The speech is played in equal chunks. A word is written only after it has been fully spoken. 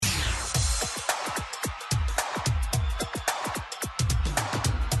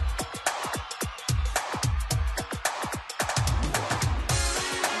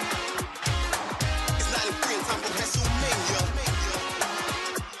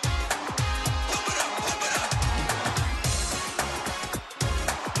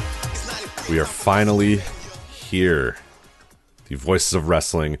We are finally here. The Voices of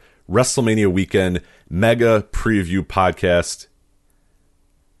Wrestling WrestleMania Weekend Mega Preview Podcast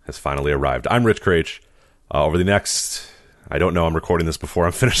has finally arrived. I'm Rich Craich. Over the next, I don't know, I'm recording this before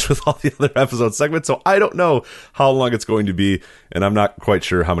I'm finished with all the other episode segments, so I don't know how long it's going to be, and I'm not quite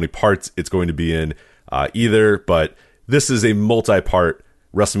sure how many parts it's going to be in either, but this is a multi-part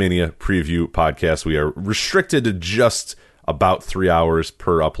WrestleMania Preview Podcast. We are restricted to just about 3 hours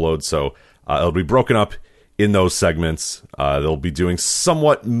per upload, so it'll be broken up in those segments. They'll be doing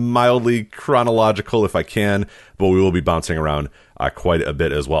somewhat mildly chronological if I can, but we will be bouncing around quite a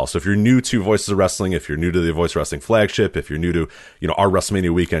bit as well. So if you're new to Voices of Wrestling, if you're new to the Voice Wrestling flagship, if you're new to our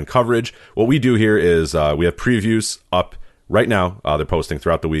WrestleMania weekend coverage, what we do here is we have previews up right now. They're posting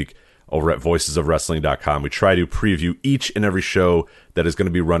throughout the week over at voicesofwrestling.com. We try to preview each and every show that is going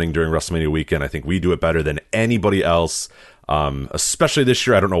to be running during WrestleMania weekend. I think we do it better than anybody else. Especially this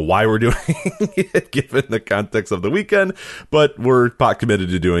year. I don't know why we're doing it given the context of the weekend, but we're pot committed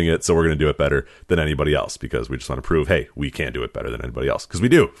to doing it, so we're going to do it better than anybody else because we just want to prove, hey, we can do it better than anybody else, because we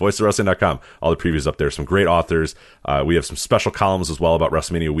do. Voicesofwrestling.com, all the previews up there, some great authors. We have some special columns as well about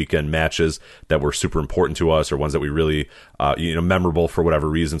WrestleMania weekend matches that were super important to us or ones that we really memorable for whatever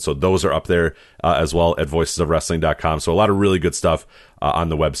reason, so those are up there as well at voicesofwrestling.com. So a lot of really good stuff on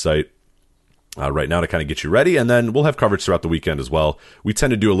the website right now to kind of get you ready, and then we'll have coverage throughout the weekend as well. We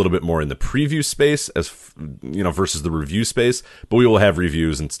tend to do a little bit more in the preview space versus the review space, but we will have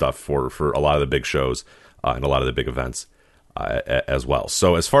reviews and stuff for a lot of the big shows and a lot of the big events as well.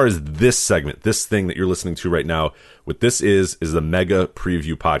 So as far as this segment, this thing that you're listening to right now, what this is the Mega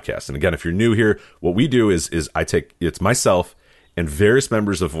Preview Podcast. And again, if you're new here, what we do is it's myself and various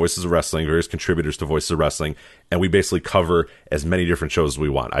members of Voices of Wrestling, various contributors to Voices of Wrestling, and we basically cover as many different shows as we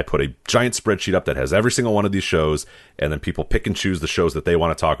want. I put a giant spreadsheet up that has every single one of these shows, and then people pick and choose the shows that they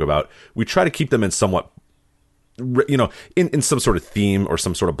want to talk about. We try to keep them in somewhat, in some sort of theme or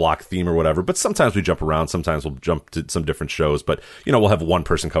some sort of block theme or whatever, but sometimes we jump around, sometimes we'll jump to some different shows, but, we'll have one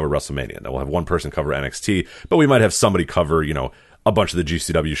person cover WrestleMania, and then we'll have one person cover NXT, but we might have somebody cover, a bunch of the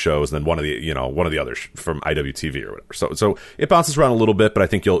GCW shows, and then one of the others from IWTV or whatever. So it bounces around a little bit, but I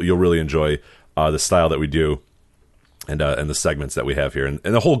think you'll really enjoy the style that we do and the segments that we have here. And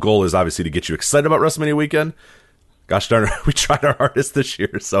the whole goal is obviously to get you excited about WrestleMania weekend. Gosh darn it, we tried our hardest this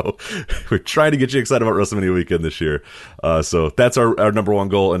year, so we're trying to get you excited about WrestleMania weekend this year. So that's our number one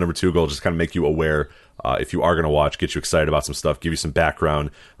goal, and number two goal, just kind of make you aware if you are going to watch, get you excited about some stuff, give you some background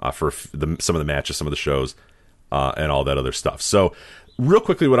for some of the matches, some of the shows, and all that other stuff. So real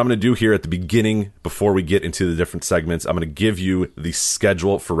quickly, what I'm going to do here at the beginning, before we get into the different segments, I'm going to give you the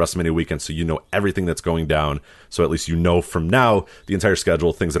schedule for WrestleMania weekend so you know everything that's going down. So at least you know from now the entire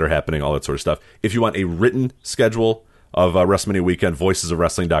schedule, things that are happening, all that sort of stuff. If you want a written schedule of WrestleMania weekend,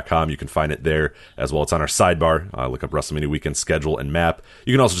 voicesofwrestling.com, you can find it there as well. It's on our sidebar. Look up WrestleMania weekend schedule and map.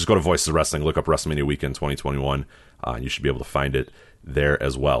 You can also just go to Voices of Wrestling, look up WrestleMania weekend 2021, and you should be able to find it there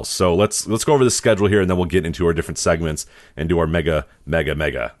as well. So let's go over the schedule here, and then we'll get into our different segments and do our mega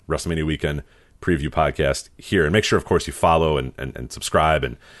WrestleMania weekend preview podcast here. And make sure, of course, you follow and subscribe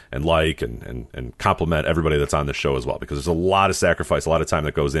and like and compliment everybody that's on the show as well, because there's a lot of sacrifice, a lot of time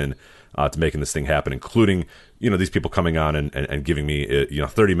that goes in to making this thing happen, including these people coming on and giving me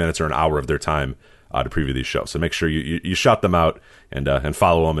 30 minutes or an hour of their time to preview these shows. So make sure you shout them out and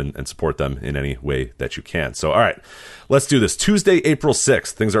follow them and support them in any way that you can. So, all right, let's do this. Tuesday, April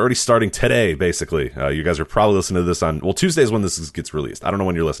 6th. Things are already starting today, basically. You guys are probably listening to this Tuesday is when this gets released. I don't know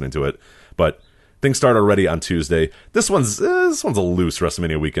when you're listening to it, but things start already on Tuesday. This one's a loose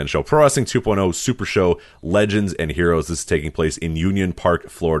WrestleMania weekend show. Pro Wrestling 2.0 Super Show Legends and Heroes. This is taking place in Union Park,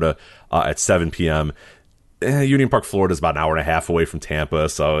 Florida at 7 p.m. Union Park, Florida is about an hour and a half away from Tampa,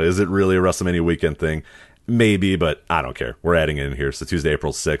 so is it really a WrestleMania weekend thing? Maybe, but I don't care. We're adding it in here. So Tuesday,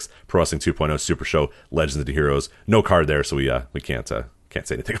 April 6th, Pro Wrestling 2.0 Super Show Legends and Heroes. No card there, so we can't say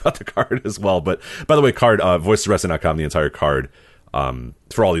anything about the card as well. But by the way, card, voicesofwrestling.com, the entire card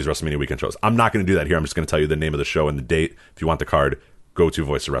for all these WrestleMania weekend shows. I'm not going to do that here. I'm just going to tell you the name of the show and the date. If you want the card, go to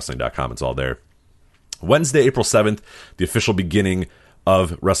voicesofwrestling.com. It's all there. Wednesday, April 7th, the official beginning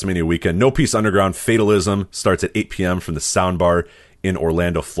of WrestleMania weekend. No Peace Underground Fatalism starts at 8 p.m. from the Soundbar in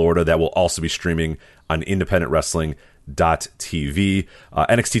Orlando, Florida. That will also be streaming on independentwrestling.tv. NXT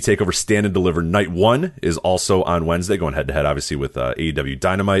TakeOver Stand and Deliver Night 1 is also on Wednesday, going head-to-head, obviously, with AEW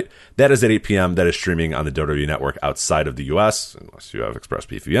Dynamite. That is at 8 p.m. That is streaming on the WWE Network outside of the U.S., unless you have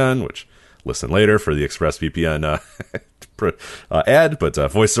ExpressVPN, which listen later for the ExpressVPN ad, but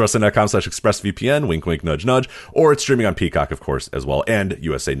voiceswrestling.com/ExpressVPN, wink, wink, nudge, nudge, or it's streaming on Peacock, of course, as well, and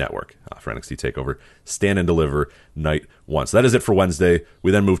USA Network for NXT TakeOver Stand and Deliver Night 1. So that is it for Wednesday.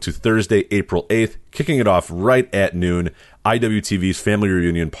 We then move to Thursday, April 8th, kicking it off right at noon, IWTV's Family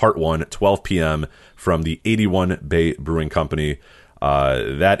Reunion Part 1, 12 p.m. from the 81 Bay Brewing Company.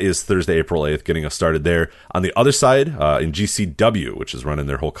 That is Thursday, April 8th, getting us started there. On the other side, in GCW, which is running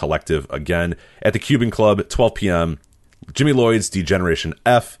their whole collective again, at the Cuban Club, 12 p.m., Jimmy Lloyd's D-Generation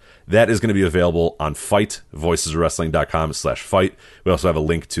F. That is going to be available on Fight, voiceswrestling.com/fight. We also have a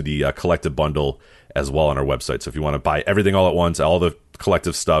link to the collective bundle as well on our website. So if you want to buy everything all at once, all the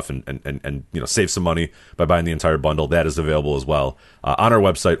collective stuff, and save some money by buying the entire bundle, that is available as well on our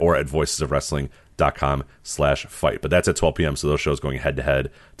website or at voicesofwrestling.com/fight. But that's at 12 p.m. So those shows going head to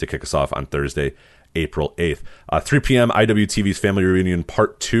head to kick us off on Thursday, April 8th. 3 p.m. IWTV's Family Reunion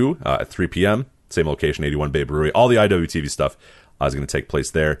Part 2 at 3 p.m. Same location, 81 Bay Brewery. All the IWTV stuff is going to take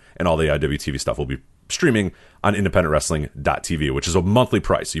place there, and all the IWTV stuff will be streaming on independentwrestling.tv, which is a monthly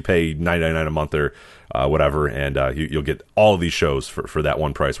price. You pay $9.99 a month or whatever, and you'll get all of these shows for that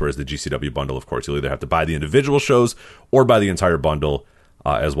one price, whereas the GCW bundle, of course, you'll either have to buy the individual shows or buy the entire bundle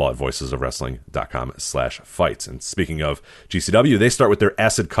as well at voicesofwrestling.com/fight. And speaking of GCW, they start with their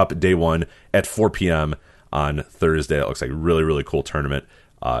Acid Cup Day 1 at 4 p.m. on Thursday. It looks like a really, really cool tournament.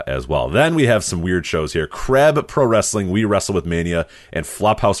 As well. Then we have some weird shows here. Crab Pro Wrestling, We Wrestle with Mania, and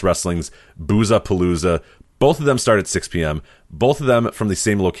Flophouse Wrestling's Booza Palooza. Both of them start at 6 p.m. Both of them from the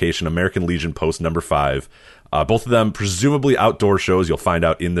same location, American Legion Post number 5. Both of them presumably outdoor shows. You'll find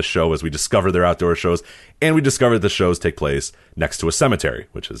out in the show as we discover their outdoor shows. And we discovered the shows take place next to a cemetery,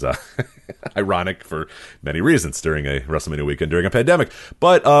 which is ironic for many reasons during a WrestleMania weekend during a pandemic.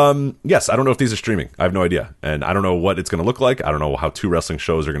 But yes, I don't know if these are streaming. I have no idea. And I don't know what it's going to look like. I don't know how two wrestling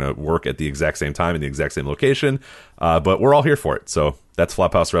shows are going to work at the exact same time in the exact same location. But we're all here for it. So that's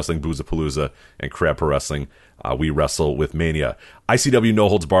Flophouse Wrestling, Boozapalooza, and Crab Pro Wrestling. We Wrestle with Mania. ICW No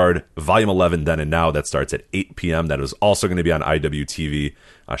Holds Barred, Volume 11, Then and Now. That starts at 8 p.m. That is also going to be on IWTV,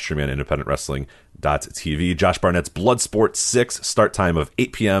 streaming on independentwrestling.tv. Josh Barnett's Bloodsport 6, start time of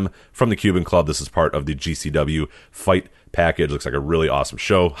 8 p.m. from the Cuban Club. This is part of the GCW Fight package. Looks like a really awesome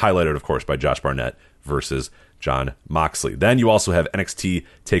show, highlighted, of course, by Josh Barnett versus Jon Moxley. Then you also have NXT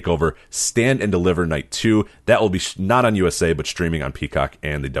TakeOver Stand and Deliver Night 2. That will be not on USA, but streaming on Peacock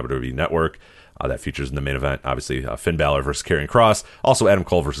and the WWE Network. That features in the main event, obviously, Finn Balor versus Karrion Kross. Also, Adam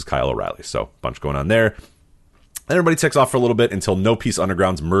Cole versus Kyle O'Reilly. So, a bunch going on there. And everybody takes off for a little bit until No Peace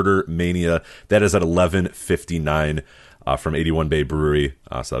Underground's Murder Mania. That is at 11:59 from 81 Bay Brewery.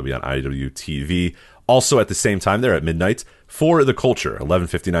 So, that'll be on IWTV. Also, at the same time, there at midnight, For the Culture,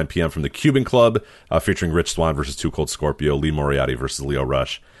 11:59 p.m. from the Cuban Club, featuring Rich Swann versus Too Cold Scorpio, Lee Moriarty versus Leo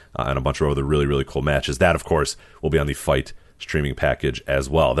Rush, and a bunch of other really, really cool matches. That, of course, will be on the Fight streaming package as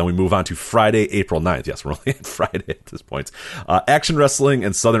well. Then we move on to Friday, April 9th. Yes, we're only at Friday at this point. Action Wrestling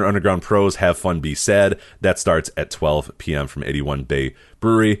and Southern Underground Pros Have Fun, Be Sad. That starts at 12 p.m. from 81 Bay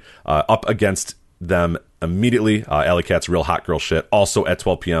Brewery. Up against them immediately, Alley Cat's Real Hot Girl Shit, also at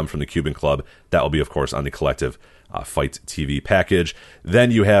 12 p.m. from the Cuban Club. That will be, of course, on the Collective Fight TV package.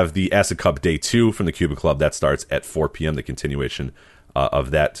 Then you have the Acid Cup Day 2 from the Cuban Club. That starts at 4 p.m., the continuation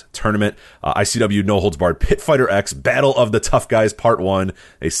of that tournament. ICW No Holds Barred Pit Fighter X Battle of the Tough Guys Part 1,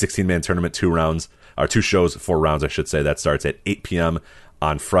 a 16-man tournament, 2 shows, 4 rounds, I should say. That starts at 8 p.m.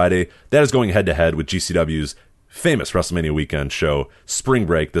 on Friday. That is going head-to-head with GCW's famous WrestleMania weekend show, Spring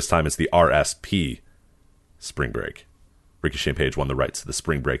Break. This time it's the RSP Spring Break. Ricky Shane Page won the rights to the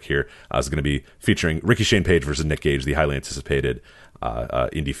Spring Break here. It's going to be featuring Ricky Shane Page versus Nick Gage, the highly anticipated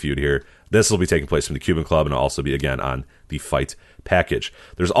indie feud here. This will be taking place from the Cuban Club and will also be, again, on the Fight package.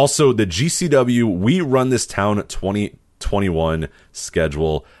 There's also the GCW We Run This Town 2021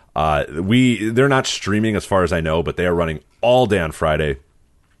 schedule. They're not streaming as far as I know, but they are running all day on Friday.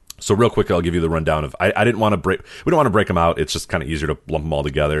 So real quick, I'll give you the rundown of. We don't want to break them out. It's just kind of easier to lump them all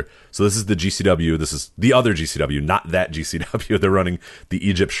together. So this is the GCW. This is the other GCW, not that GCW. They're running the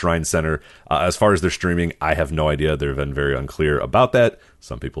Egypt Shrine Center. As far as their streaming, I have no idea. They've been very unclear about that.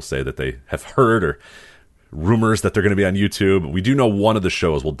 Some people say that they have heard or rumors that they're going to be on YouTube. We do know one of the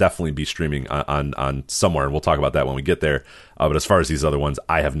shows will definitely be streaming on somewhere, and we'll talk about that when we get there. But as far as these other ones,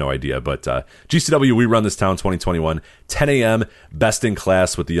 I have no idea. But GCW, We Run This Town 2021, 10 a.m., Best in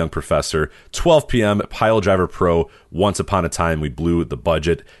Class with the Young Professor. 12 p.m., Pile Driver Pro, Once Upon a Time, We Blew the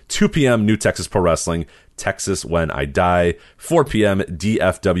Budget. 2 p.m., New Texas Pro Wrestling. Texas When I Die. 4 p.m.,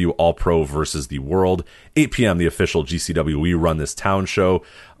 DFW All-Pro versus the World. 8 p.m., the official GCW We Run This Town show.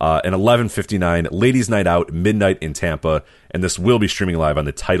 And 11:59, Ladies Night Out, midnight in Tampa. And this will be streaming live on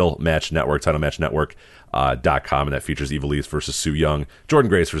the Title Match Network, titlematchnetwork.com. And that features Ivelisse versus Sue Young, Jordan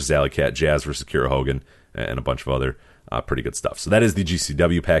Grace versus Alley Cat, Jazz versus Kira Hogan, and a bunch of other pretty good stuff. So that is the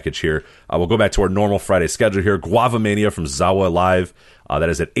GCW package here. We'll go back to our normal Friday schedule here. Guava Mania from Zawa Live. That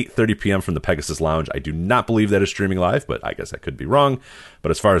is at 8:30 p.m. from the Pegasus Lounge. I do not believe that is streaming live, but I guess I could be wrong.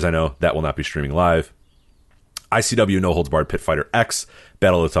 But as far as I know, that will not be streaming live. ICW No Holds Barred Pit Fighter X,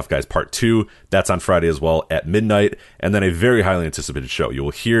 Battle of the Tough Guys Part 2. That's on Friday as well at midnight. And then a very highly anticipated show. You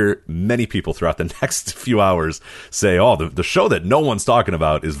will hear many people throughout the next few hours say, oh, the show that no one's talking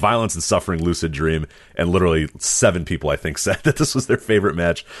about is Violence and Suffering Lucid Dream. And literally 7 people, I think, said that this was their favorite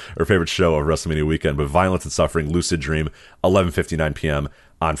match or favorite show of WrestleMania weekend. But Violence and Suffering Lucid Dream, 11:59 p.m.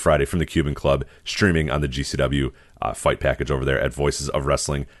 on Friday from the Cuban Club, streaming on the GCW fight package over there at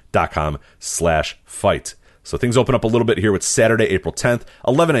voicesofwrestling.com/fight. So things open up a little bit here with Saturday, April 10th,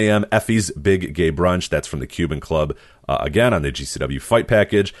 11 a.m., Effie's Big Gay Brunch. That's from the Cuban Club, again, on the GCW Fight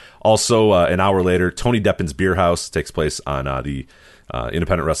Package. Also, an hour later, Tony Deppin's Beer House takes place on the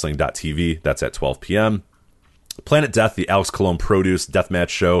independentwrestling.tv. That's at 12 p.m. Planet Death, the Alex Colon Produce Deathmatch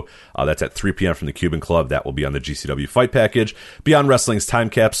Show. That's at 3 p.m. from the Cuban Club. That will be on the GCW Fight Package. Beyond Wrestling's Time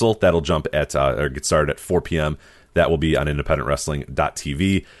Capsule. That'll jump at, or get started at 4 p.m. That will be on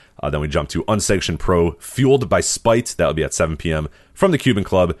independentwrestling.tv. Then we jump to Unsanctioned Pro, Fueled by Spite. That will be at 7 p.m. from the Cuban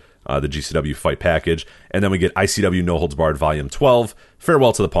Club, the GCW Fight Package. And then we get ICW No Holds Barred Volume 12,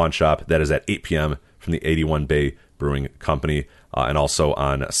 Farewell to the Pawn Shop. That is at 8 p.m. from the 81 Bay Brewing Company. And also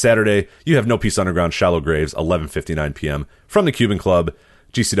on Saturday, you have No Peace Underground, Shallow Graves, 11:59 p.m. from the Cuban Club.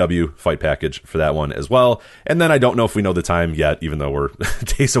 GCW Fight Package for that one as well. And then I don't know if we know the time yet, even though we're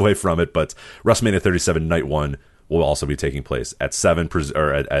days away from it, but WrestleMania 37 Night 1 will also be taking place at 7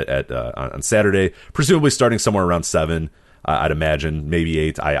 on Saturday, presumably starting somewhere around 7. I'd imagine maybe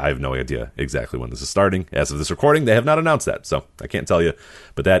 8. I have no idea exactly when this is starting. As of this recording, they have not announced that, so I can't tell you.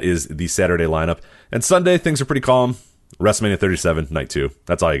 But that is the Saturday lineup. And Sunday, things are pretty calm. WrestleMania 37, Night 2.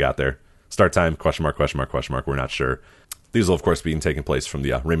 That's all you got there. Start time, question mark, question mark, question mark. We're not sure. These will, of course, be taking place from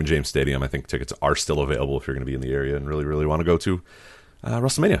the Raymond James Stadium. I think tickets are still available if you're going to be in the area and really, really want to go to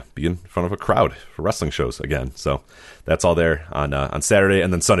WrestleMania, be in front of a crowd for wrestling shows again. So that's all there on Saturday.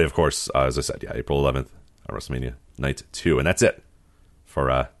 And then Sunday, of course, as I said, April 11th, WrestleMania Night 2. And that's it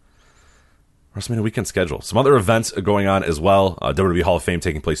for WrestleMania weekend schedule. Some other events going on as well. WWE Hall of Fame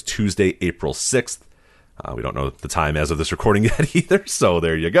taking place Tuesday, April 6th. We don't know the time as of this recording yet either, so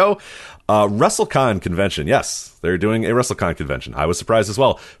there you go. WrestleCon convention. Yes, they're doing a WrestleCon convention. I was surprised as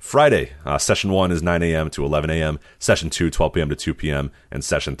well. Friday, session 1 is 9 a.m. to 11 a.m., session 2, 12 p.m. to 2 p.m., and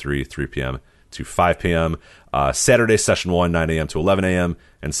session 3, 3 p.m. to 5 p.m. Saturday, session 1, 9 a.m. to 11 a.m.,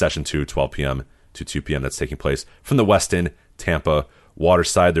 and session 2, 12 p.m. to 2 p.m. That's taking place from the Westin, Tampa,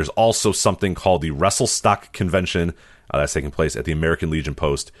 Waterside. There's also something called the WrestleStock Convention. That's taking place at the American Legion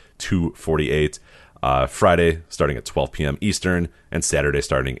Post 248. Friday starting at 12 p.m. Eastern, and Saturday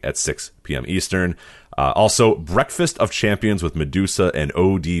starting at 6 p.m. Eastern. Also, Breakfast of Champions with Medusa and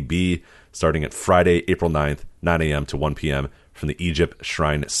ODB starting at Friday, April 9th, 9 a.m. to 1 p.m. from the Egypt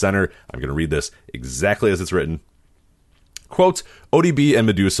Shrine Center. I'm going to read this exactly as it's written. Quote, ODB and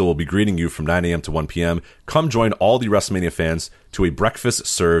Medusa will be greeting you from 9 a.m. to 1 p.m. Come join all the WrestleMania fans to a breakfast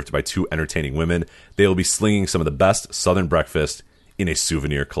served by 2 entertaining women. They will be slinging some of the best Southern breakfast in a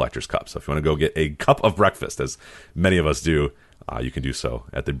souvenir collector's cup. So if you want to go get a cup of breakfast, as many of us do, you can do so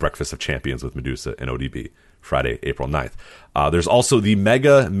at the Breakfast of Champions with Medusa and ODB, Friday, April 9th. There's also the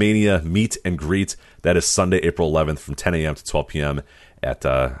Mega Mania Meet and Greet. That is Sunday, April 11th from 10 a.m. to 12 p.m. at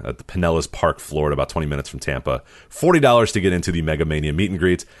the Pinellas Park, Florida, about 20 minutes from Tampa. $40 to get into the Mega Mania Meet and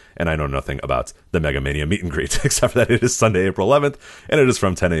Greet, and I know nothing about the Mega Mania Meet and Greet, except for that it is Sunday, April 11th, and it is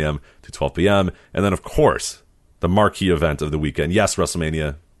from 10 a.m. to 12 p.m. And then, of course, the marquee event of the weekend. Yes,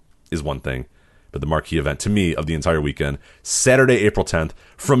 WrestleMania is one thing, but the marquee event to me of the entire weekend, Saturday, April 10th,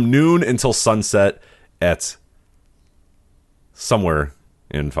 from noon until sunset at somewhere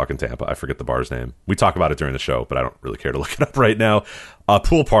in fucking Tampa. I forget the bar's name. We talk about it during the show, but I don't really care to look it up right now. A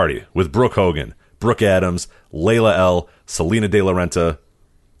pool party with Brooke Hogan, Brooke Adams, Layla L, Selena De La Renta,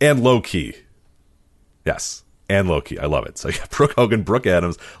 and Low Key. Yes, and Low Key. I love it. So yeah, Brooke Hogan, Brooke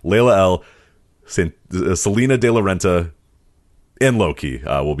Adams, Layla L, Selena De La Renta, and Loki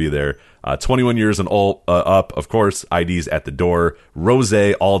will be there. 21 years and all up, of course. IDs at the door.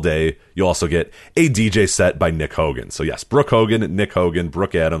 Rosé all day. You'll also get a DJ set by Nick Hogan. So yes, Brooke Hogan, Nick Hogan,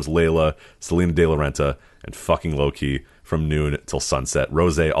 Brooke Adams, Layla, Selena De La Renta, and fucking Loki from noon till sunset.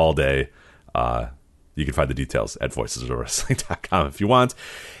 Rosé all day. you can find the details at voicesofwrestling.com if you want.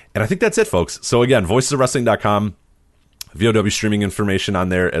 And I think that's it, folks. So again, voicesofwrestling.com, VOW streaming information on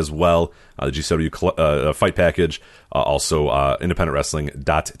there as well, the GCW fight package, also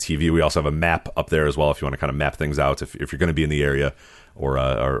independentwrestling.tv. We also have a map up there as well if you want to kind of map things out if you're going to be in the area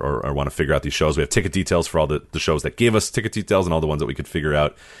or want to figure out these shows. We have ticket details for all the shows that gave us ticket details and all the ones that we could figure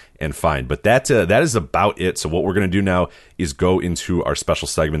out and find. But that is about it. So what we're going to do now is go into our special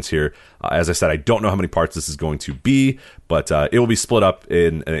segments here. As I said, I don't know how many parts this is going to be, but it will be split up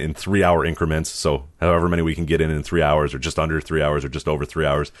in 3-hour increments. So however many we can get in 3 hours, or just under 3 hours, or just over 3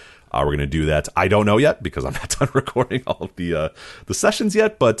 hours, we're going to do that. I don't know yet because I'm not done recording all of the sessions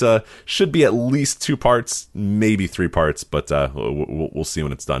yet, but should be at least 2 parts, maybe 3 parts, but we'll see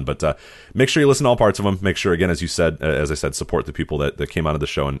when it's done. But make sure you listen to all parts of them. Make sure, again, as I said, support the people that came out of the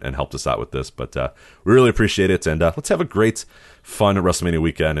show and helped us out with this. But we really appreciate it, and let's have a great, fun WrestleMania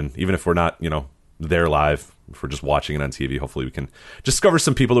weekend. And even if we're not, there live, if we're just watching it on TV, hopefully we can discover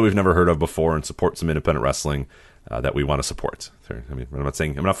some people that we've never heard of before and support some independent wrestling that we want to support. I mean,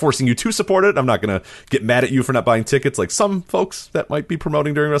 I'm not forcing you to support it. I'm not going to get mad at you for not buying tickets like some folks that might be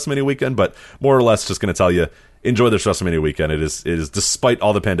promoting during WrestleMania weekend, but more or less just going to tell you, enjoy this WrestleMania weekend. It is despite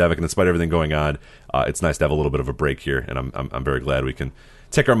all the pandemic and despite everything going on, it's nice to have a little bit of a break here, and I'm very glad we can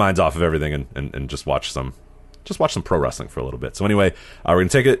take our minds off of everything and just watch some pro wrestling for a little bit. So anyway, we're going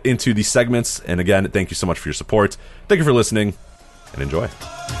to take it into the segments, and again, thank you so much for your support. Thank you for listening, and enjoy.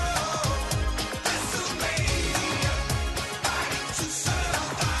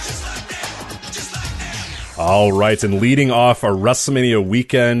 All right, and leading off our WrestleMania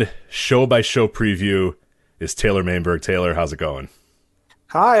weekend show-by-show preview is Taylor Mainberg. Taylor, how's it going?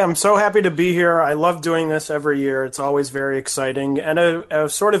 Hi, I'm so happy to be here. I love doing this every year. It's always very exciting and a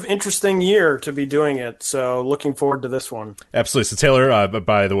sort of interesting year to be doing it. So looking forward to this one. Absolutely. So Taylor,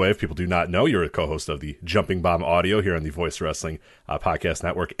 by the way, if people do not know, you're a co-host of the Jumping Bomb Audio here on the Voice Wrestling Podcast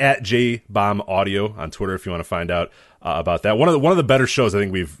Network, at JBomb Audio on Twitter if you want to find out about that. One of the better shows I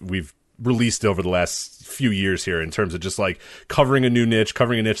think we've released over the last few years here in terms of just like covering a niche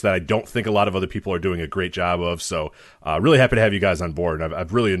that I don't think a lot of other people are doing a great job of. So really happy to have you guys on board.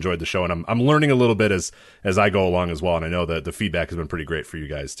 I've really enjoyed the show, and I'm learning a little bit as I go along as well. And I know that the feedback has been pretty great for you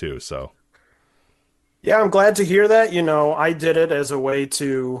guys too. So yeah, I'm glad to hear that. I did it as a way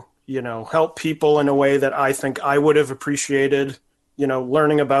to, help people in a way that I think I would have appreciated,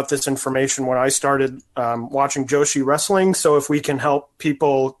 learning about this information when I started watching Joshi wrestling. So if we can help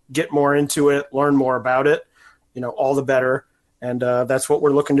people get more into it, learn more about it, all the better. And that's what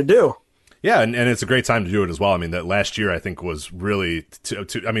we're looking to do. Yeah, and it's a great time to do it as well. I mean, that last year I think was really,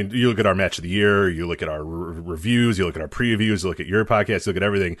 I mean, you look at our match of the year, you look at our reviews, you look at our previews, you look at your podcast, you look at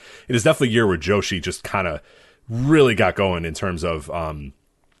everything. It is definitely a year where Joshi just kind of really got going in terms of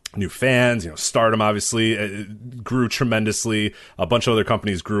new fans. Stardom obviously grew tremendously. A bunch of other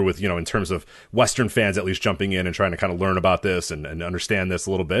companies grew with, in terms of Western fans at least jumping in and trying to kind of learn about this and understand this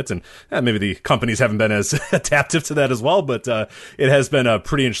a little bit. And maybe the companies haven't been as adaptive to that as well, but it has been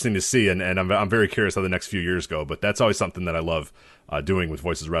pretty interesting to see. And I'm very curious how the next few years go. But that's always something that I love doing with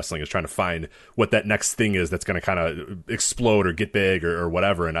Voices Wrestling, is trying to find what that next thing is that's going to kind of explode or get big or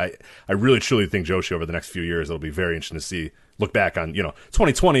whatever. And I really truly think Joshi over the next few years, it'll be very interesting to see, look back on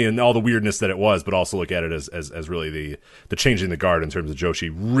 2020 and all the weirdness that it was, but also look at it as really the changing the guard in terms of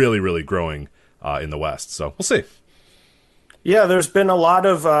Joshi really, really growing in the West. So we'll see. Yeah, there's been a lot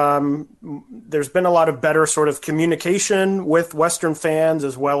of better sort of communication with Western fans,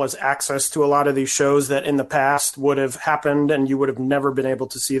 as well as access to a lot of these shows that in the past would have happened and you would have never been able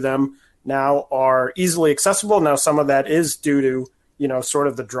to see them, now are easily accessible. Now, some of that is due to, sort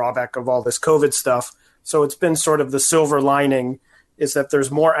of the drawback of all this COVID stuff. So it's been sort of the silver lining, is that there's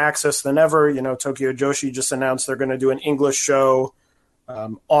more access than ever. Tokyo Joshi just announced they're going to do an English show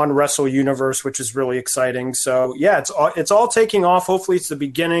on Wrestle Universe, which is really exciting. So yeah, it's all taking off. Hopefully it's the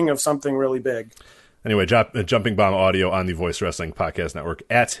beginning of something really big. Anyway, Jumping Bomb Audio on the Voice Wrestling Podcast Network,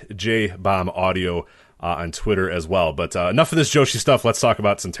 at JBomb Audio on Twitter as well. But enough of this Joshi stuff. Let's talk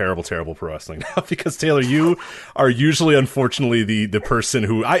about some terrible, terrible pro wrestling now, because Taylor, you are usually, unfortunately, the person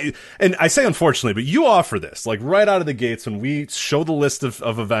who I say unfortunately, but you offer this like right out of the gates when we show the list of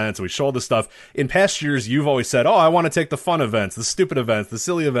events, we show all the stuff. In past years, you've always said, "Oh, I want to take the fun events, the stupid events, the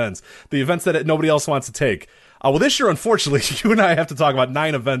silly events, the events that nobody else wants to take." Well, this year, unfortunately, you and I have to talk about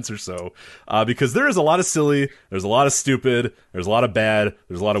 9 events or so, because there is a lot of silly, there's a lot of stupid, there's a lot of bad,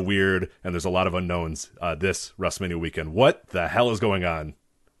 there's a lot of weird, and there's a lot of unknowns this WrestleMania weekend. What the hell is going on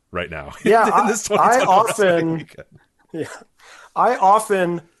right now? Yeah, I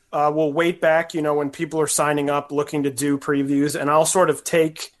often will wait back, when people are signing up looking to do previews, and I'll sort of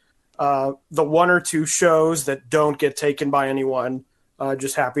take the one or two shows that don't get taken by anyone.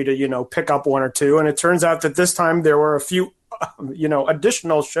 Just happy to, pick up one or two. And it turns out that this time there were a few,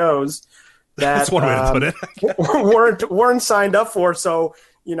 additional shows that That's one way to put it. weren't signed up for. So,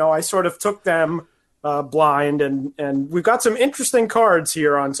 I sort of took them blind, and we've got some interesting cards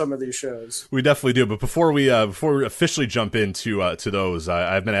here on some of these shows. We definitely do. But before we officially jump into to those,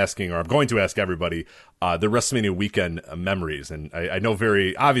 I've been asking, or I'm going to ask everybody, the WrestleMania weekend memories. And I know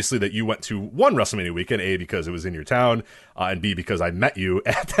very obviously that you went to one WrestleMania weekend, A, because it was in your town, and B, because I met you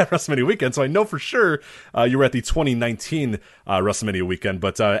at that WrestleMania weekend. So I know for sure you were at the 2019 WrestleMania weekend.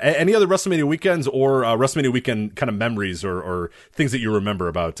 But any other WrestleMania weekends or WrestleMania weekend kind of memories or things that you remember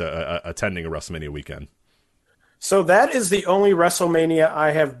about attending a WrestleMania weekend? So that is the only WrestleMania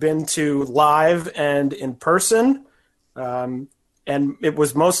I have been to live and in person. And it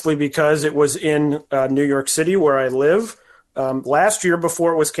was mostly because it was in New York City, where I live. Last year,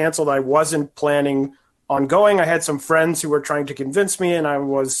 before it was canceled, I wasn't planning on going. I had some friends who were trying to convince me, and I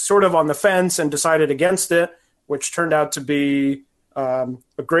was sort of on the fence and decided against it, which turned out to be a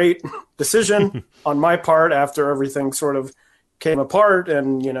great decision on my part after everything sort of came apart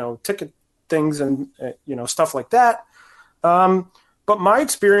and, ticket things and, stuff like that. But my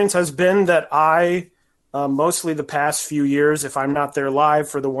experience has been that I mostly the past few years, if I'm not there live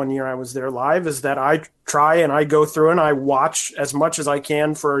for the 1 year I was there live, is that I try and I go through and I watch as much as I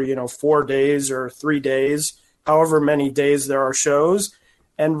can for, 4 days or 3 days, however many days there are shows,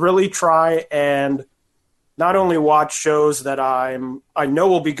 and really try and not only watch shows that I know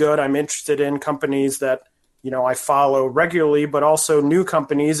will be good, I'm interested in, companies that, I follow regularly, but also new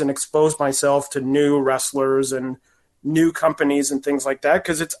companies, and expose myself to new wrestlers and new companies and things like that.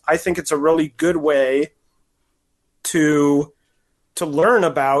 Cause I think it's a really good way to learn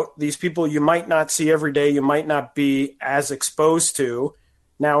about these people you might not see every day, you might not be as exposed to.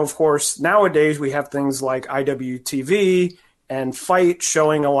 Now, of course, nowadays we have things like IWTV and Fight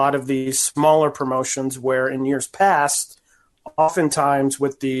showing a lot of these smaller promotions, where in years past, oftentimes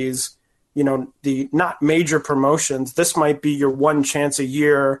with these, the not major promotions, this might be your one chance a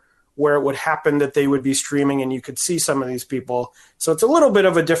year where it would happen that they would be streaming and you could see some of these people. So it's a little bit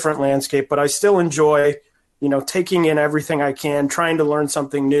of a different landscape, but I still enjoy taking in everything I can, trying to learn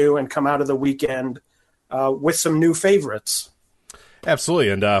something new and come out of the weekend with some new favorites. Absolutely.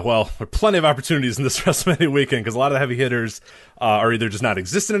 And, there are plenty of opportunities in this WrestleMania weekend, because a lot of the heavy hitters are either just not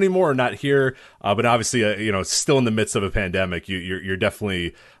existent anymore or not here. But obviously, still in the midst of a pandemic, you're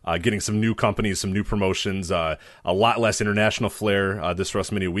definitely getting some new companies, some new promotions, a lot less international flair this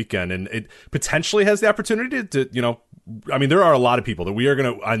WrestleMania weekend. And it potentially has the opportunity to there are a lot of people that we are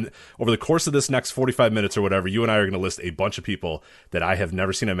going to, over the course of this next 45 minutes or whatever, you and I are going to list a bunch of people that I have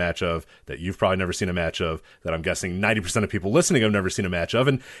never seen a match of, that you've probably never seen a match of, that I'm guessing 90% of people listening have never seen a match of.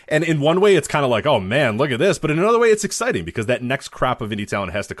 And in one way, it's kind of like, oh man, look at this. But in another way, it's exciting, because that next crop of indie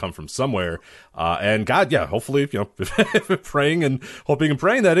talent has to come from somewhere. And God, yeah, hopefully, praying and hoping and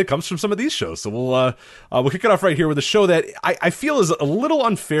praying that it comes from some of these shows. So we'll kick it off right here with a show that I feel is a little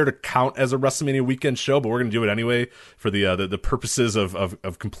unfair to count as a WrestleMania weekend show, but we're going to do it anyway for the purposes of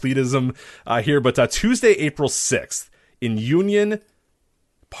completism here. But Tuesday, April 6th in Union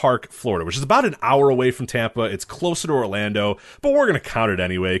Park, Florida, which is about an hour away from Tampa. It's closer to Orlando, but we're going to count it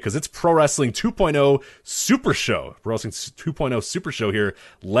anyway, because it's Pro Wrestling 2.0 Super Show. Pro Wrestling 2.0 Super Show here,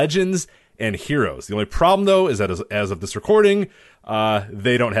 Legends and Heroes. The only problem, though, is that as of this recording,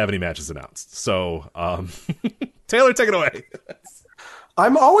 they don't have any matches announced. So, Taylor, take it away.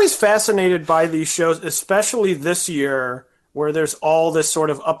 I'm always fascinated by these shows, especially this year, where there's all this sort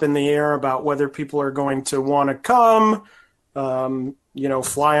of up in the air about whether people are going to want to come,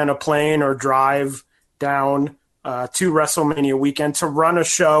 fly on a plane or drive down to WrestleMania weekend to run a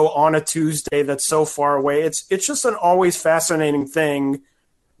show on a Tuesday that's so far away. It's just an always fascinating thing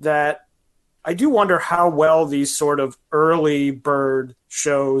that I do wonder how well these sort of early bird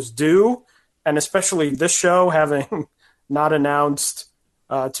shows do, and especially this show having not announced,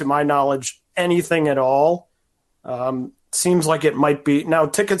 to my knowledge, anything at all. Seems like it might be. Now,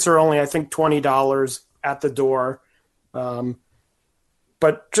 tickets are only, I think, $20 at the door.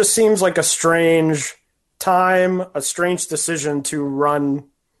 But just seems like a strange time, a strange decision to run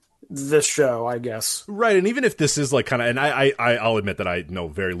this show, I guess. Right, and even if this is like kind of, and I'll admit that I know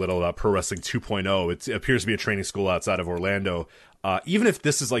very little about Pro Wrestling 2.0. It appears to be a training school outside of Orlando. Even if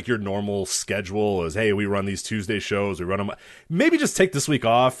this is like your normal schedule, is, hey, we run these Tuesday shows, we run them, maybe just take this week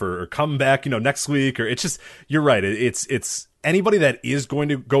off or come back, next week, or it's just, you're right. It's anybody that is going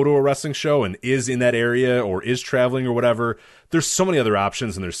to go to a wrestling show and is in that area or is traveling or whatever, there's so many other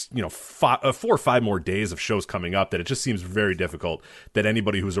options, and there's 4 or 5 more days of shows coming up that it just seems very difficult that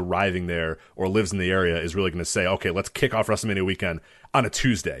anybody who's arriving there or lives in the area is really going to say, okay, let's kick off WrestleMania weekend on a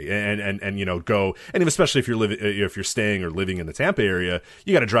Tuesday and go. And especially if you're staying or living in the Tampa area,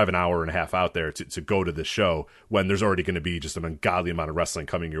 you got to drive an hour and a half out there to go to this show when there's already going to be just an ungodly amount of wrestling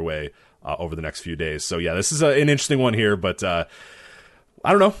coming your way over the next few days. So yeah, this is an interesting one here, but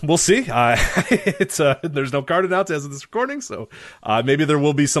I don't know. We'll see. There's no card announced as of this recording, so maybe there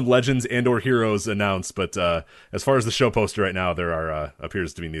will be some legends and or heroes announced. But as far as the show poster right now, there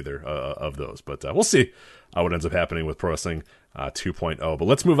appears to be neither of those. But we'll see what ends up happening with Pro Wrestling 2.0. But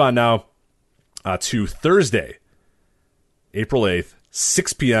let's move on now to Thursday, April 8th,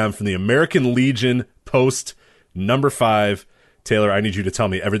 6 p.m. from the American Legion Post number 5. Taylor, I need you to tell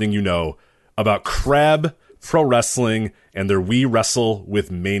me everything you know about Crab Pro Wrestling and their We Wrestle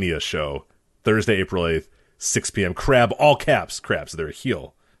with Mania show. Thursday, April 8th, 6 p.m. Crab, all caps, Crab. So they're a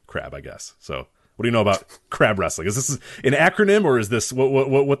heel Crab, I guess. So what do you know about Crab Wrestling? Is this an acronym, or is this,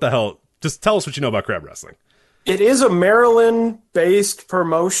 what the hell? Just tell us what you know about Crab Wrestling. It is a Maryland-based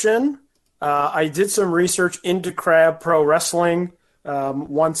promotion. I did some research into Crab Pro Wrestling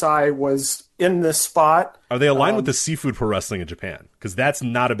once I was in this spot. Are they aligned with the Seafood Pro Wrestling in Japan? Because that's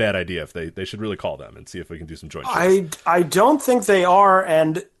not a bad idea. If they should really call them and see if we can do some joint shows. I don't think they are,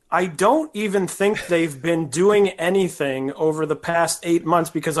 and I don't even think they've been doing anything over the past 8 months,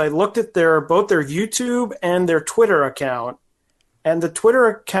 because I looked at both their YouTube and their Twitter account, and the Twitter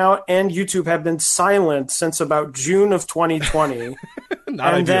account and YouTube have been silent since about June of 2020.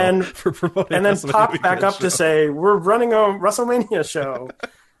 Not and ideal for promoting and then popped back up to say, we're running a WrestleMania show.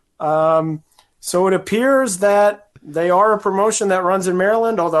 So it appears that they are a promotion that runs in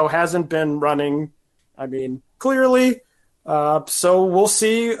Maryland, although hasn't been running, clearly. So we'll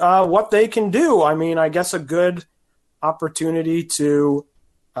see what they can do. I guess a good opportunity to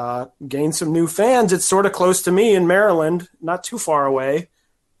gain some new fans. It's sort of close to me in Maryland, not too far away.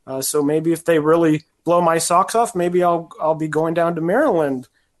 So maybe if they really blow my socks off, maybe I'll be going down to Maryland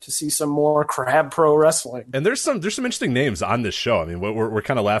to see some more Crab Pro Wrestling. And there's some interesting names on this show. We're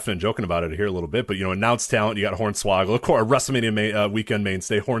kind of laughing and joking about it here a little bit, but announced talent, you got Hornswoggle, of course, WrestleMania weekend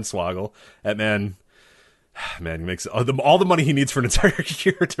mainstay Hornswoggle. That man, he makes all the money he needs for an entire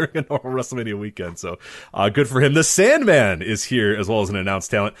year during a normal WrestleMania weekend. So good for him. The Sandman is here as well as an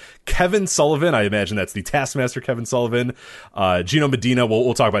announced talent. Kevin Sullivan, I imagine that's the Taskmaster Kevin Sullivan. Gino Medina,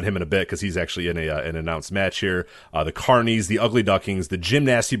 we'll talk about him in a bit because he's actually in an announced match here. The Carnies, the Ugly Ducklings, the Gym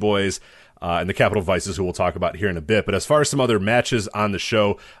Nasty Boys, and the Capital Vices, who we'll talk about here in a bit. But as far as some other matches on the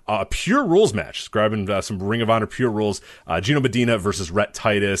show, a Pure Rules match, grabbing some Ring of Honor Pure Rules, Gino Medina versus Rhett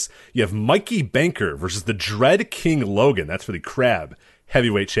Titus. You have Mikey Banker versus the Dread King Logan. That's for the Crab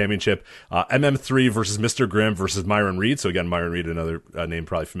Heavyweight Championship. MM3 versus Mr. Grimm versus Myron Reed. So again, Myron Reed, another name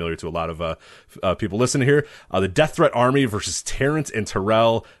probably familiar to a lot of people listening here. The Death Threat Army versus Terrence and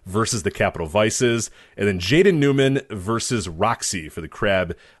Terrell versus the Capital Vices. And then Jaden Newman versus Roxy for the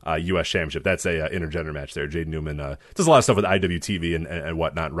Crab U.S. Championship. That's a intergender match there. Jaden Newman does a lot of stuff with IWTV and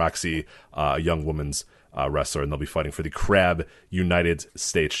whatnot. Roxy, a young woman's wrestler, and they'll be fighting for the Crab United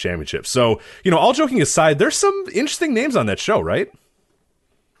States Championship. So, all joking aside, there's some interesting names on that show, right?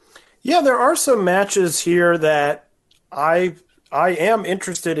 Yeah, there are some matches here that I am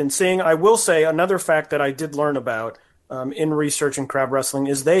interested in seeing. I will say another fact that I did learn about in researching Crab Wrestling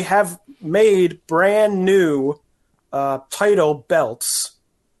is they have made brand new title belts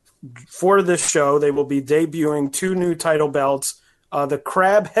for this show. They will be debuting 2 new title belts. The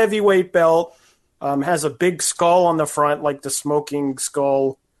Crab Heavyweight belt has a big skull on the front, like the Smoking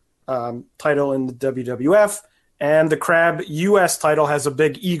Skull title in the WWF. And the Crab U.S. title has a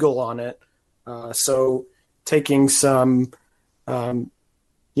big eagle on it. So taking some,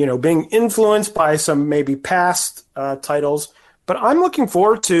 being influenced by some maybe past titles. But I'm looking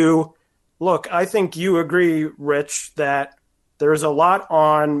forward to, I think you agree, Rich, that there's a lot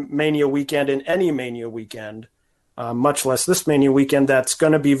on Mania weekend and any Mania weekend, much less this Mania weekend, that's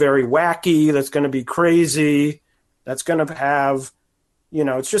going to be very wacky, that's going to be crazy, that's going to have,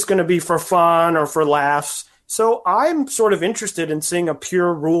 it's just going to be for fun or for laughs. So I'm sort of interested in seeing a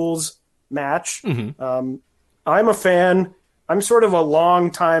Pure Rules match. Mm-hmm. I'm a fan. I'm sort of a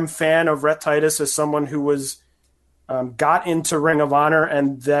long-time fan of Rhett Titus as someone who was got into Ring of Honor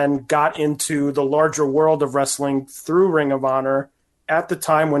and then got into the larger world of wrestling through Ring of Honor at the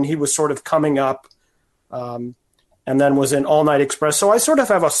time when he was sort of coming up and then was in All Night Express. So I sort of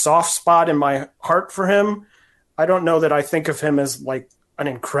have a soft spot in my heart for him. I don't know that I think of him as like an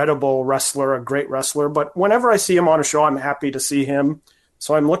incredible wrestler, a great wrestler, but whenever I see him on a show, I'm happy to see him.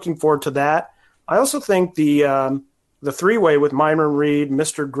 So I'm looking forward to that. I also think the three-way with Myron Reed,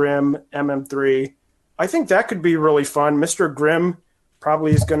 Mr. Grimm, MM3, I think that could be really fun. Mr. Grimm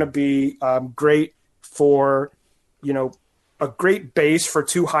probably is going to be great for, a great base for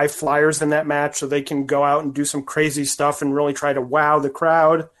two high flyers in that match so they can go out and do some crazy stuff and really try to wow the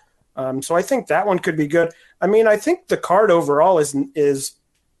crowd. So I think that one could be good. I mean, I think the card overall is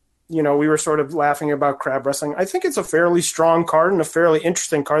we were sort of laughing about crab wrestling. I think it's a fairly strong card and a fairly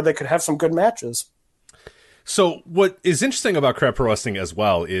interesting card that could have some good matches. So what is interesting about Crab Pro Wrestling as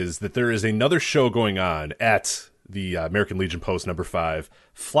well is that there is another show going on at the American Legion Post number 5,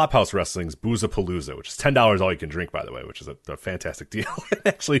 Flophouse Wrestling's Boozapalooza, which is $10 all you can drink, by the way, which is a fantastic deal. It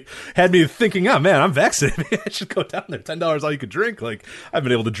actually had me thinking, oh man, I'm vaccinated. I should go down there. $10 all you could drink. Like, I've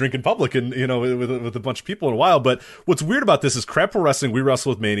been able to drink in public and, with a bunch of people in a while. But what's weird about this is Crab Pro Wrestling, We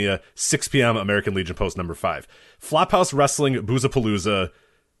Wrestle with Mania, 6 p.m. American Legion Post number 5. Flophouse Wrestling, Boozapalooza,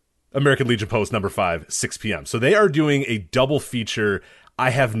 American Legion Post number 5, 6 p.m. So they are doing a double feature.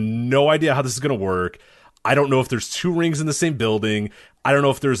 I have no idea how this is going to work. I don't know if there's 2 rings in the same building. I don't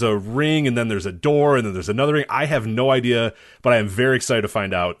know if there's a ring and then there's a door and then there's another ring. I have no idea, but I am very excited to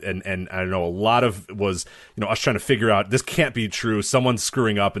find out. And I know a lot of was, us trying to figure out this can't be true. Someone's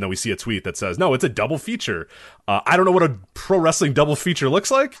screwing up, and then we see a tweet that says, no, it's a double feature. I don't know what a pro wrestling double feature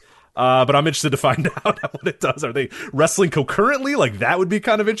looks like. But I'm interested to find out what it does. Are they wrestling concurrently? Like, that would be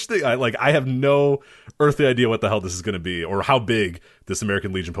kind of interesting. I have no earthly idea what the hell this is going to be or how big this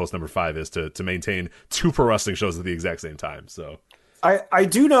American Legion Post number 5 is to maintain 2 pro wrestling shows at the exact same time. So I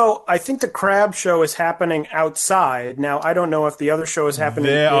do know, I think the Crab show is happening outside. Now, I don't know if the other show is happening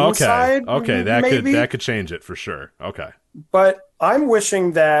inside. Okay, that could change it for sure. Okay. But I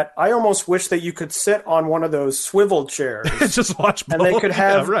almost wish that you could sit on one of those swivel chairs. Just watch both. And they could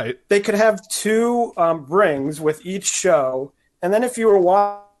have, They could have 2 rings with each show. And then if you were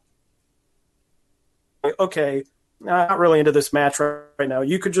watching, okay, not really into this match right now,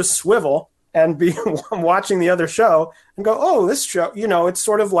 you could just swivel and be watching the other show and go, oh, this show, it's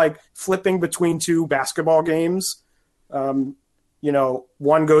sort of like flipping between 2 basketball games. One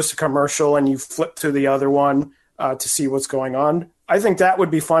goes to commercial and you flip to the other one to see what's going on. I think that would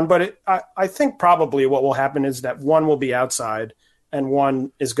be fun, but I think probably what will happen is that one will be outside and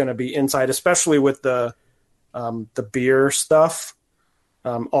one is going to be inside, especially with the beer stuff,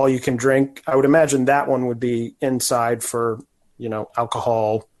 all you can drink. I would imagine that one would be inside for,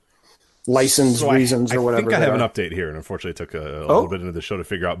 alcohol license reasons or whatever. I think I have an update here, and unfortunately it took a little bit into the show to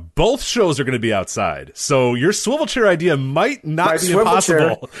figure out. Both shows are going to be outside, so your swivel chair idea might not be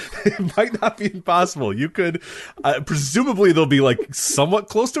impossible. It might not be impossible. You could, presumably they'll be like somewhat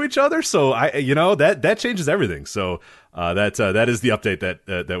close to each other, so that changes everything. So that is the update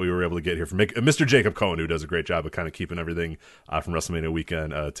that we were able to get here from Mr. Jacob Cohen, who does a great job of kind of keeping everything from WrestleMania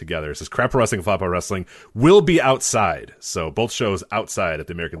weekend together. It says Crap Pro Wrestling and Flop Out Wrestling will be outside, so both shows outside at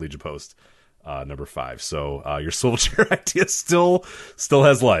the American Legion Post number 5. So your swivel chair idea still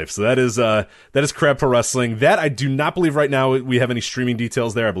has life. So that is Crab Pro Wrestling. That I do not believe right now we have any streaming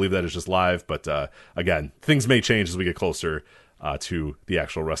details there. I believe that is just live, but again, things may change as we get closer to the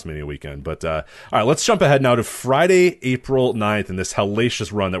actual WrestleMania weekend. But all right, let's jump ahead now to Friday, April 9th, and this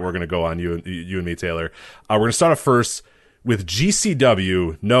hellacious run that we're going to go on, you and me, Taylor. We're going to start off first with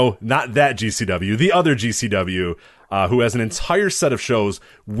GCW. No, not that GCW, the other GCW, who has an entire set of shows.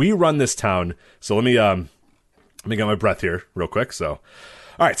 We Run This Town. So let me get my breath here real quick. So,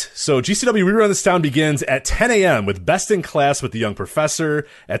 all right, so GCW We Run This Town begins at 10 a.m. with Best in Class with the Young Professor.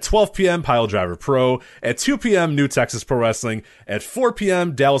 At 12 p.m., Pile Driver Pro. At 2 p.m., New Texas Pro Wrestling. At 4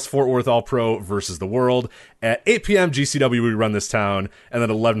 p.m., Dallas-Fort Worth All Pro versus The World. At 8 p.m., GCW We Run This Town. And then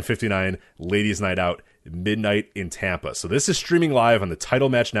at 11:59, Ladies Night Out, midnight in Tampa. So this is streaming live on the Title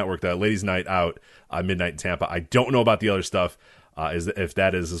Match Network, that Ladies Night Out, midnight in Tampa. I don't know about the other stuff, if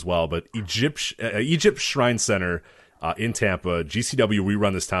that is as well, but Egypt Shrine Center, in Tampa, GCW We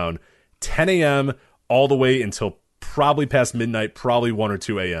Run This Town, 10 a.m. all the way until probably past midnight, probably 1 or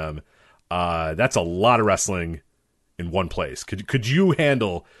 2 a.m. That's a lot of wrestling in one place. Could you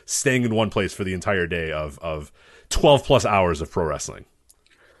handle staying in one place for the entire day of 12 plus hours of pro wrestling?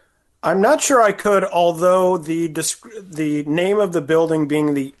 I'm not sure I could, although the name of the building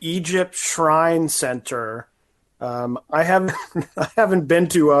being the Egypt Shrine Center, I haven't been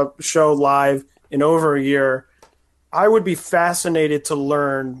to a show live in over a year. I would be fascinated to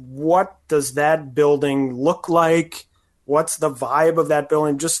learn, what does that building look like? What's the vibe of that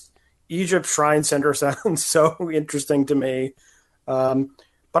building? Just Egypt Shrine Center sounds so interesting to me. But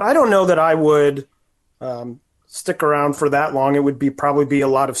I don't know that I would stick around for that long. It would probably be a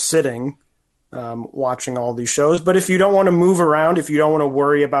lot of sitting, watching all these shows. But if you don't want to move around, if you don't want to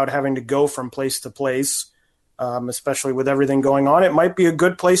worry about having to go from place to place, especially with everything going on, it might be a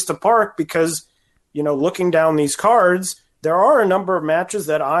good place to park because, looking down these cards, there are a number of matches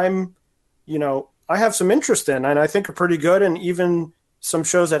that I have some interest in and I think are pretty good. And even some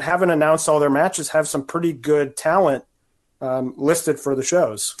shows that haven't announced all their matches have some pretty good talent listed for the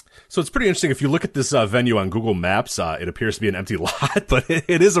shows. So it's pretty interesting. If you look at this venue on Google Maps, it appears to be an empty lot, but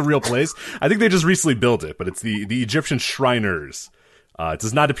it is a real place. I think they just recently built it, but it's the Egyptian Shriners. It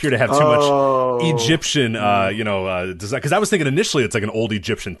does not appear to have too much Egyptian, design. Because I was thinking initially it's like an old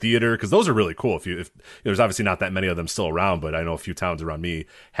Egyptian theater, because those are really cool. If there's obviously not that many of them still around, but I know a few towns around me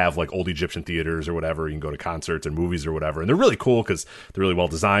have like old Egyptian theaters or whatever. You can go to concerts and movies or whatever, and they're really cool because they're really well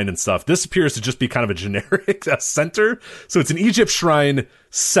designed and stuff. This appears to just be kind of a generic center, so it's an Egypt Shrine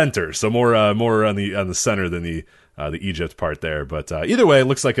center, so more on the center than the Egypt part there. But either way, it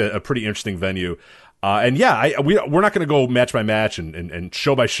looks like a pretty interesting venue. And yeah, we're not going to go match by match and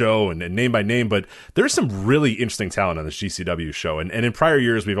show by show and name by name, but there's some really interesting talent on this GCW show. And in prior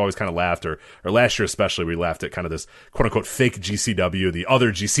years, we've always kind of laughed, or last year especially, we laughed at kind of this quote unquote fake GCW, the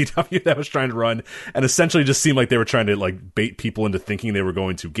other GCW that was trying to run, and essentially just seemed like they were trying to like bait people into thinking they were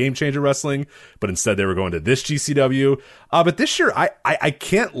going to Game Changer Wrestling, but instead they were going to this GCW. But this year, I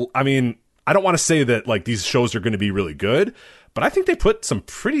don't want to say that like these shows are going to be really good, but I think they put some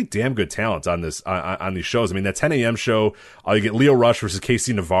pretty damn good talent on this on these shows. I mean, that 10 a.m. show, you get Leo Rush versus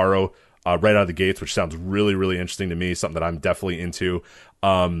KC Navarro right out of the gates, which sounds really, really interesting to me, something that I'm definitely into.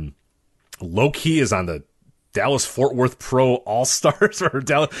 Low Key is on the Dallas-Fort Worth Pro All-Stars, or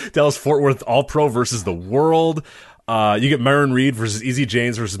Dallas-Fort Worth All-Pro versus The World. You get Myron Reed versus Easy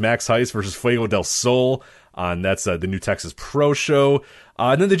James versus Max Heist versus Fuego del Sol. And that's the New Texas Pro Show.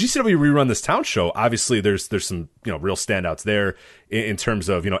 And then the GCW rerun this town show. Obviously, there's some real standouts there in terms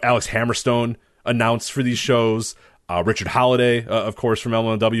of Alex Hammerstone announced for these shows. Richard Holiday, of course, from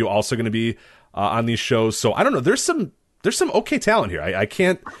LMW, also going to be on these shows. So I don't know. There's some okay talent here.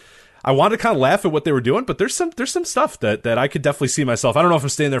 I wanted to kind of laugh at what they were doing, but there's some stuff that I could definitely see myself. I don't know if I'm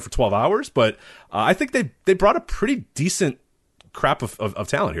staying there for 12 hours, but I think they brought a pretty decent crap of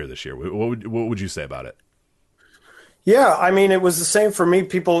talent here this year. What would you say about it? Yeah, I mean, it was the same for me.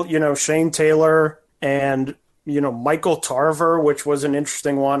 People, Shane Taylor and, Michael Tarver, which was an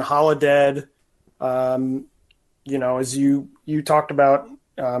interesting one. Holodead, as you talked about,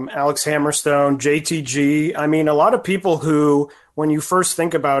 Alex Hammerstone, JTG. I mean, a lot of people who, when you first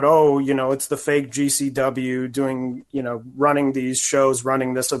think about, it's the fake GCW doing, running these shows,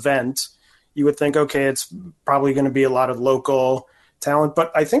 running this event, you would think, okay, it's probably going to be a lot of local talent.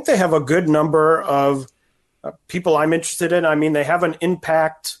 But I think they have a good number of people I'm interested in. I mean, they have an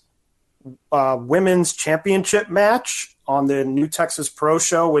Impact women's championship match on the New Texas Pro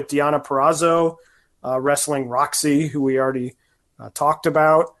Show with Deonna Purrazzo wrestling Roxy, who we already talked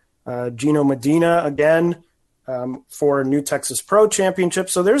about. Gino Medina again for New Texas Pro Championship.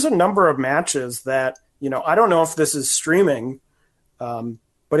 So there's a number of matches that, I don't know if this is streaming,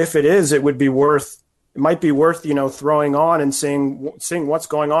 but if it is, it might be worth, throwing on and seeing what's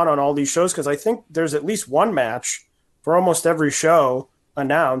going on all these shows. Cause I think there's at least one match for almost every show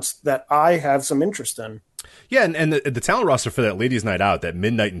announced that I have some interest in. Yeah. And the talent roster for that ladies night out, that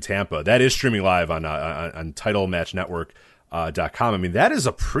midnight in Tampa, that is streaming live on Title Match Network. .com. I mean, that is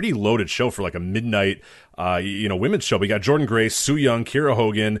a pretty loaded show for like a midnight, women's show. We got Jordan Grace, Sue Young, Kira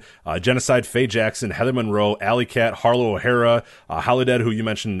Hogan, Genocide, Faye Jackson, Heather Monroe, Alley Cat, Harlow O'Hara, Holiday, who you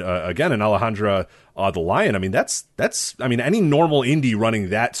mentioned again, and Alejandra the Lion. I mean, that's any normal indie running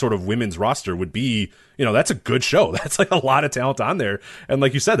that sort of women's roster would be, that's a good show. That's like a lot of talent on there. And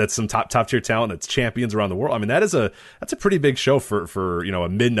like you said, that's some top tier talent. That's champions around the world. I mean, that's a pretty big show for a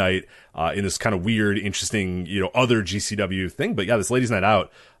midnight in this kind of weird, interesting, other GCW thing. But yeah, this ladies night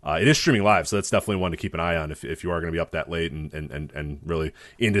out, it is streaming live. So that's definitely one to keep an eye on if you are going to be up that late and really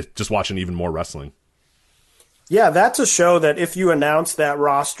into just watching even more wrestling. Yeah, that's a show that if you announce that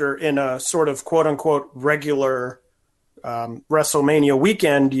roster in a sort of quote unquote regular WrestleMania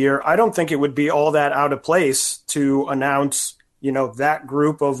weekend year, I don't think it would be all that out of place to announce, that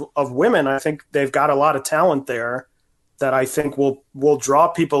group of women. I think they've got a lot of talent there that I think will draw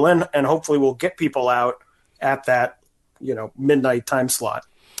people in and hopefully will get people out at that, midnight time slot.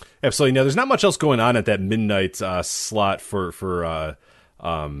 Absolutely. Now, there's not much else going on at that midnight slot for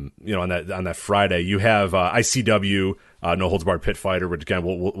on that Friday. You have ICW, No Holds Barred Pit Fighter, which again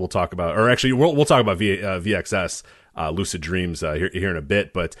we'll talk about, or actually we'll talk about VXS. Lucid Dreams here in a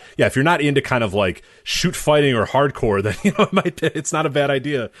bit, but yeah, if you're not into kind of like shoot fighting or hardcore, then it's not a bad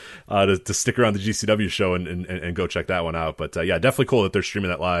idea to stick around the GCW show and go check that one out. But yeah, definitely cool that they're streaming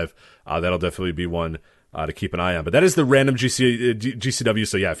that live. That'll definitely be one to keep an eye on. But that is the random GCW.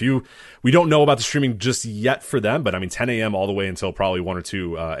 So yeah, we don't know about the streaming just yet for them, but I mean 10 a.m. all the way until probably 1 or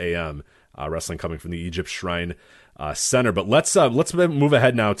 2 a.m. Wrestling coming from the Egypt Shrine Center. But let's move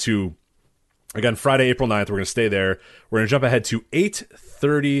ahead now to, again, Friday, April 9th, we're going to stay there. We're going to jump ahead to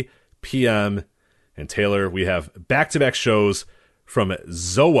 8:30 p.m. And Taylor, we have back-to-back shows from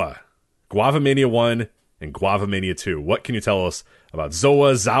ZOA, Guavamania 1 and Guavamania 2. What can you tell us about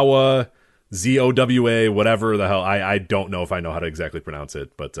ZOA, Zawa, ZOWA, whatever the hell? I don't know if I know how to exactly pronounce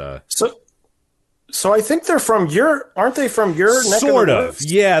it, but... So I think they're from aren't they from your neck sort of the of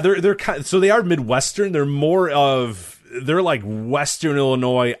woods? Yeah, they're kind, so they are Midwestern. They're like Western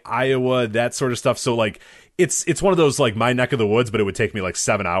Illinois, Iowa, that sort of stuff. So like it's one of those like my neck of the woods, but it would take me like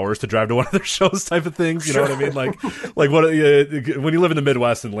 7 hours to drive to one of their shows type of things. You know what I mean? Like what when you live in the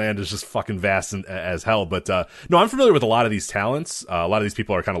Midwest and land is just fucking vast as hell. But no, I'm familiar with a lot of these talents. A lot of these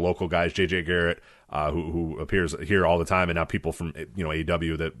people are kind of local guys. JJ Garrett, who appears here all the time, and now people from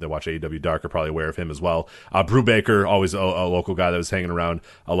AEW that watch AEW Dark are probably aware of him as well. Brew Baker, always a local guy that was hanging around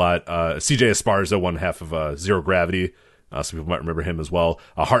a lot. CJ Esparza, one half of Zero Gravity. Some people might remember him as well.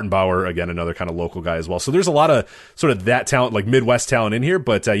 Hartenbauer, again, another kind of local guy as well. So there's a lot of sort of that talent, like Midwest talent in here.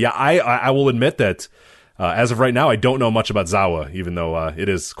 But yeah, I will admit that as of right now, I don't know much about Zawa, even though it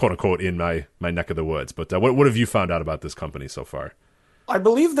is quote unquote in my neck of the woods. But what have you found out about this company so far? I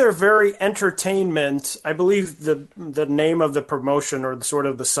believe they're very entertainment. I believe the name of the promotion, or sort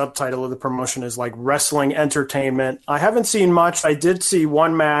of the subtitle of the promotion, is like wrestling entertainment. I haven't seen much. I did see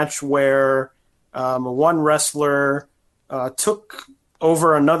one match where one wrestler took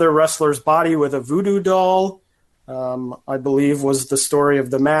over another wrestler's body with a voodoo doll, I believe was the story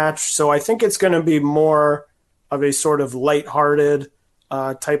of the match. So I think it's going to be more of a sort of lighthearted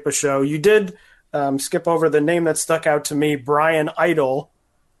type of show. You did skip over the name that stuck out to me, Brian Idol,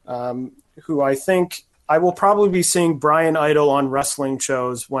 who I think I will probably be seeing Brian Idol on wrestling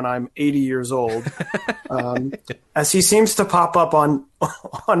shows when I'm 80 years old, as he seems to pop up on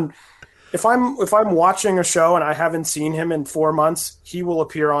If I'm watching a show and I haven't seen him in 4 months, he will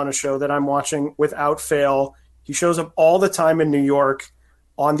appear on a show that I'm watching without fail. He shows up all the time in New York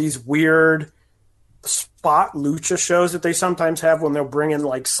on these weird spot lucha shows that they sometimes have when they'll bring in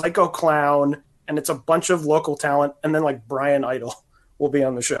like Psycho Clown, and it's a bunch of local talent, and then like Brian Idol will be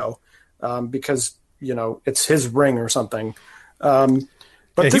on the show because it's his ring or something.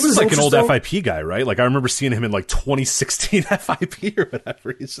 But yeah, he was like an old FIP guy, right? Like I remember seeing him in like 2016 FIP or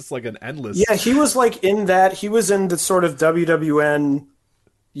whatever. He's just like an endless. Yeah, he was like in that. He was in the sort of WWN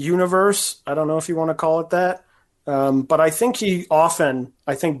universe. I don't know if you want to call it that, but I think he often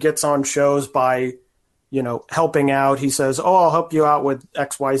gets on shows by helping out. He says, "Oh, I'll help you out with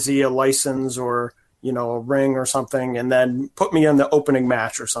XYZ, a license or a ring or something, and then put me in the opening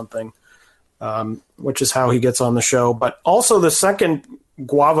match or something," which is how he gets on the show. But also the second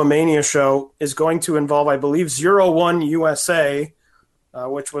Guavamania show is going to involve, I believe, 01 USA,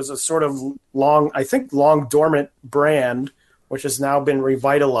 which was a sort of long dormant brand, which has now been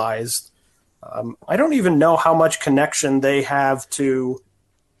revitalized. I don't even know how much connection they have to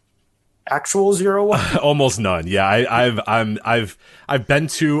actual 01. Almost none. Yeah, I've been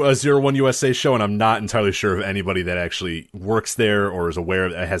to a 01 USA show, and I'm not entirely sure of anybody that actually works there or is aware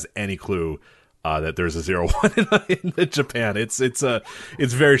of, has any clue that there's a 01 in Japan. It's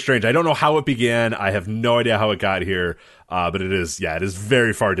very strange. I don't know how it began. I have no idea how it got here. But it is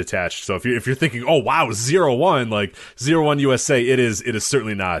very far detached. So if you're thinking, oh wow, 01, like 01 USA, it is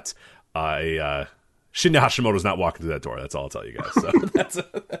certainly not Shinya Hashimoto's not walking through that door. That's all I'll tell you guys. So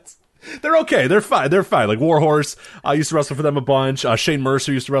that's they're okay. They're fine. Like Warhorse, used to wrestle for them a bunch. Shane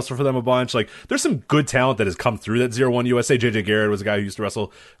Mercer used to wrestle for them a bunch. Like there's some good talent that has come through that 01 USA. JJ Garrett was a guy who used to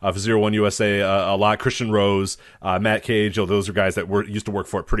wrestle for 01 USA a lot. Christian Rose, Matt Cage, those are guys that used to work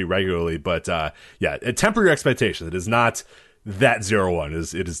for it pretty regularly. But temper your expectations. It is not that 01.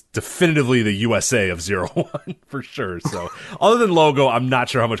 It is definitively the USA of 01 for sure. So other than logo, I'm not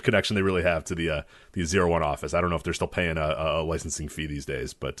sure how much connection they really have to the 01 office. I don't know if they're still paying a licensing fee these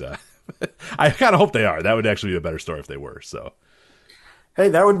days, but I kind of hope they are. That would actually be a better story if they were. So, hey,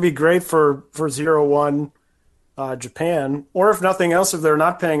 that would be great for 01 Japan, or if nothing else, if they're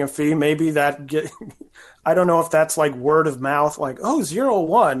not paying a fee, maybe I don't know if that's like word of mouth, like, oh,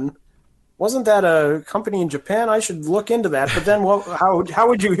 01. wasn't that a company in Japan? I should look into that. But then, how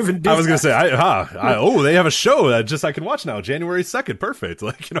would you even do that? I was going to say, they have a show that I can watch now, January 2nd. Perfect.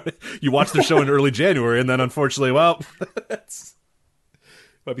 Like, you watch the show in early January, and then unfortunately, well,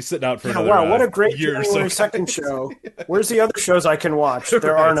 might be sitting out for another what a great year January or so. 2nd show. Where's the other shows I can watch?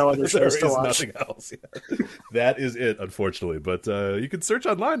 There are no other shows to watch. Nothing else. Yeah. That is it, unfortunately. But you can search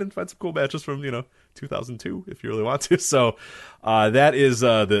online and find some cool matches from 2002 if you really want to. So that is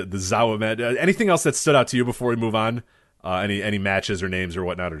the Zawa match. Anything else that stood out to you before we move on? Any matches or names or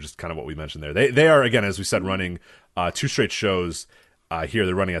whatnot, or just kind of what we mentioned there? They are, again, as we said, running 2 straight shows. Here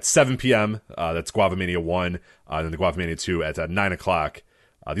they're running at 7 p.m. That's Guavamania 1, and then the Guavamania 2 at 9 o'clock.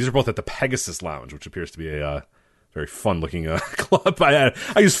 These are both at the Pegasus Lounge, which appears to be a very fun-looking club. I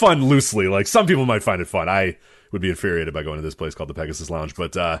use fun loosely. Like, some people might find it fun. I would be infuriated by going to this place called the Pegasus Lounge.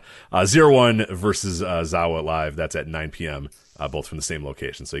 But 0-1 versus Zawa live. That's at 9 p.m., both from the same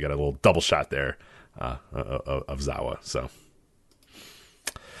location. So you got a little double shot there of Zawa. So.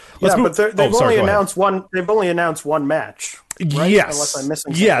 But they've only announced one. They've only announced one match. Right? Yes. Unless I'm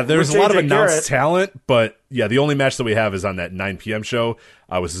missing something. Yeah, there's a lot of announced Garrett. talent, but yeah, the only match that we have is on that 9 p.m. show.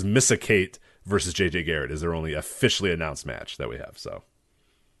 Was Missa Kate versus JJ Garrett is their only officially announced match that we have. So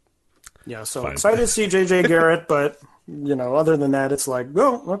yeah, so fine. Excited to see JJ Garrett, but other than that, it's like,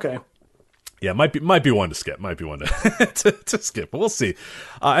 oh, okay. Yeah, might be one to skip. Might be one to skip, but we'll see.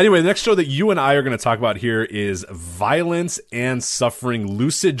 Anyway, the next show that you and I are going to talk about here is Violence and Suffering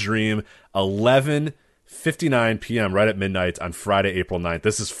Lucid Dream, 11:59 p.m. right at midnight on Friday, April 9th.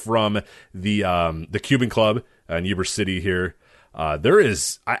 This is from the Cuban Club in Ybor City here. There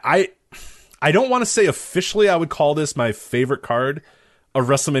is I don't want to say officially I would call this my favorite card of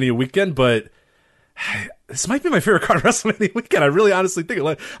WrestleMania weekend, but this might be my favorite card of WrestleMania weekend. I really honestly think it.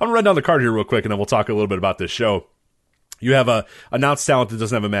 I'm going to run down the card here real quick, and then we'll talk a little bit about this show. You have a announced talent that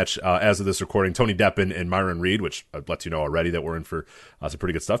doesn't have a match as of this recording, Tony Deppen and Myron Reed, which I've let you know already that we're in for some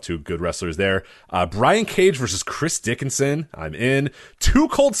pretty good stuff. 2 good wrestlers there. Brian Cage versus Chris Dickinson. I'm in. 2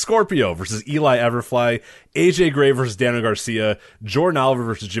 Cold Scorpio versus Eli Everfly. AJ Gray versus Daniel Garcia. Jordan Oliver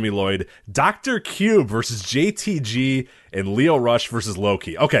versus Jimmy Lloyd. Dr. Cube versus JTG. And Leo Rush versus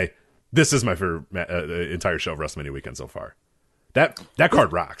Loki. Okay, this is my favorite entire show of WrestleMania weekend so far. That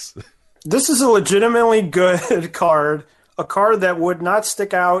card rocks. This is a legitimately good card, a card that would not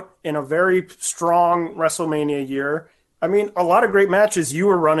stick out in a very strong WrestleMania year. I mean, a lot of great matches you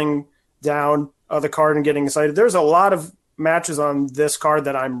were running down the card and getting excited. There's a lot of matches on this card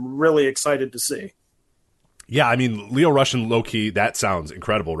that I'm really excited to see. Yeah, I mean, Leo Rush and Loki, that sounds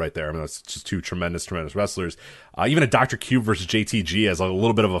incredible right there. I mean, that's just 2 tremendous wrestlers. Even a Dr. Cube versus JTG has a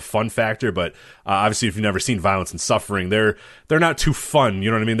little bit of a fun factor, but obviously if you've never seen Violence and Suffering, they're not too fun,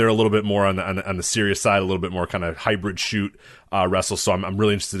 you know what I mean? They're a little bit more on the serious side, a little bit more kind of hybrid shoot wrestle, so I'm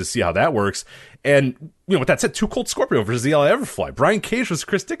really interested to see how that works. And, with that said, 2 Cold Scorpio versus Eli Everfly. Brian Cage versus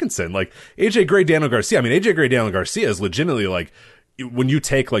Chris Dickinson. Like, AJ Gray, Daniel Garcia. I mean, AJ Gray, Daniel Garcia is legitimately like, when you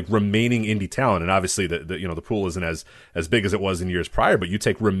take like remaining indie talent, and obviously the pool isn't as big as it was in years prior, but you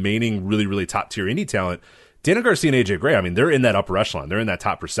take remaining really, really top tier indie talent, Daniel Garcia and AJ Gray, I mean, they're in that upper echelon. They're in that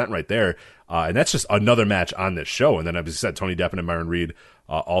top percent right there. And that's just another match on this show. And then, as I said, Tony Deppen and Myron Reed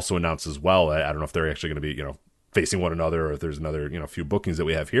also announced as well. I don't know if they're actually going to be, facing one another, or if there's another, few bookings that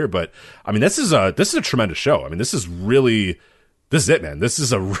we have here. But I mean, this is a tremendous show. I mean, this is it, man. This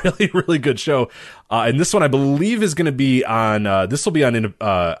is a really, really good show. And this one, I believe, is going to be on, this will be on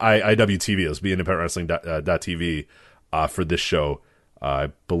IWTV. This will be independentwrestling.tv for this show.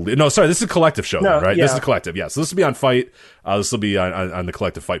 I believe. No, sorry, this is a collective show, right? Yeah. This is a collective, yeah. So this will be on Fight. This will be on the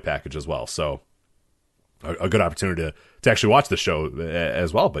collective Fight package as well. So a good opportunity to actually watch the show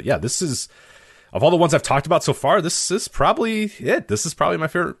as well. But yeah, this is, of all the ones I've talked about so far, this is probably it. This is probably my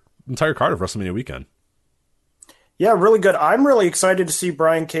favorite entire card of WrestleMania weekend. Yeah, really good. I'm really excited to see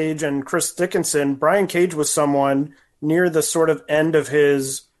Brian Cage and Chris Dickinson. Brian Cage was someone near the sort of end of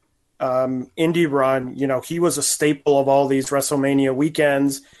his indie run. He was a staple of all these WrestleMania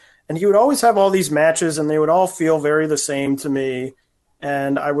weekends, and he would always have all these matches, and they would all feel very the same to me.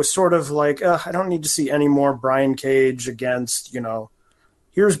 And I was sort of like, I don't need to see any more Brian Cage against,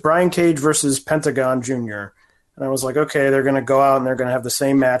 here's Brian Cage versus Pentagon Jr. And I was like, okay, they're going to go out and they're going to have the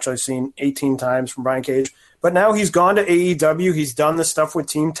same match I've seen 18 times from Brian Cage. But now he's gone to AEW. He's done the stuff with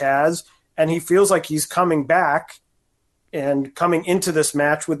Team Taz, and he feels like he's coming back and coming into this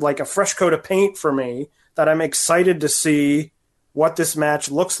match with like a fresh coat of paint for me, that I'm excited to see what this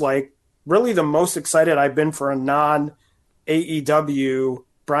match looks like. Really the most excited I've been for a non-AEW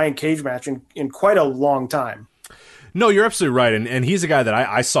Brian Cage match in quite a long time. No, you're absolutely right. And he's a guy that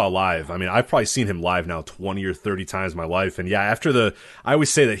I saw live. I mean, I've probably seen him live now 20 or 30 times in my life. And yeah, I always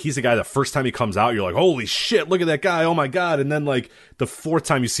say that he's a guy, the first time he comes out, you're like, holy shit, look at that guy. Oh my God. And then like the fourth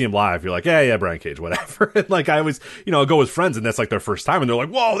time you see him live, you're like, yeah, Brian Cage, whatever. And like I always, go with friends and that's like their first time and they're like,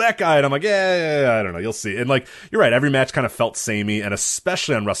 whoa, that guy. And I'm like, yeah, I don't know. You'll see. And like, you're right. Every match kind of felt samey, and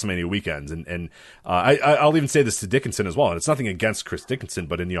especially on WrestleMania weekends. And I'll even say this to Dickinson as well. And it's nothing against Chris Dickinson,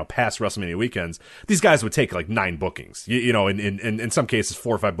 but in, past WrestleMania weekends, these guys would take like 9 bookings, in some cases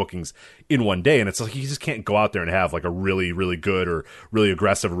 4 or 5 bookings in one day, and it's like you just can't go out there and have like a really, really good or really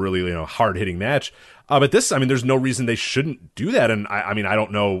aggressive, really hard hitting match. But this, I mean, there's no reason they shouldn't do that. And I mean, I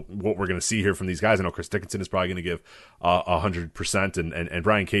don't know what we're going to see here from these guys. I know Chris Dickinson is probably going to give 100%, and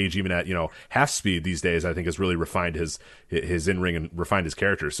Brian Cage, even at half speed these days, I think has really refined his in ring and refined his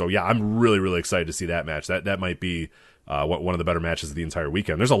character. So yeah, I'm really, really excited to see that match. That might be one of the better matches of the entire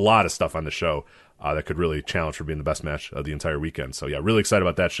weekend. There's a lot of stuff on the show that could really challenge for being the best match of the entire weekend. So yeah, really excited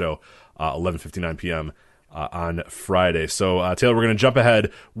about that show. 11:59 p.m. On Friday. So Taylor, we're going to jump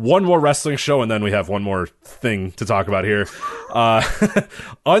ahead one more wrestling show, and then we have one more thing to talk about here.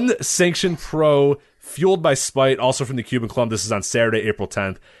 Unsanctioned Pro, Fueled by Spite, also from the Cuban Club. This is on Saturday, April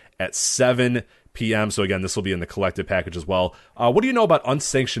 10th at 7 p.m. So again, this will be in the collective package as well. What do you know about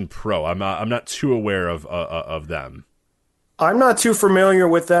Unsanctioned Pro? I'm not too aware of them. I'm not too familiar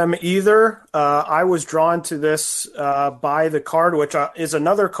with them either. I was drawn to this by the card, which is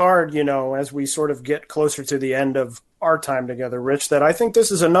another card, as we sort of get closer to the end of our time together, Rich, that I think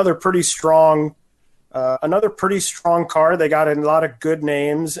this is another pretty strong card. They got a lot of good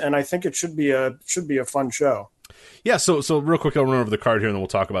names, and I think it should be a fun show. Yeah, so real quick, I'll run over the card here, and then we'll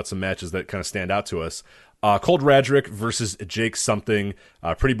talk about some matches that kind of stand out to us. Cold Radrick versus Jake Something,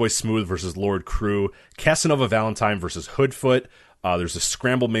 Pretty Boy Smooth versus Lord Crew, Casanova Valentine versus Hoodfoot. There's a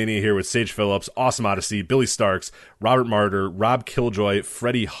Scramble Mania here with Sage Phillips, Awesome Odyssey, Billy Starks, Robert Martyr, Rob Killjoy,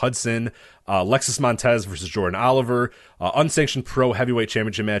 Freddie Hudson, Lexus Montez versus Jordan Oliver, Unsanctioned Pro Heavyweight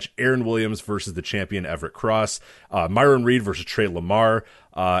Championship match, Aaron Williams versus the champion Everett Cross, Myron Reed versus Trey Lamar,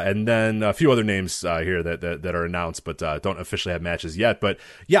 and then a few other names here that are announced but don't officially have matches yet. But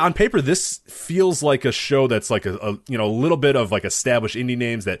yeah, on paper, this feels like a show that's like a little bit of like established indie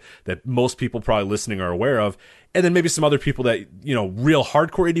names that most people probably listening are aware of. And then maybe some other people that, real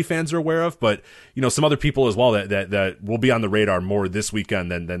hardcore indie fans are aware of, but, some other people as well that will be on the radar more this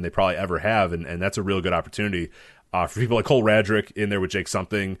weekend than they probably ever have. And that's a real good opportunity for people like Cole Radrick in there with Jake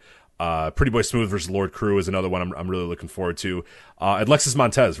Something. Pretty Boy Smooth versus Lord Crew is another one I'm really looking forward to. And Lexus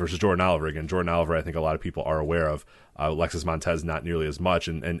Montez versus Jordan Oliver. Again, Jordan Oliver, I think a lot of people are aware of. Lexus Montez, not nearly as much.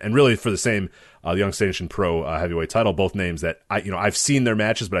 And really for the same, the Unsanctioned Pro heavyweight title, both names that I've seen their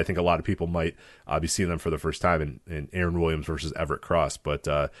matches, but I think a lot of people might be seeing them for the first time in Aaron Williams versus Everett Cross. But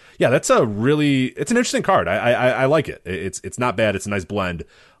yeah, it's an interesting card. I like it. It's not bad. It's a nice blend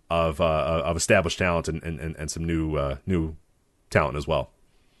of established talent and some new talent as well.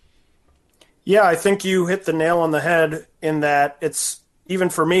 Yeah, I think you hit the nail on the head in that it's, even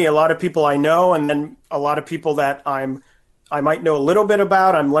for me, a lot of people I know, and then a lot of people that I might know a little bit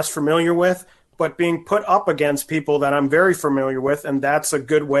about, I'm less familiar with, but being put up against people that I'm very familiar with, and that's a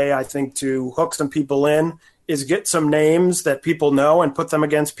good way, I think, to hook some people in, is get some names that people know and put them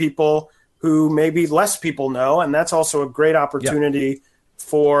against people who maybe less people know, and that's also a great opportunity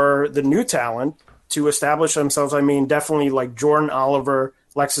for the new talent to establish themselves. I mean, definitely like Jordan Oliver,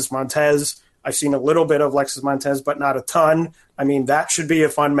 Lexus Montez. I've seen a little bit of Lexus Montez, but not a ton. I mean, that should be a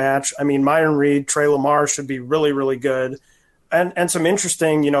fun match. I mean, Myron Reed, Trey Lamar should be really, really good. And some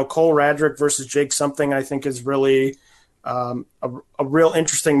interesting, Cole Radrick versus Jake Something, I think is really a real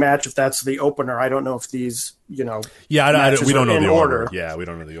interesting match if that's the opener. I don't know if these, we don't know the order. Yeah, we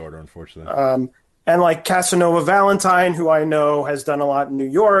don't know the order, unfortunately. And like Casanova Valentine, who I know has done a lot in New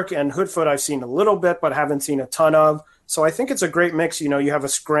York, and Hoodfoot I've seen a little bit, but haven't seen a ton of. So I think it's a great mix. You have a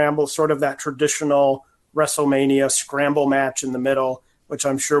scramble, sort of that traditional WrestleMania scramble match in the middle, which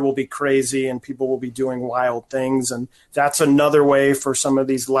I'm sure will be crazy and people will be doing wild things. And that's another way for some of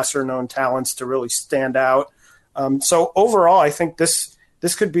these lesser known talents to really stand out. So overall, I think this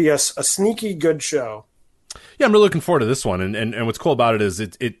could be a sneaky good show. Yeah, I'm really looking forward to this one. And what's cool about it is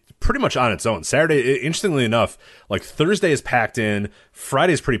it pretty much on its own. Saturday, interestingly enough, like Thursday is packed in,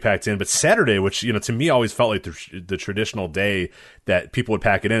 Friday is pretty packed in, but Saturday, which, to me always felt like the traditional day that people would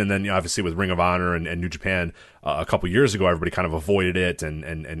pack it in. And then, obviously with Ring of Honor and New Japan a couple years ago, everybody kind of avoided it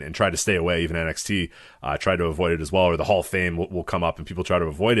and tried to stay away. Even NXT tried to avoid it as well, or the Hall of Fame will come up and people try to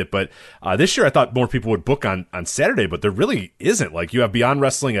avoid it. But this year I thought more people would book on Saturday, but there really isn't. Like, you have Beyond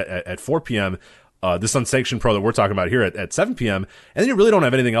Wrestling at 4 p.m., this Unsanctioned Pro that we're talking about here at 7 p.m. And then you really don't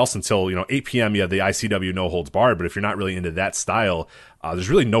have anything else until, 8 p.m. You have the ICW No Holds Barred. But if you're not really into that style, there's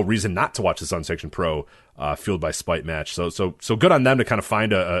really no reason not to watch this Unsanctioned Pro Fueled by Spite match. So good on them to kind of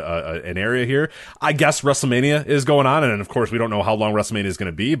find an area here. I guess WrestleMania is going on, and of course we don't know how long WrestleMania is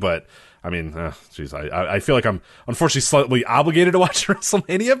going to be, but I mean, I feel like I'm unfortunately slightly obligated to watch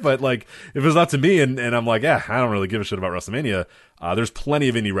WrestleMania, but like if it's up to me and I'm like, I don't really give a shit about WrestleMania, there's plenty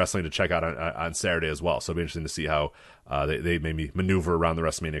of indie wrestling to check out on Saturday as well. So it'll be interesting to see how they maybe maneuver around the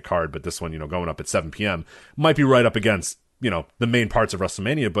WrestleMania card. But this one, going up at 7 p.m. might be right up against, the main parts of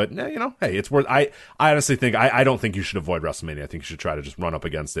WrestleMania. But, hey, it's worth. I honestly think I don't think you should avoid WrestleMania. I think you should try to just run up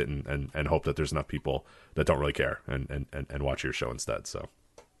against it and hope that there's enough people that don't really care and watch your show instead. So.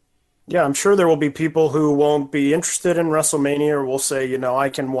 Yeah, I'm sure there will be people who won't be interested in WrestleMania or will say, I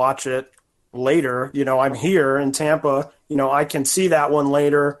can watch it later. I'm here in Tampa. I can see that one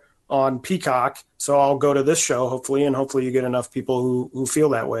later on Peacock. So I'll go to this show, hopefully, and hopefully you get enough people who feel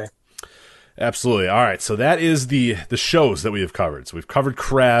that way. Absolutely. All right, so that is the shows that we have covered. So we've covered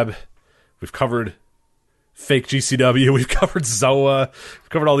Crab, we've covered fake GCW, we've covered Zoa, we've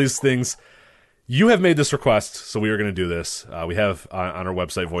covered all these things. You have made this request, so we are going to do this. We have on our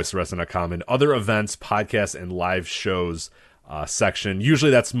website, voiceofwrestling.com, an other events, podcasts, and live shows section.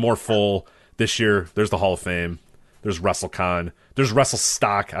 Usually that's more full. This year, there's the Hall of Fame. There's WrestleCon. There's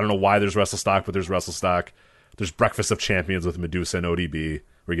WrestleStock. I don't know why there's WrestleStock, but there's WrestleStock. There's Breakfast of Champions with Medusa and ODB,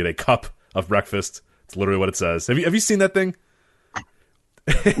 where you get a cup of breakfast. It's literally what it says. Have you seen that thing?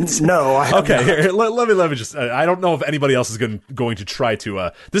 No. Okay, here, let me just. I don't know if anybody else is going to try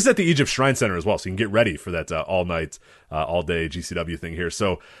to. This is at the Egypt Shrine Center as well, so you can get ready for that all night, all day GCW thing here.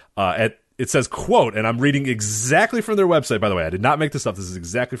 So it says, quote, and I'm reading exactly from their website. By the way, I did not make this up. This is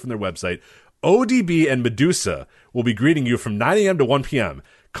exactly from their website. ODB and Medusa will be greeting you from 9 a.m. to 1 p.m.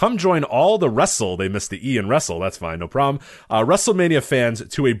 Come join all the wrestle. They missed the E in wrestle. That's fine, no problem. WrestleMania fans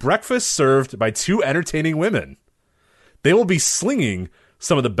to a breakfast served by two entertaining women. They will be slinging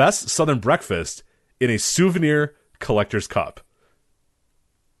some of the best Southern breakfast in a souvenir collector's cup.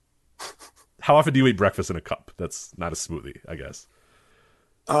 How often do you eat breakfast in a cup? That's not a smoothie, I guess.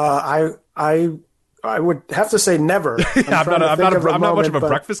 I would have to say never. I'm not much of a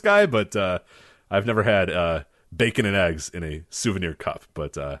breakfast guy, but I've never had bacon and eggs in a souvenir cup.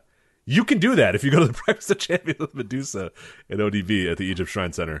 But you can do that if you go to the Breakfast of Champions with Medusa and ODB at the Egypt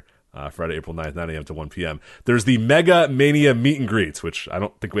Shrine Center. Friday, April 9th, 9 a.m. to 1 p.m. There's the Mega Mania meet and greets, which I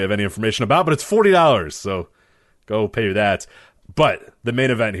don't think we have any information about, but it's $40, so go pay that. But the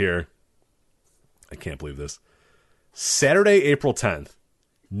main event here, I can't believe this. Saturday, April 10th,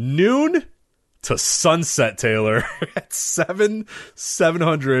 noon to sunset, Taylor, at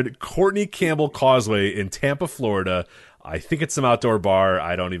 700 Courtney Campbell Causeway in Tampa, Florida. I think it's some outdoor bar.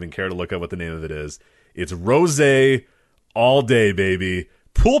 I don't even care to look at what the name of it is. It's Rosé all day, baby.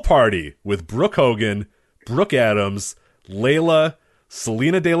 Pool party with Brooke Hogan, Brooke Adams, Layla,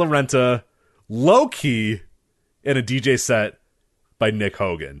 Selena De La Renta, Low Key, and a DJ set by Nick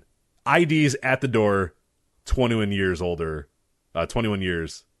Hogan. IDs at the door, 21 years older, 21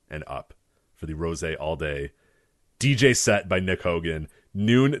 years and up for the Rosé all day. DJ set by Nick Hogan,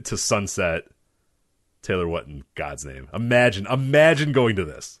 noon to sunset. Taylor, what in God's name? Imagine going to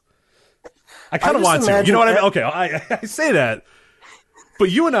this. I kind of want to. You know what I mean? Okay, I say that. But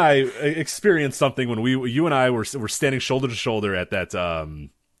you and I experienced something when you and I were standing shoulder to shoulder at that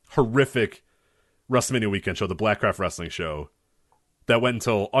horrific WrestleMania weekend show, the Blackcraft Wrestling show, that went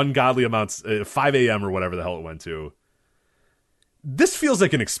until ungodly amounts, 5 a.m. or whatever the hell it went to. This feels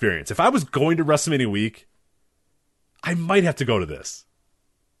like an experience. If I was going to WrestleMania week, I might have to go to this.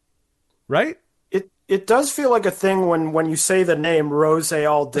 Right? It does feel like a thing when you say the name Rosé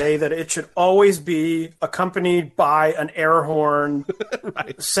all day that it should always be accompanied by an air horn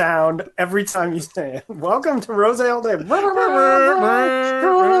right. sound every time you say it. Welcome to Rosé all day.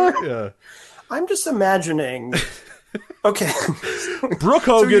 Yeah. I'm just imagining. Okay. Brooke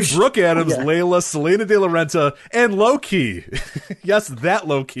Hogan, Brooke Adams, yeah. Layla, Selena De La Renta, and Low Key. Yes, that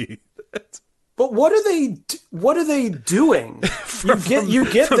Low Key. But what are they doing? You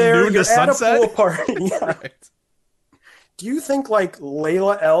get there, you're at a pool party. Yeah. Right. Do you think like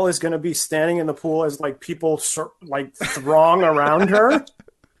Layla L is going to be standing in the pool as like people like throng around her?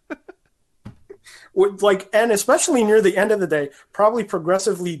 And especially near the end of the day, probably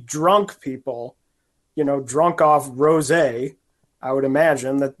progressively drunk people, drunk off rosé. I would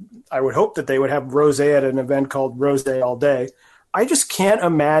imagine I would hope that they would have rosé at an event called Rosé all day. I just can't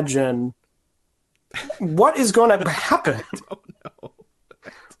imagine what is going to happen. I don't know.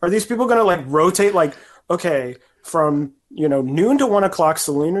 Are these people going to like rotate? Like, okay, from noon to 1 o'clock,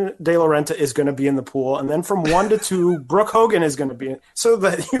 Selena De La Renta is going to be in the pool, and then from 1 to 2, Brooke Hogan is going to be in. So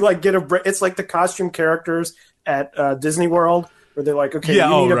that you like get a break. It's like the costume characters at Disney World, where they're like, okay,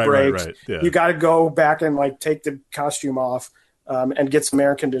 you need a break. Right. Yeah. You got to go back and like take the costume off and get some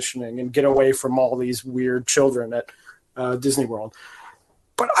air conditioning and get away from all these weird children at Disney World.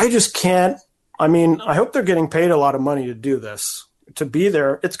 But I just can't. I mean, I hope they're getting paid a lot of money to do this. To be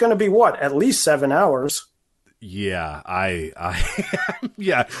there, it's going to be at least 7 hours. Yeah,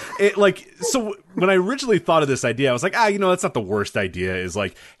 yeah. So when I originally thought of this idea, I was like, that's not the worst idea. Is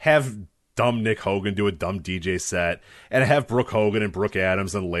like have dumb Nick Hogan do a dumb DJ set and have Brooke Hogan and Brooke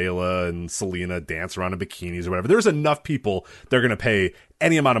Adams and Layla and Selena dance around in bikinis or whatever. There's enough people they're going to pay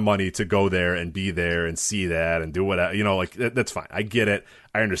any amount of money to go there and be there and see that and do whatever. That's fine. I get it.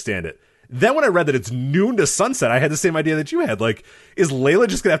 I understand it. Then when I read that it's noon to sunset, I had the same idea that you had. Like, is Layla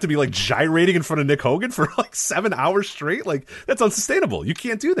just going to have to be, like, gyrating in front of Nick Hogan for, like, 7 hours straight? Like, that's unsustainable. You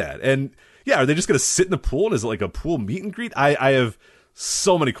can't do that. And, yeah, are they just going to sit in the pool? And is it, like, a pool meet and greet? I have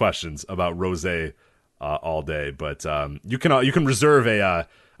so many questions about Rosé all day. But you can reserve a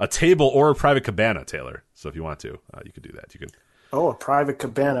table or a private cabana, Taylor. So if you want to, you could do that. You can. Oh, a private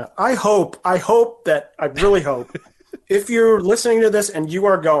cabana. I really hope. If you're listening to this and you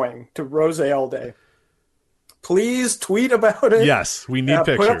are going to Rosé all day, please tweet about it. Yes, we need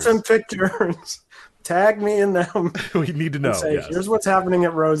pictures. Put up some pictures. Tag me in them. We need to know. Say, yes. Here's what's happening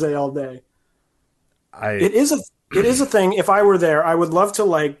at Rosé all day. It is a thing. If I were there, I would love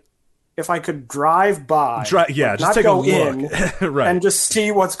to if I could drive by. Just not take go a look. in right. and just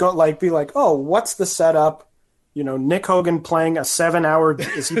see what's going. Be like, oh, what's the setup? Nick Hogan playing a 7-hour.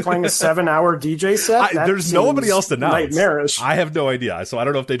 Is he playing a 7-hour DJ set? There's nobody else to know. Nightmarish. I have no idea. So I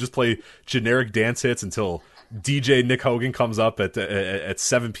don't know if they just play generic dance hits until DJ Nick Hogan comes up at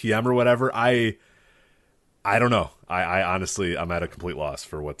 7 p.m. or whatever. I don't know. I honestly, I'm at a complete loss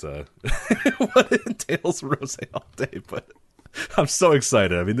for what what entails Rosé all day. But I'm so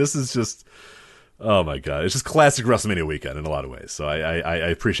excited. I mean, this is just. Oh my god! It's just classic WrestleMania weekend in a lot of ways. So I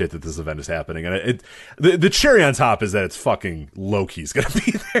appreciate that this event is happening, and the cherry on top is that it's fucking Loki's gonna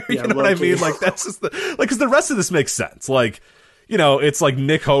be there. You know what I mean? Like that's just because the rest of this makes sense. Like it's like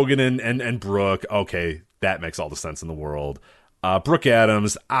Nick Hogan and Brooke. Okay, that makes all the sense in the world. Brooke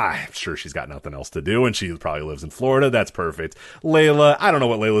Adams, I'm sure she's got nothing else to do, and she probably lives in Florida. That's perfect. Layla, I don't know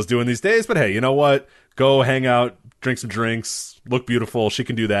what Layla's doing these days, but hey, you know what? Go hang out, drink some drinks, look beautiful. She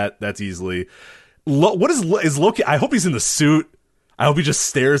can do that. That's easily. What is Loki? I hope he's in the suit. I hope he just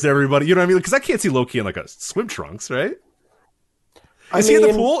stares at everybody. You know what I mean? Because I can't see Loki in like a swim trunks, right? Is he in the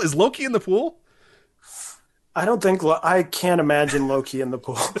pool? Is Loki in the pool? I don't think. I can't imagine Loki in the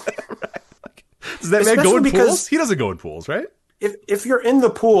pool. Right. Does that man go in pools? He doesn't go in pools, right? If you're in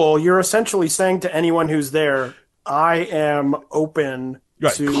the pool, you're essentially saying to anyone who's there, "I am open."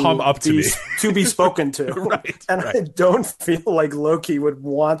 Right, come up to me. To be spoken to. Right, and I don't feel like Loki would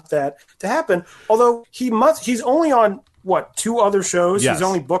want that to happen. Although he's only on, 2 other shows? Yes. He's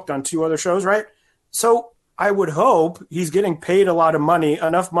only booked on 2 other shows, right? So I would hope he's getting paid a lot of money,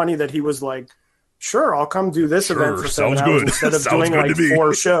 enough money that he was like, sure, I'll come do this event for 7 hours instead of doing like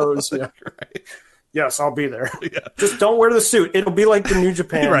 4 shows. Yeah. Right. Yes, I'll be there. Yeah. Just don't wear the suit. It'll be like the New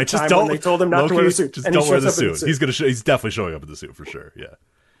Japan right, just don't, when they told him not to wear the suit. Just don't wear the suit. He's definitely showing up in the suit for sure. Yeah,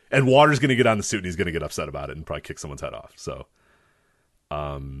 and Water's going to get on the suit and he's going to get upset about it and probably kick someone's head off. So,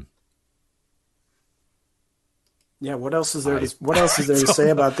 yeah. What else is there? To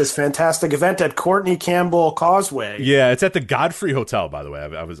say about this fantastic event at Courtney Campbell Causeway? Yeah, it's at the Godfrey Hotel, by the way.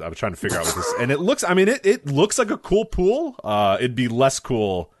 I was trying to figure out what this, and it looks. I mean, it looks like a cool pool. It'd be less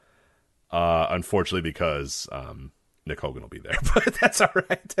cool. Unfortunately, because Nick Hogan will be there, but that's all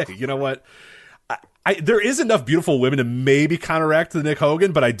right. Hey, you know what? There is enough beautiful women to maybe counteract the Nick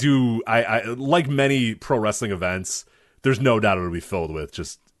Hogan, but I like many pro wrestling events. There's no doubt it'll be filled with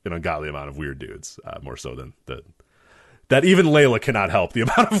just an ungodly amount of weird dudes, more so than that. Even Layla cannot help the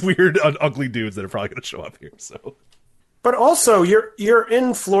amount of weird, ugly dudes that are probably going to show up here. So. But also, you're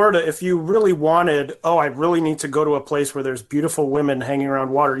in Florida. If you really wanted, I really need to go to a place where there's beautiful women hanging around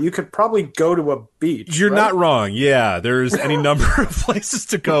water, you could probably go to a beach. You're not wrong. Yeah, there's any number of places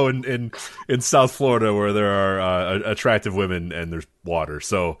to go in South Florida where there are attractive women and there's water.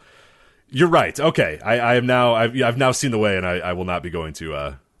 So you're right. Okay, I've now seen the way, and I will not be going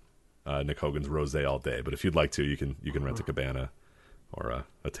to Nick Hogan's Rosé all day. But if you'd like to, you can rent a cabana or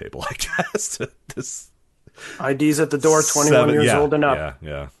a table, I guess. IDs at the door, 21 years old and up.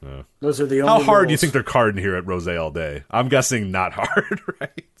 Yeah. Those are the only How hard rules. do you think they're carding here at Rosé all day? I'm guessing not hard,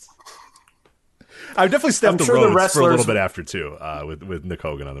 right? I've definitely stepped the roads for a little bit after, too, with Nick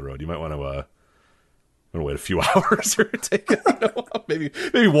Hogan on the road. You might want to gonna wait a few hours or take maybe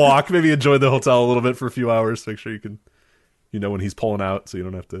walk, maybe enjoy the hotel a little bit for a few hours. Make sure you can, when he's pulling out, so you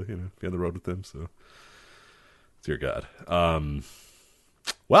don't have to be on the road with him. So, dear God.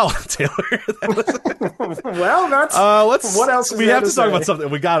 Well, Taylor. Well, that's what else? We have to talk about something.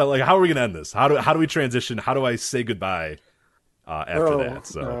 We got it. Like, how are we gonna end this? How do we transition? How do I say goodbye after that?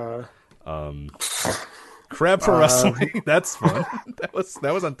 So, Crab for Wrestling. That's fun. That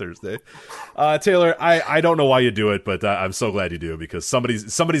was on Thursday. Taylor, I don't know why you do it, but I'm so glad you do, because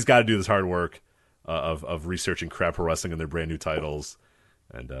somebody's got to do this hard work of researching Crab for Wrestling and their brand new titles,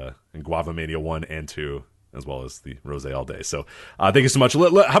 and Guava Mania 1 and 2. As well as the Rose All Day. So thank you so much. How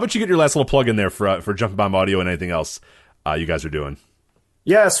about you get your last little plug in there for Jumping Bomb Audio and anything else you guys are doing?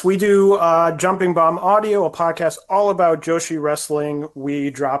 Yes, we do Jumping Bomb Audio, a podcast all about Joshi Wrestling.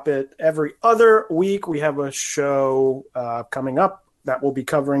 We drop it every other week. We have a show coming up that will be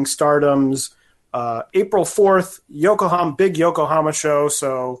covering Stardom's April 4th big Yokohama show.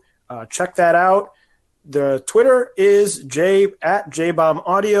 So check that out. The Twitter is at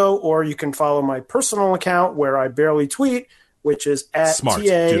JBombAudio, or you can follow my personal account where I barely tweet, which is at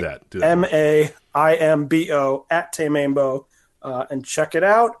TAMAIMBO at Tamaimbo, and check it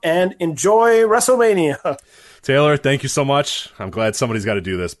out and enjoy WrestleMania. Taylor, thank you so much. I'm glad somebody's got to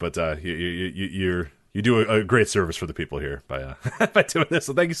do this, but you do a great service for the people here by by doing this.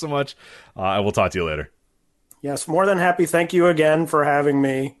 So thank you so much. I will talk to you later. Yes, more than happy. Thank you again for having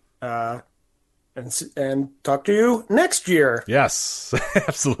me. And talk to you next year. Yes,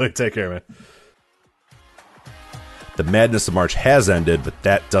 absolutely. Take care, man. The madness of March has ended, but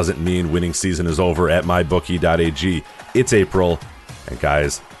that doesn't mean winning season is over at mybookie.ag. It's April, and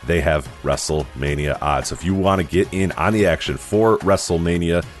guys, they have WrestleMania odds. So if you want to get in on the action for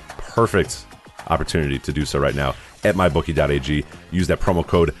WrestleMania, perfect opportunity to do so right now at mybookie.ag. Use that promo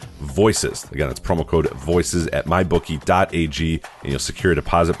code VOICES. Again, that's promo code VOICES at mybookie.ag, and you'll secure a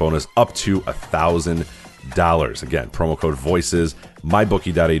deposit bonus up to $1,000. Again, promo code VOICES,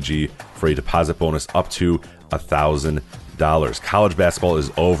 mybookie.ag, for a deposit bonus up to $1,000. College basketball is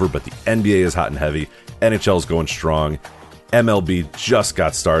over, but the NBA is hot and heavy. NHL is going strong. MLB just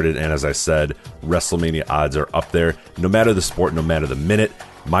got started, and as I said, WrestleMania odds are up there. No matter the sport, no matter the minute,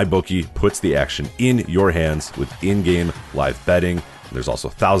 MyBookie puts the action in your hands with in-game live betting. There's also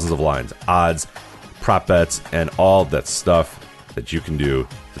thousands of lines, odds, prop bets, and all that stuff that you can do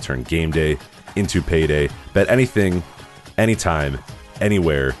to turn game day into payday. Bet anything, anytime,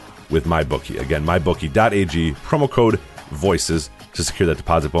 anywhere with MyBookie. Again, mybookie.ag, promo code VOICES to secure that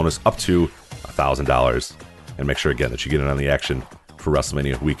deposit bonus up to $1,000. And make sure, again, that you get in on the action for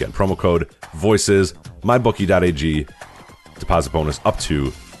WrestleMania weekend. Promo code VOICES, mybookie.ag, deposit bonus up to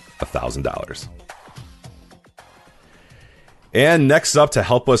 $1,000. And next up to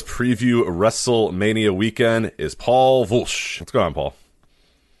help us preview WrestleMania weekend is Paul Wulsch. What's going on, Paul?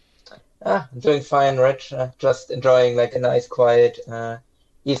 I'm doing fine, Rich. Just enjoying like a nice, quiet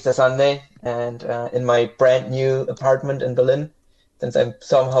Easter Sunday, and in my brand new apartment in Berlin. Since I'm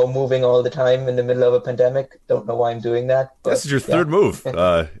somehow moving all the time in the middle of a pandemic, don't know why I'm doing that. But, this is your third move in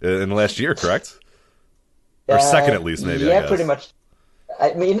the last year, correct? Or second at least, maybe. Yeah, pretty much.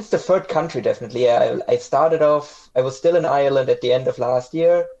 I mean, it's the third country, definitely. Yeah, I started off, I was still in Ireland at the end of last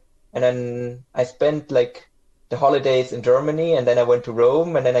year, and then I spent like the holidays in Germany, and then I went to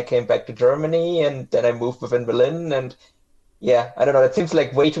Rome, and then I came back to Germany, and then I moved within Berlin, and yeah, I don't know. It seems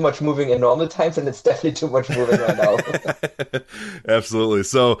like way too much moving in normal times, and it's definitely too much moving right now. Absolutely.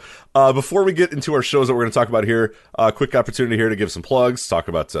 So before we get into our shows that we're going to talk about here, a quick opportunity here to give some plugs, talk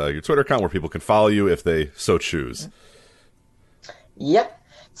about your Twitter account where people can follow you if they so choose. Yep.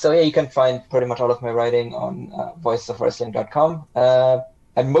 So yeah, you can find pretty much all of my writing on voicesofwrestling.com.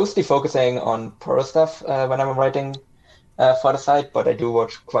 I'm mostly focusing on pro stuff when I'm writing for the site, but I do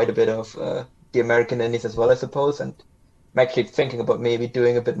watch quite a bit of the American indies as well, I suppose, and I'm actually thinking about maybe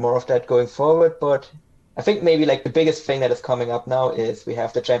doing a bit more of that going forward. But I think maybe like the biggest thing that is coming up now is we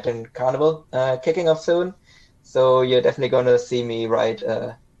have the Champion Carnival kicking off soon. So you're definitely going to see me write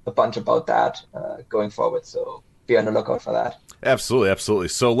a bunch about that going forward. So be on the lookout for that. Absolutely, absolutely.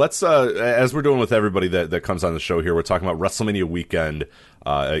 So let's, as we're doing with everybody that comes on the show here, we're talking about WrestleMania weekend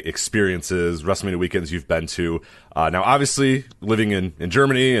experiences, WrestleMania weekends you've been to. Now, obviously, living in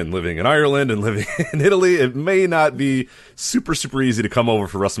Germany and living in Ireland and living in Italy, it may not be super, super easy to come over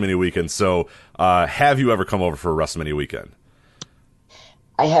for WrestleMania weekend. So have you ever come over for a WrestleMania weekend?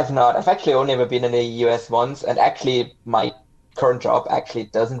 I have not. I've actually only ever been in the US once, and actually my current job actually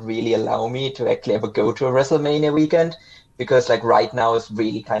doesn't really allow me to actually ever go to a WrestleMania weekend, because like right now is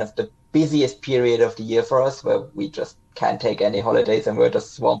really kind of the busiest period of the year for us, where we just can't take any holidays and we're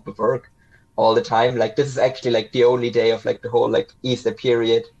just swamped with work. all the time. Like this is actually like the only day of like the whole like Easter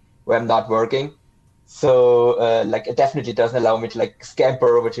period where I'm not working. So like it definitely doesn't allow me to like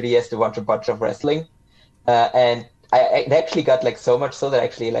scamper over to the US to watch a bunch of wrestling. And it actually got like so much so that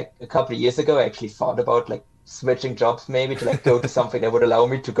actually like a couple of years ago I actually thought about like switching jobs maybe to like go to something that would allow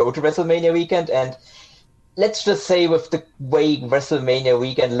me to go to WrestleMania weekend. And let's just say with the way WrestleMania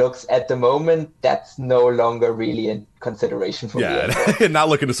weekend looks at the moment, that's no longer really in consideration for me. Yeah, not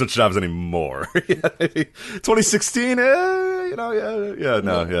looking to switch jobs anymore. 2016, today, why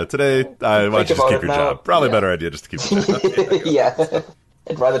don't you just keep your job? Probably a better idea just to keep your job. Yeah.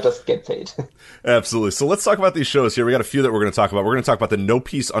 I'd rather just get paid. Absolutely. So let's talk about these shows here. We got a few that we're going to talk about. We're going to talk about the No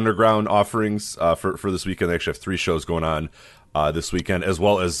Peace Underground offerings for this weekend. They actually have 3 shows going on this weekend, as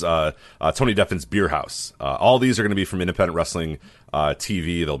well as Tony Deffin's Beer House. All these are going to be from Independent Wrestling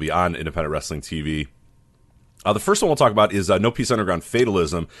TV. They'll be on Independent Wrestling TV. The first one we'll talk about is No Peace Underground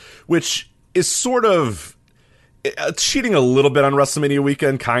Fatalism, which is sort of cheating a little bit on WrestleMania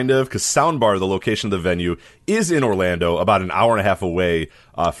weekend, kind of, because Soundbar, the location of the venue, is in Orlando, about an hour and a half away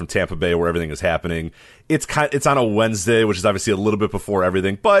from Tampa Bay, where everything is happening. It's on a Wednesday, which is obviously a little bit before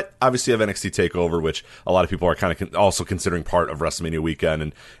everything, but obviously you have NXT TakeOver, which a lot of people are kind of also considering part of WrestleMania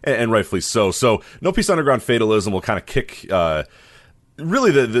weekend, and rightfully so. So No Peace Underground Fatalism will kind of kick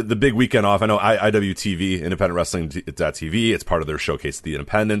really the big weekend off. I know IWTV, Independent Wrestling TV, it's part of their Showcase of the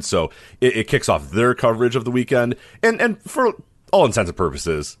Independent, so it kicks off their coverage of the weekend, and for all intents and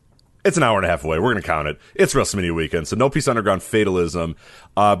purposes, it's an hour and a half away. We're going to count it. It's WrestleMania weekend, so No Peace Underground Fatalism.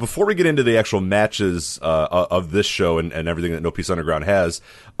 Before we get into the actual matches of this show and everything that No Peace Underground has,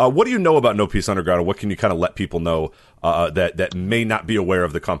 what do you know about No Peace Underground, and what can you kind of let people know that may not be aware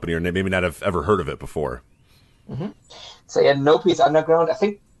of the company or maybe not have ever heard of it before? Mm-hmm. So yeah, No Peace Underground, I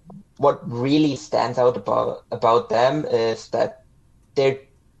think what really stands out about them is that their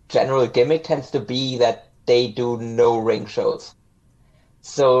general gimmick tends to be that they do no ring shows.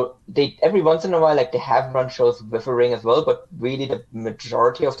 So they every once in a while, like they have run shows with a ring as well, but really the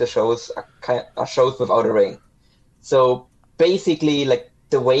majority of the shows are shows without a ring. So basically, like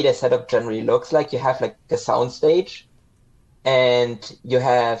the way the setup generally looks like, you have like a sound stage, and you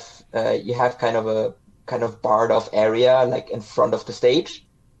have kind of barred off area like in front of the stage,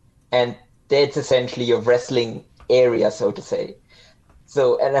 and that's essentially your wrestling area, so to say.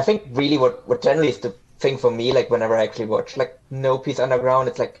 So, and I think really what generally is the thing for me, like whenever I actually watch like No Peace Underground,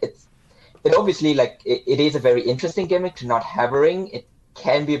 it's like it obviously like it is a very interesting gimmick to not have a ring. It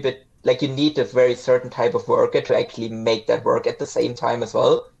can be a bit like you need a very certain type of worker to actually make that work at the same time as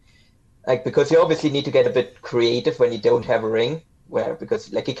well. Like, because you obviously need to get a bit creative when you don't have a ring,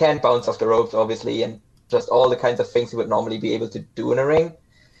 because like you can't bounce off the ropes obviously, and just all the kinds of things you would normally be able to do in a ring.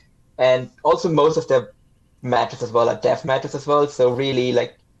 And also most of their matches as well are death matches as well. So really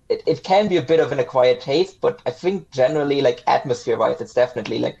like it can be a bit of an acquired taste, but I think generally like atmosphere-wise, it's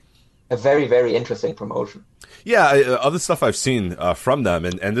definitely like a very, very interesting promotion. Yeah, other stuff I've seen from them,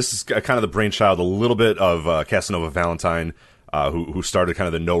 and this is kind of the brainchild a little bit of Casanova Valentine, who started kind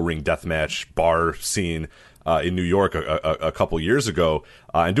of the no-ring deathmatch bar scene in New York a couple years ago,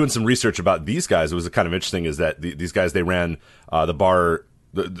 and doing some research about these guys. It was kind of interesting is that these guys, they ran the bar,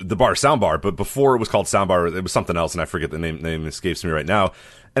 the bar Soundbar, but before it was called Soundbar, it was something else, and I forget the name escapes me right now.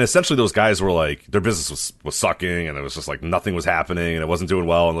 And essentially those guys were like, their business was sucking, and it was just like nothing was happening, and it wasn't doing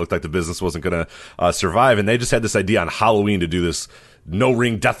well, and it looked like the business wasn't going to survive. And they just had this idea on Halloween to do this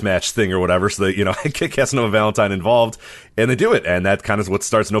no-ring deathmatch thing or whatever, so they, get Casanova Valentine involved, and they do it, and that kind of is what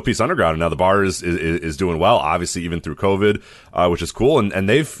starts No Peace Underground. And now the bar is doing well, obviously, even through COVID, which is cool, and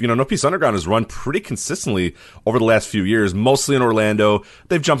they've, No Peace Underground has run pretty consistently over the last few years, mostly in Orlando.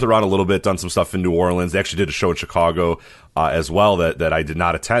 They've jumped around a little bit, done some stuff in New Orleans. They actually did a show in Chicago as well that I did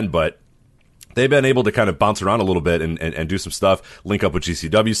not attend, but they've been able to kind of bounce around a little bit and do some stuff, link up with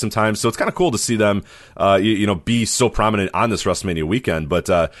GCW sometimes. So it's kind of cool to see them, be so prominent on this WrestleMania weekend. But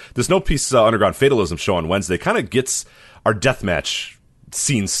this No Peace Underground Fatalism show on Wednesday kind of gets our deathmatch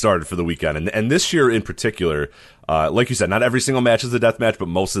scene started for the weekend. And this year in particular, like you said, not every single match is a death match, but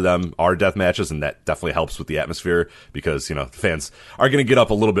most of them are death matches, and that definitely helps with the atmosphere because, the fans are going to get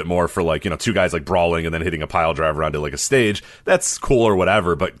up a little bit more for like, two guys like brawling and then hitting a pile driver onto like a stage. That's cool or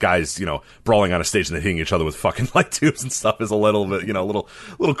whatever, but guys, brawling on a stage and then hitting each other with fucking light tubes and stuff is a little bit, a little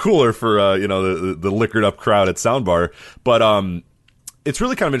cooler for, the liquored up crowd at Soundbar. But, it's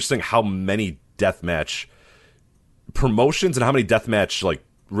really kind of interesting how many deathmatch promotions and how many deathmatch like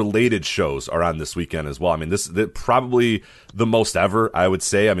related shows are on this weekend as well. I mean, this probably the most ever, I would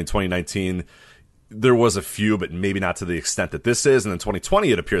say. I mean, 2019 there was a few, but maybe not to the extent that this is. And in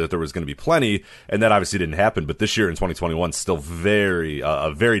 2020, it appeared that there was going to be plenty, and that obviously didn't happen. But this year in 2021, still very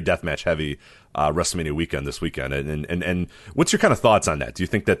deathmatch heavy WrestleMania weekend this weekend. And what's your kind of thoughts on that? Do you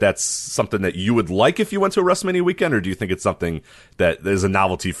think that that's something that you would like if you went to a WrestleMania weekend, or do you think it's something that is a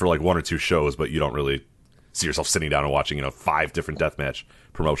novelty for like one or two shows, but you don't really see yourself sitting down and watching 5 different deathmatch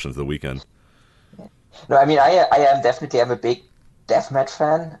promotions of the weekend? No, I mean, I'm a big deathmatch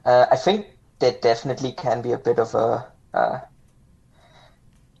fan. I think that definitely can be a bit of a.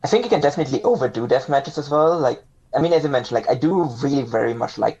 I think you can definitely overdo death matches as well. Like, I mean, as you mentioned, like I do really very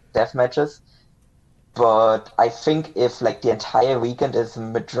much like death matches, but I think if like the entire weekend is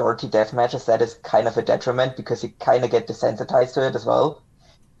majority death matches, that is kind of a detriment because you kind of get desensitized to it as well.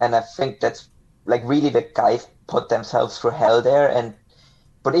 And I think that's like really the guys put themselves through hell there.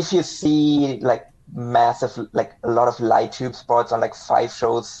 But if you see like massive, like a lot of light tube spots on like 5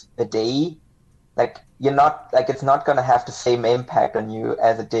 shows a day, like you're not like it's not gonna have the same impact on you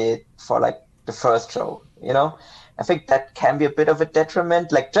as it did for like the first show, I think that can be a bit of a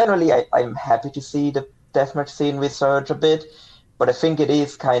detriment. Like generally I'm happy to see the deathmatch scene resurge a bit, but I think it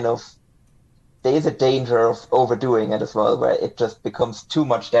is kind of, there is a danger of overdoing it as well, where it just becomes too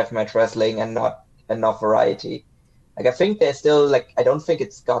much deathmatch wrestling and not enough variety. Like I think there's still like, I don't think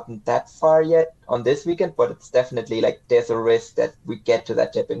it's gotten that far yet on this weekend, but it's definitely like there's a risk that we get to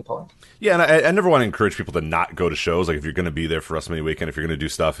that tipping point. Yeah, and I never want to encourage people to not go to shows. Like if you're going to be there for WrestleMania weekend, if you're going to do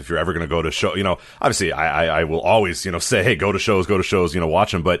stuff, if you're ever going to go to show, obviously I will always, say, hey, go to shows,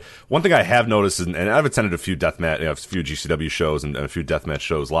 watch them. But one thing I have noticed, and I've attended a few deathmatch, a few GCW shows and a few deathmatch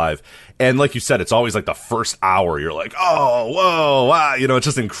shows live. And like you said, it's always like the first hour, you're like, oh, whoa, wow. It's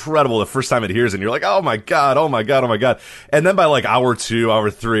just incredible the first time it hears, and you're like, oh my God. And then by like hour 2,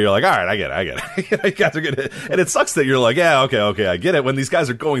 hour 3, you're like, all right, I get it. You guys are good. And it sucks that you're like, yeah, okay, I get it. When these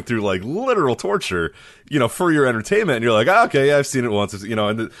guys are going through like literal torture, for your entertainment, and you're like, oh, okay, yeah, I've seen it once,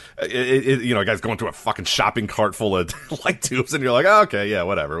 and a guy's going through a fucking shopping cart full of light tubes, and you're like, oh, okay, yeah,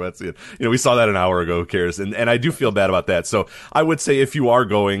 whatever. Let's see it. We saw that an hour ago. Who cares? And I do feel bad about that. So I would say if you are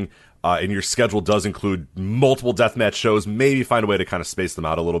going, and your schedule does include multiple deathmatch shows, maybe find a way to kind of space them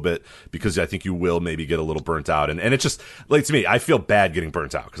out a little bit, because I think you will maybe get a little burnt out. And it's just, like, to me, I feel bad getting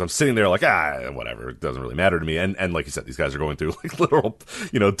burnt out because I'm sitting there like, whatever, it doesn't really matter to me. And like you said, these guys are going through like literal,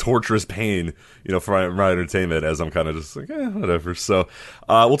 torturous pain, for my entertainment, as I'm kind of just like, whatever. So,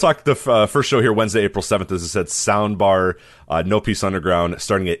 we'll talk the first show here Wednesday, April 7th, as I said, Soundbar, No Peace Underground,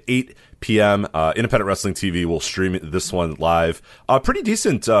 starting at 8 p.m. Independent Wrestling TV will stream this one live. Pretty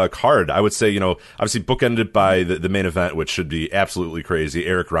decent card, I would say. Obviously bookended by the main event, which should be absolutely crazy.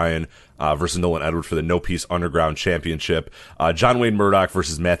 Eric Ryan versus Nolan Edward for the No Peace Underground Championship. John Wayne Murdoch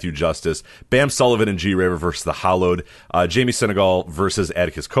versus Matthew Justice. Bam Sullivan and G Raver versus the Hollowed. Jamie Senegal versus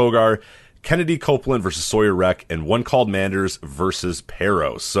Atticus Cogar. Kennedy Copeland versus Sawyer Wreck, and One Called Manders versus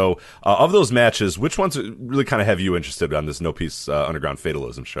Perros. So, of those matches, which ones really kind of have you interested on this No Peace Underground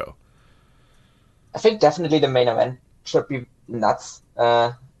Fatalism show? I think definitely the main event should be nuts.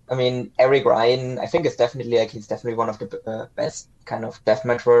 I mean, Eric Ryan, I think he's definitely one of the best kind of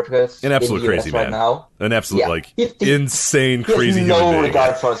deathmatch workers. An absolute crazy man. Right now. An absolute, insane, crazy human being. No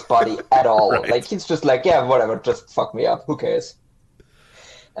regard for his body at all. Right. Like, he's just like, yeah, whatever, just fuck me up. Who cares?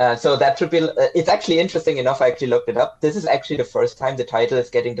 So that should be, it's actually interesting enough, I actually looked it up. This is actually the first time the title is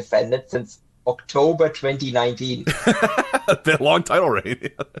getting defended since October 2019. Been a long title reign.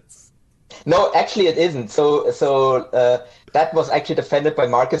 No, actually it isn't. So that was actually defended by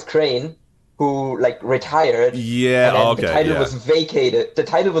Marcus Crane, who retired. Yeah, and then the title was vacated. The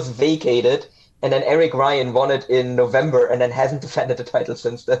title was vacated, and then Eric Ryan won it in November, and then hasn't defended the title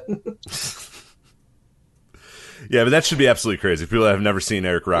since then. Yeah, but that should be absolutely crazy. People that have never seen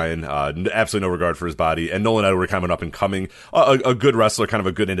Eric Ryan, absolutely no regard for his body, and Nolan Edward, kind of an up-and-coming, a good wrestler, kind of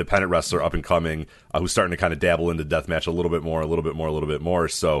a good independent wrestler, up-and-coming, who's starting to kind of dabble into deathmatch a little bit more.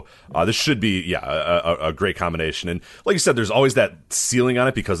 So this should be, a great combination. And like you said, there's always that ceiling on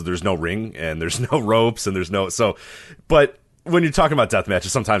it because there's no ring, and there's no ropes, and there's no... But when you're talking about deathmatches,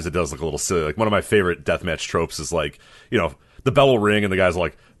 sometimes it does look a little silly. Like, one of my favorite deathmatch tropes is the bell will ring, and the guys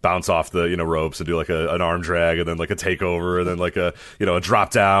will bounce off the ropes and do an arm drag, and then a takeover, and then a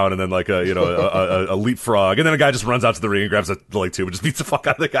drop down, and then a leapfrog, and then a guy just runs out to the ring and grabs a tube and just beats the fuck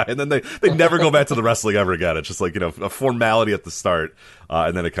out of the guy, and then they never go back to the wrestling ever again. It's just a formality at the start,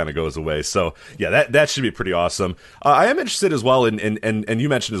 and then it kind of goes away. So yeah, that should be pretty awesome. I am interested as well and you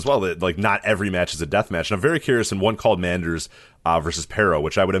mentioned as well that not every match is a death match, and I'm very curious in One Called Manders versus Pero,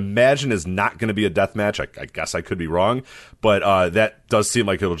 which I would imagine is not going to be a death match. I guess I could be wrong, but that does seem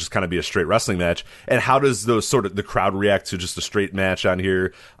like it'll just kind of be a straight wrestling match. And how does the crowd react to just a straight match on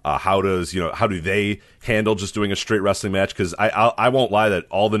here? How do they handle just doing a straight wrestling match? Because I won't lie that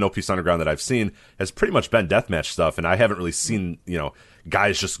all the No Peace Underground that I've seen has pretty much been death match stuff, and I haven't really seen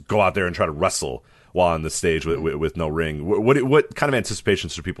guys just go out there and try to wrestle while on the stage with no ring. What kind of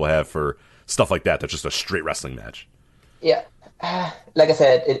anticipations do people have for stuff like that? That's just a straight wrestling match. Yeah. Like I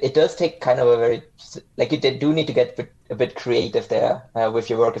said, it does take kind of a very, like, you do need to get a bit creative there with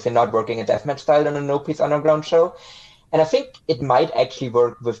your work if you're not working a deathmatch style on a No Peace Underground show. And I think it might actually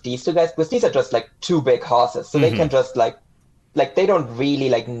work with these two guys, because these are just like two big horses. So they can just like they don't really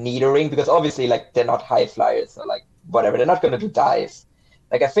like need a ring, because obviously like they're not high flyers or like whatever. They're not going to do dives.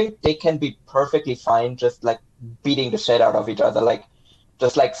 Like, I think they can be perfectly fine just like beating the shit out of each other. Like,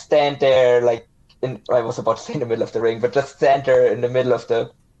 just like stand there, like, I was about to say in the middle of the ring, but just stand there in the middle of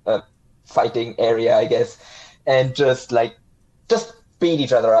the fighting area, I guess, and just beat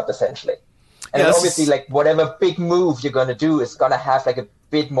each other up, essentially. And then obviously, like, whatever big move you're going to do is going to have like a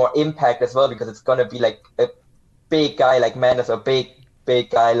bit more impact as well, because it's going to be like a big guy like Manus or big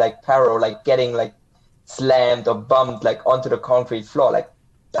guy like Pero, like getting like slammed or bumped like onto the concrete floor. Like,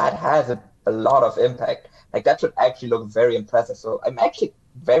 that has a lot of impact. Like, that should actually look very impressive. So I'm actually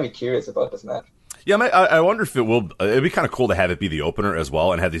very curious about this match. Yeah, I wonder if it will. It'd be kind of cool to have it be the opener as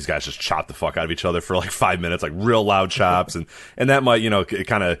well, and have these guys just chop the fuck out of each other for like 5 minutes, like real loud chops, and that might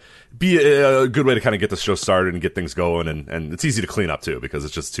kind of be a good way to kind of get the show started and get things going, and it's easy to clean up too, because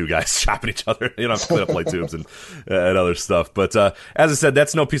it's just two guys chopping each other. You don't have to clean up light tubes and other stuff. But as I said,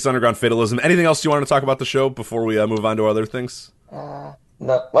 that's No Peace Underground Fatalism. Anything else you want to talk about the show before we move on to other things?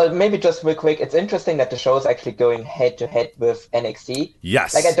 No, well, maybe just real quick. It's interesting that the show is actually going head to head with NXT.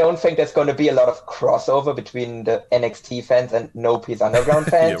 Yes. Like, I don't think there's going to be a lot of crossover between the NXT fans and No Peace Underground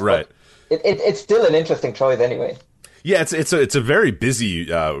fans. Yeah, right. It's still an interesting choice anyway. Yeah, it's a very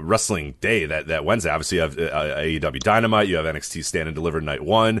busy wrestling day that Wednesday. Obviously, you have AEW Dynamite, you have NXT Stand and Deliver Night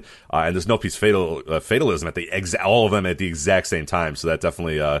 1, and there's No Peace Fatalism at all of them at the exact same time. So that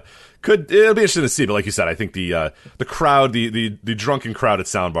definitely it'll be interesting to see. But like you said, I think the crowd, the drunken crowd at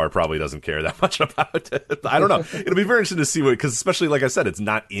Soundbar probably doesn't care that much about it. I don't know. It'll be very interesting to see because especially like I said, it's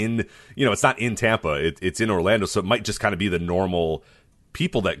not in Tampa. It's in Orlando, so it might just kind of be the normal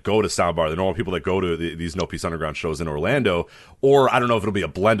people that go to Soundbar, the normal people that go to these No Peace Underground shows in Orlando, or I don't know if it'll be a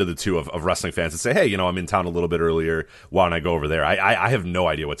blend of the two of wrestling fans that say, hey, I'm in town a little bit earlier, why don't I go over there? I have no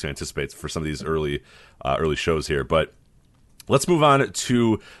idea what to anticipate for some of these early shows here, but let's move on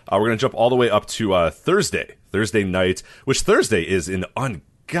to, we're going to jump all the way up to Thursday night, which Thursday is an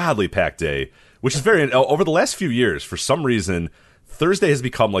ungodly packed day, which is over the last few years, for some reason, Thursday has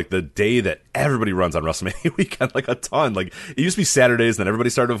become like the day that everybody runs on WrestleMania weekend, like a ton. Like, it used to be Saturdays, then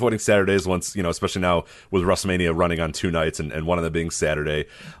everybody started avoiding Saturdays once, especially now with WrestleMania running on 2 nights and one of them being Saturday.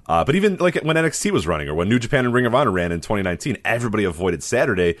 But even like when NXT was running or when New Japan and Ring of Honor ran in 2019, everybody avoided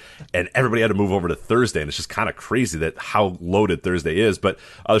Saturday and everybody had to move over to Thursday. And it's just kind of crazy that how loaded Thursday is. But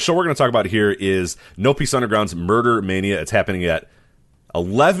the show we're going to talk about here is No Peace Underground's Murder Mania. It's happening at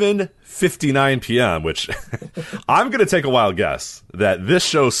 11:59 p.m., which I'm going to take a wild guess that this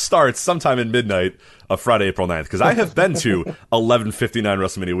show starts sometime in midnight of Friday, April 9th, because I have been to 11:59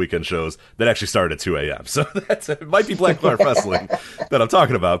 WrestleMania weekend shows that actually started at 2 a.m. So it might be Black Cloud Wrestling that I'm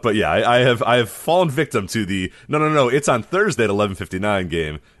talking about. But yeah, I have fallen victim to the no, it's on Thursday at 11:59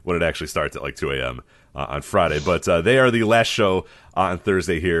 game when it actually starts at like 2 a.m. On Friday. But they are the last show on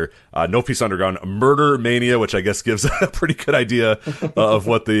Thursday here. No Peace Underground Murder Mania, which I guess gives a pretty good idea of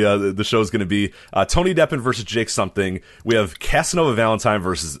what the show is going to be. Tony Deppen versus Jake Something. We have Casanova Valentine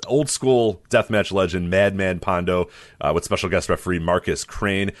versus old school deathmatch legend Madman Pondo with special guest referee Marcus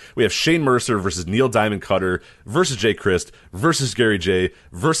Crane. We have Shane Mercer versus Neil Diamond Cutter versus Jay Christ versus Gary J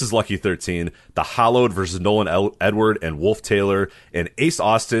versus Lucky 13. The Hollowed versus Nolan Edward and Wolf Taylor, and Ace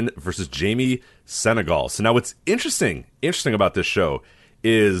Austin versus Jamie Senegal. So now what's interesting about this show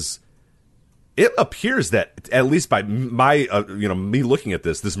is it appears that, at least by my me looking at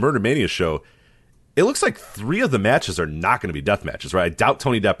this Murder Mania show, it looks like 3 of the matches are not going to be death matches, right? I doubt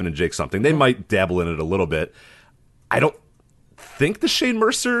Tony Deppen and Jake Something. They might dabble in it a little bit. I don't think the Shane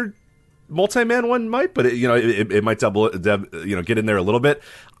Mercer multi-man one might, but it might get in there a little bit.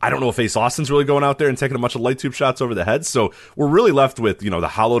 I don't know if Ace Austin's really going out there and taking a bunch of light tube shots over the head. So we're really left with, the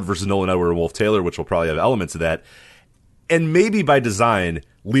Hollowed versus Nolan Edward and Wolf Taylor, which will probably have elements of that. And maybe by design,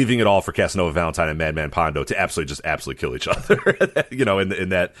 leaving it all for Casanova Valentine and Madman Pondo to absolutely kill each other, in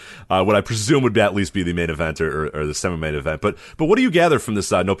that, what I presume would at least be the main event or the semi-main event. But what do you gather from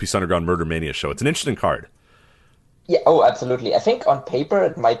this No Peace Underground Murder Mania show? It's an interesting card. Yeah, oh, absolutely. I think on paper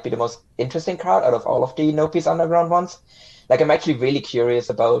it might be the most interesting card out of all of the No Peace Underground ones. Like, I'm actually really curious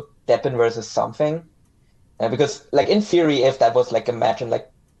about Deppen versus something. Because, like, in theory, if that was like a match in like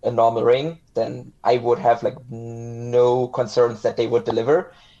a normal ring, then I would have like no concerns that they would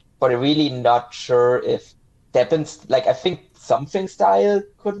deliver. But I'm really not sure if Deppen's like, I think something style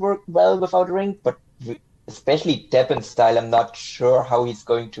could work well without a ring, but especially Deppen's style, I'm not sure how he's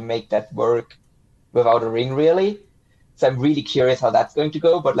going to make that work without a ring, really. So I'm really curious how that's going to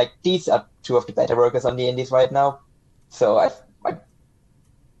go. But like, these are two of the better workers on the indies right now. So I'm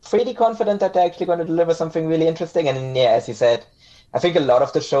pretty confident that they're actually going to deliver something really interesting. And yeah, as you said, I think a lot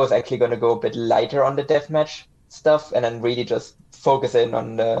of the show is actually going to go a bit lighter on the deathmatch stuff, and then really just focus in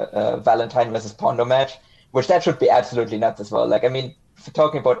on the Valentine versus Pondo match, which that should be absolutely nuts as well. Like, I mean, for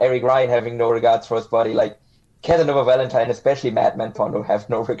talking about Eric Ryan having no regards for his body, like Casanova Valentine, especially Madman Pondo, have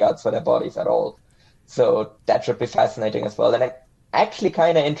no regards for their bodies at all. So that should be fascinating as well. And I'm actually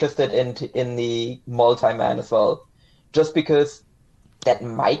kind of interested in the multi-man as well, just because that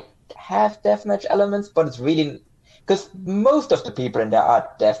might have deathmatch elements, but it's really because most of the people in there are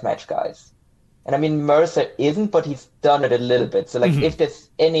deathmatch guys. And I mean, Mercer isn't, but he's done it a little bit. So like, if there's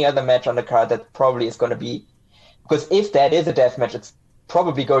any other match on the card, that probably is going to be, because if that is a deathmatch, it's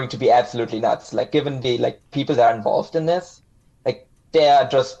probably going to be absolutely nuts. Like, given the like people that are involved in this, like they are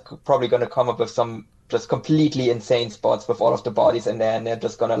just probably going to come up with some just completely insane spots with all of the bodies in there, and they're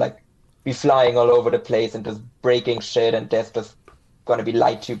just going to like be flying all over the place and just breaking shit, and there's just going to be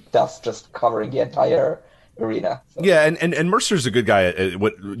light tube dust just covering the entire arena. So. Yeah, and Mercer's a good guy at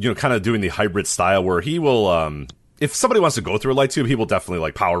what, kind of doing the hybrid style where he will, if somebody wants to go through a light tube, he will definitely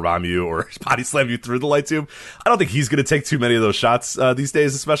like power bomb you or body slam you through the light tube. I don't think he's going to take too many of those shots these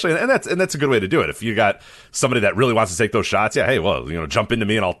days, especially, and that's a good way to do it. If you got somebody that really wants to take those shots, yeah, hey, well, jump into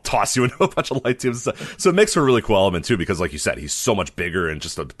me and I'll toss you into a bunch of light tubes. So it makes for a really cool element too, because like you said, he's so much bigger and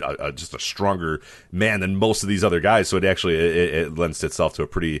just a stronger man than most of these other guys. So it actually it lends itself to a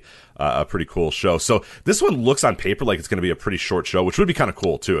pretty cool show. So this one looks on paper like it's going to be a pretty short show, which would be kind of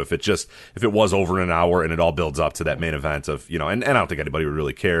cool too if it was over an hour and it all builds up to that main event of, and I don't think anybody would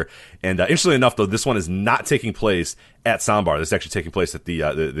really care. And interestingly enough, though, this one is not taking place at Soundbar. This is actually taking place at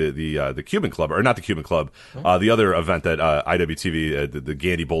the Cuban Club, or not the Cuban Club, the other event that IWTV, the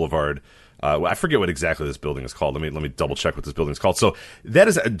Gandy Boulevard. I forget what exactly this building is called. Let me double check what this building is called. So that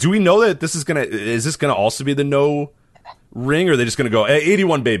is. Do we know that is this gonna also be the no ring, or are they just going to go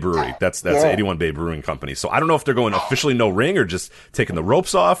 81 Bay Brewery? That's 81 Bay Brewing Company. So I don't know if they're going officially no ring or just taking the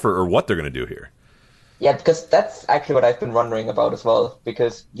ropes off, or what they're going to do here. Yeah, because that's actually what I've been wondering about as well.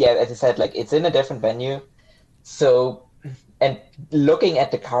 Because yeah, as I said, like it's in a different venue. So, and looking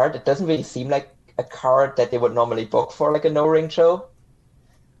at the card, it doesn't really seem like a card that they would normally book for like a no ring show.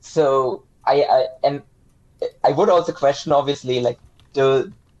 So I would also question, obviously, like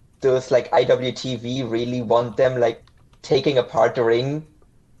does like IWTV really want them like taking apart the ring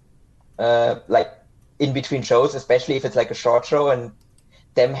like in between shows, especially if it's like a short show, and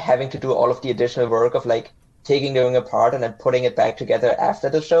them having to do all of the additional work of like taking the ring apart and then putting it back together after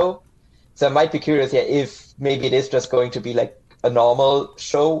the show. So I might be curious, if maybe it is just going to be like a normal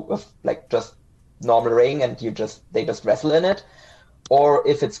show with like just normal ring and they just wrestle in it, or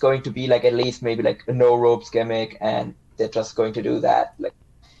if it's going to be like at least maybe like a no ropes gimmick and they're just going to do that. Like,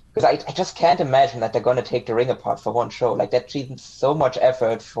 because I just can't imagine that they're going to take the ring apart for one show. Like, that seems so much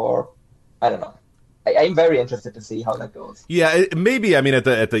effort for, I don't know. I'm very interested to see how that goes. Yeah, maybe, I mean, at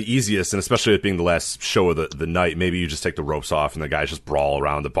the easiest, and especially it being the last show of the night, maybe you just take the ropes off and the guys just brawl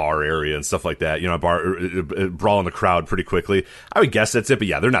around the bar area and stuff like that. Brawl in the crowd pretty quickly. I would guess that's it, but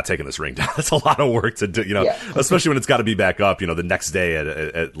yeah, they're not taking this ring down. That's a lot of work to do, especially when it's got to be back up, the next day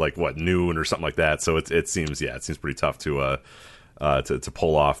at like, what, noon or something like that. So it seems pretty tough to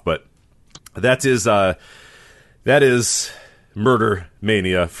pull off. But that is Murder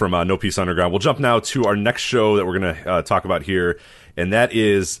Mania from No Peace Underground. We'll jump now to our next show that we're going to talk about here, and that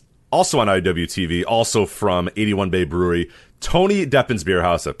is also on IWTV, also from 81 Bay Brewery, Tony Deppen's Beer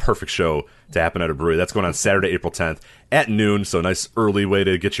House, a perfect show to happen at a brewery. That's going on Saturday, April 10th at noon, so a nice early way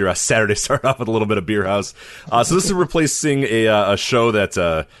to get your Saturday started off with a little bit of Beer House. So this is replacing a show that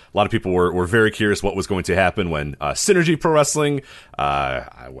a lot of people were very curious what was going to happen when Synergy Pro Wrestling,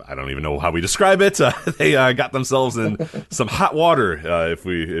 I don't even know how we describe it, they got themselves in some hot water, if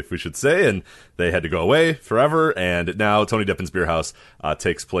we should say, and they had to go away forever, and now Tony Deppen's Beer House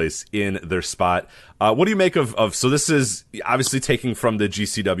takes place in their spot. What do you make of so this is obviously taking from the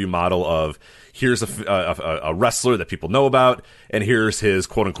GCW model of here's a wrestler that people people know about. And here's his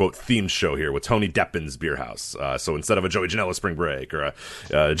quote-unquote theme show here with Tony Deppin's Beer House. So instead of a Joey Janela Spring Break or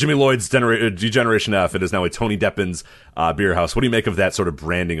a Jimmy Lloyd's Degeneration F, it is now a Tony Deppin's Beer House. What do you make of that sort of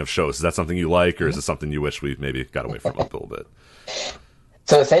branding of shows? Is that something you like, or is it something you wish we maybe got away from a little bit?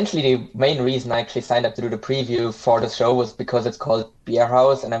 So essentially, the main reason I actually signed up to do the preview for the show was because it's called Beer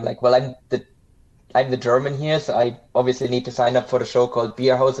House, and I'm like, well, I'm the German here, so I obviously need to sign up for the show called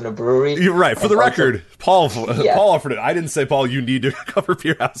Beer House in a brewery. You're right. For the record, Paul offered it. I didn't say, Paul, you need to cover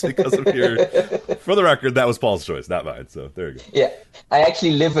Beer House because of your... For the record, that was Paul's choice, not mine. So there you go. Yeah. I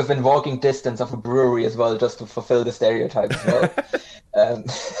actually live within walking distance of a brewery as well, just to fulfill the stereotype as well.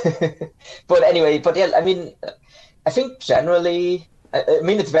 But anyway, yeah, I mean, I think generally... I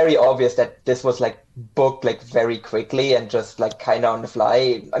mean, it's very obvious that this was like booked like very quickly and just like kind of on the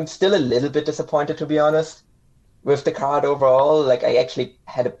fly. I'm still a little bit disappointed, to be honest, with the card overall. Like, I actually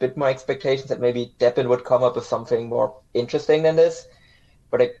had a bit more expectations that maybe Deppin would come up with something more interesting than this.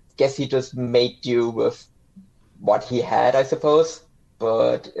 But I guess he just made do with what he had, I suppose.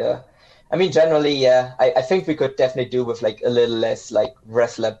 But I mean, generally, yeah, I think we could definitely do with like a little less like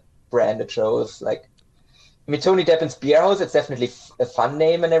wrestler branded shows. Like, I mean, Tony Deppin's Beer House, it's definitely a fun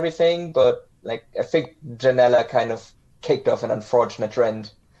name and everything, but like I think Janela kind of kicked off an unfortunate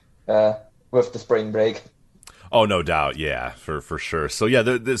trend with the spring break. Oh, no doubt. Yeah, for sure. So,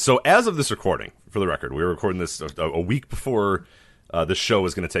 yeah, so as of this recording, for the record, we were recording this a week before the show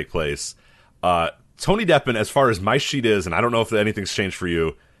was going to take place. Tony Deppin, as far as my sheet is, and I don't know if anything's changed for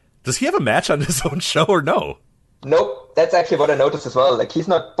you, does he have a match on his own show or no? Nope. That's actually what I noticed as well. Like, he's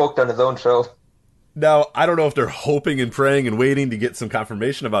not booked on his own show. Now, I don't know if they're hoping and praying and waiting to get some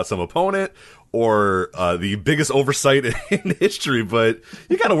confirmation about some opponent or the biggest oversight in history, but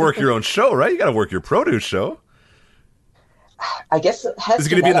you got to work your own show, right? You got to work your produce show. I guess it has. Is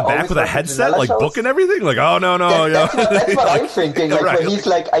he going to be in the back with a headset, like booking everything? Like, oh no, that's what I'm thinking. Like, right. When he's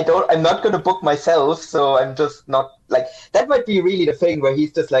like, I'm not going to book myself, so I'm just not like. That might be really the thing where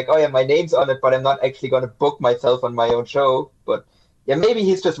he's just like, oh yeah, my name's on it, but I'm not actually going to book myself on my own show, but. Yeah, maybe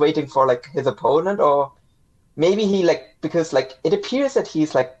he's just waiting for like his opponent, or maybe he like, because like it appears that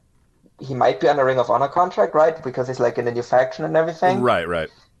he's like he might be on a Ring of Honor contract, right? Because he's like in a new faction and everything. Right.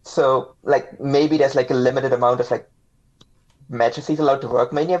 So like maybe there's like a limited amount of like matches he's allowed to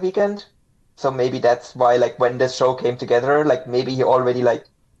work Mania weekend. So maybe that's why like when this show came together, like maybe he already like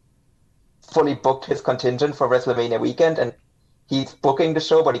fully booked his contingent for WrestleMania weekend and he's booking the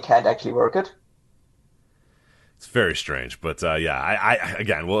show, but he can't actually work it. It's very strange, but yeah, I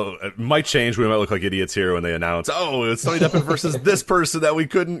again, well, it might change. We might look like idiots here when they announce, oh, it's Tony Deppin versus this person that we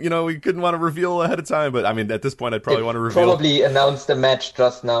couldn't want to reveal ahead of time. But I mean, at this point, I'd probably want to reveal. Probably announced the match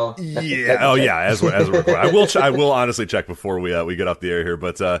just now. Yeah. Oh, yeah. As we're recording, I will honestly check before we get off the air here.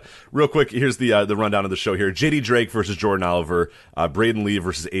 But real quick, here's the rundown of the show here: JD Drake versus Jordan Oliver, Braden Lee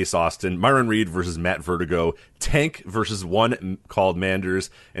versus Ace Austin, Myron Reed versus Matt Vertigo, Tank versus one called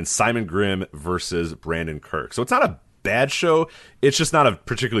Manders, and Simon Grimm versus Brandon Kirk. So it's not a bad show. It's just not a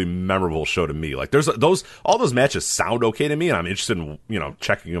particularly memorable show to me. Like all those matches sound okay to me, and I'm interested in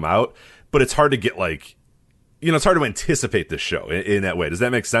checking them out. But it's hard to get like, it's hard to anticipate this show in that way. Does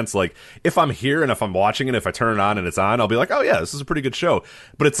that make sense? Like if I'm here and if I'm watching it, if I turn it on and it's on, I'll be like, oh yeah, this is a pretty good show.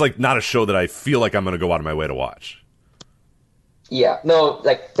 But it's like not a show that I feel like I'm going to go out of my way to watch. Yeah, no,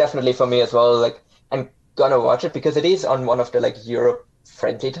 like definitely for me as well. Like I'm gonna watch it because it is on one of the like Europe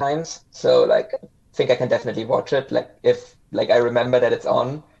friendly times. So like. Think I can definitely watch it, like if like I remember that it's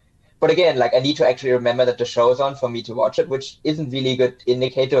on. But again, like I need to actually remember that the show is on for me to watch it, which isn't really a good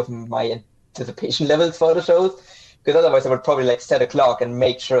indicator of my anticipation levels for the shows. Because otherwise I would probably like set a clock and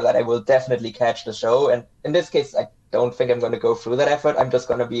make sure that I will definitely catch the show. And in this case, I don't think I'm going to go through that effort. I'm just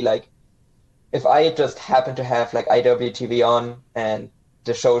going to be like, if I just happen to have like IWTV on and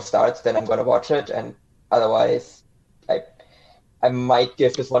the show starts, then I'm going to watch it. And otherwise, I might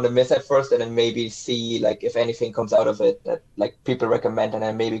give this one a miss at first and then maybe see like if anything comes out of it that like people recommend and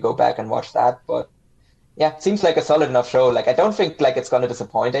then maybe go back and watch that. But yeah, it seems like a solid enough show. Like I don't think like it's going to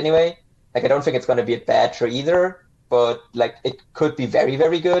disappoint anyway. Like I don't think it's going to be a bad show either, but like it could be very,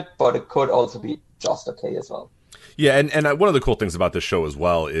 very good, but it could also be just okay as well. Yeah, and one of the cool things about this show as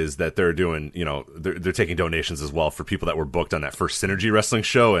well is that they're doing, they're taking donations as well for people that were booked on that first Synergy Wrestling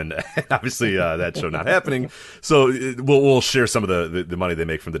show, and obviously that show not happening. So we'll share some of the money they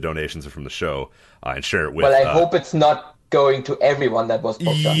make from the donations and from the show and share it with. Well, I hope it's not going to everyone that was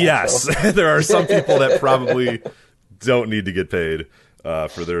booked on yes, that show. There are some people that probably don't need to get paid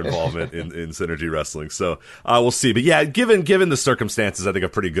for their involvement in Synergy Wrestling. So we'll see. But yeah, given the circumstances, I think a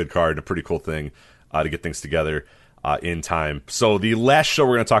pretty good card and a pretty cool thing to get things together. in time. So the last show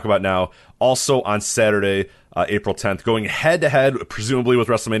we're going to talk about now, also on Saturday, April 10th, going head-to-head, presumably with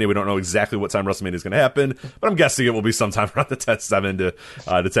WrestleMania. We don't know exactly what time WrestleMania is going to happen, but I'm guessing it will be sometime around the 7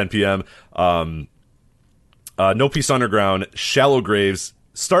 to 10 p.m. No Peace Underground, Shallow Graves,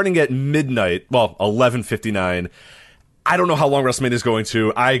 starting at midnight, 11:59. I don't know how long WrestleMania is going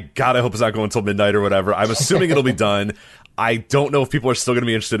to. I hope it's not going until midnight or whatever. I'm assuming it'll be done. I don't know if people are still going to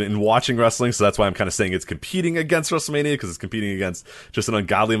be interested in watching wrestling, so that's why I'm kind of saying it's competing against WrestleMania, because it's competing against just an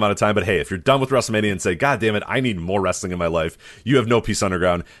ungodly amount of time. But hey, if you're done with WrestleMania and say, God damn it, I need more wrestling in my life, you have No Peace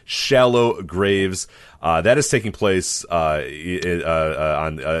Underground, Shallow Graves. That is taking place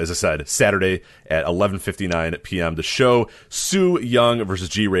on, as I said, Saturday at 11:59 p.m. The show, Su Yung versus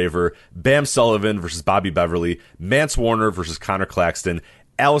G Raver, Bam Sullivan versus Bobby Beverly, Mance Warner versus Connor Claxton,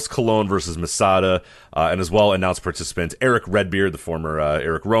 Alex Colon versus Masada, and as well announced participants Eric Redbeard, the former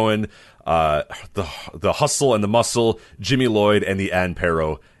Eric Rowan, the Hustle and the Muscle, Jimmy Lloyd, and the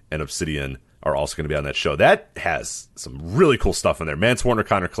Pero and Obsidian are also going to be on that show. That has some really cool stuff in there. Mance Warner,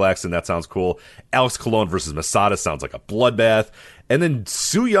 Connor Claxton, that sounds cool. Alex Colon versus Masada sounds like a bloodbath. And then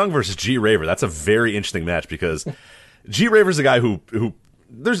Su Yung versus G Raver. That's a very interesting match because G Raver's a guy who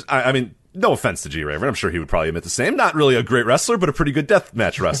there's, I mean, no offense to G Raver, I'm sure he would probably admit the same. Not really a great wrestler, but a pretty good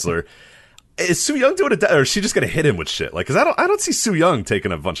deathmatch wrestler. Is Su Yung doing or is she just going to hit him with shit? Like, because I don't see Su Yung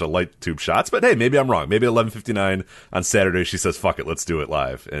taking a bunch of light tube shots. But hey, maybe I'm wrong. Maybe 11:59 on Saturday, she says, "Fuck it, let's do it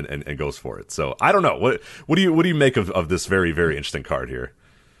live," and goes for it. So I don't know. What do you make of this very, very interesting card here?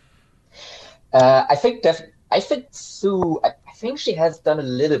 I think Sue. I think she has done a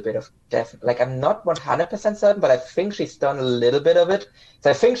little bit of like, I'm not 100% certain, but I think she's done a little bit of it.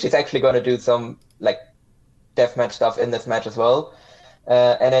 So I think she's actually going to do some like deathmatch stuff in this match as well.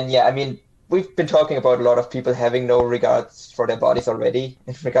 And then I mean, we've been talking about a lot of people having no regards for their bodies already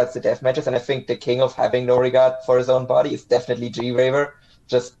in regards to death matches, and I think the king of having no regard for his own body is definitely G Raver,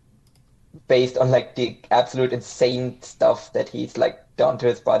 just based on like the absolute insane stuff that he's like done to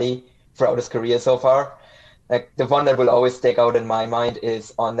his body throughout his career so far. Like, the one that will always stick out in my mind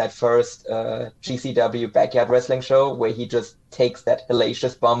is on that first GCW Backyard Wrestling show, where he just takes that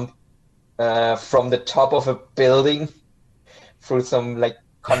hellacious bump from the top of a building through some like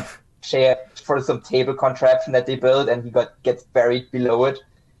chair for some table contraption that they built, and he gets buried below it.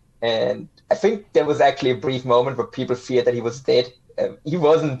 And I think there was actually a brief moment where people feared that he was dead. He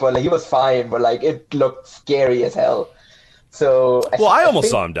wasn't, but like, he was fine, but like, it looked scary as hell. So I almost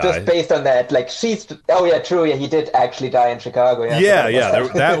saw him die. Just based on that, like, he did actually die in Chicago.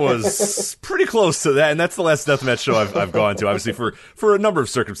 That was pretty close to that, and that's the last deathmatch show I've gone to, obviously for a number of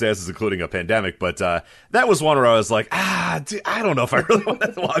circumstances, including a pandemic. But that was one where I was like, dude, I don't know if I really want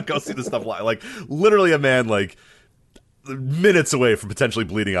to go see this stuff live. Like, literally a man like minutes away from potentially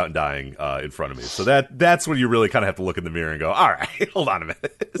bleeding out and dying in front of me. So that's when you really kind of have to look in the mirror and go, all right, hold on a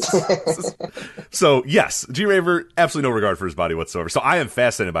minute. So yes, G Raver, absolutely no regard for his body whatsoever. So I am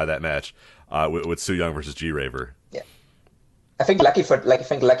fascinated by that match with Su Yung versus G Raver. Yeah, I think Lucky 13,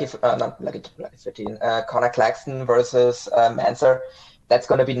 Connor Claxton versus Manser. That's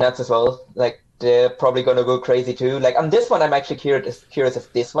going to be nuts as well. Like, they're probably going to go crazy too. Like, on this one, I'm actually curious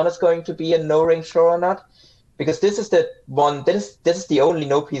if this one is going to be a no-ring show or not. Because this is the one. This is the only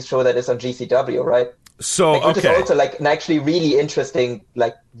No Peace show that is on GCW, right? So which is also like an actually really interesting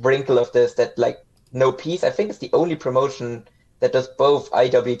like wrinkle of this, that like No Peace, I think, is the only promotion that does both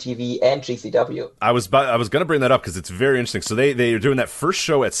IWTV and GCW. I was going to bring that up because it's very interesting. So they are doing that first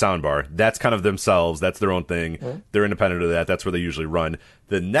show at Soundbar. That's kind of themselves. That's their own thing. Mm-hmm. They're independent of that. That's where they usually run.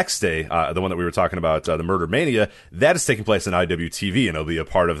 The next day, the one that we were talking about, the Murder Mania, that is taking place in IWTV, and it'll be a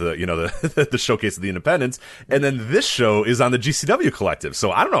part of the, the showcase of the independents. And then this show is on the GCW Collective.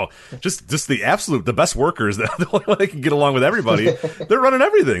 So I don't know, just the best workers, the only way they can get along with everybody. They're running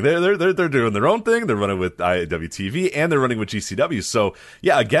everything. They're doing their own thing. They're running with IWTV and they're running with GCW. So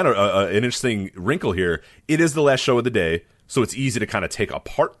yeah, again, an interesting wrinkle here. It is the last show of the day, so it's easy to kind of take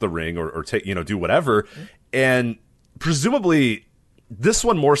apart the ring or take, do whatever. And presumably, this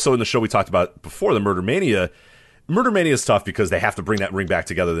one more so in the show we talked about before, the Murder Mania. Murder Mania is tough because they have to bring that ring back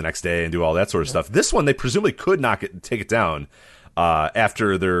together the next day and do all that sort of stuff. This one, they presumably could take it down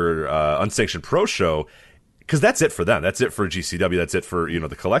after their Unsanctioned Pro show, because that's it for them. That's it for GCW. That's it for,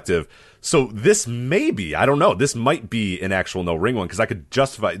 the Collective. So this may be, I don't know, this might be an actual no ring one, because they could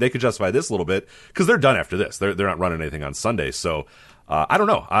justify this a little bit, because they're done after this. They're not running anything on Sunday. So I don't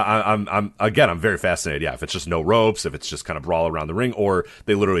know. I'm very fascinated. Yeah, if it's just no ropes, if it's just kind of brawl around the ring, or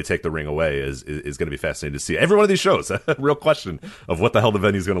they literally take the ring away, is going to be fascinating to see. Every one of these shows, a real question of what the hell the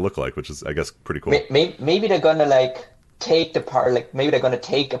venue is going to look like, which is, I guess, pretty cool. Maybe they're going to take maybe they're going to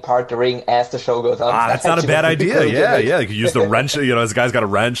take apart the ring as the show goes on. That's not a bad idea. Cool. Yeah. You could use the wrench. This guy's got a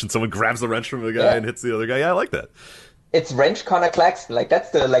wrench and someone grabs the wrench from the guy and hits the other guy. Yeah, I like that. It's Wrench Connor Claxton.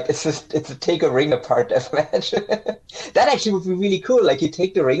 That's it's a take a ring apart deathmatch. That actually would be really cool. You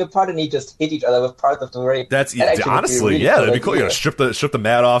take the ring apart and you just hit each other with parts of the ring. Honestly, that'd be cool. Strip the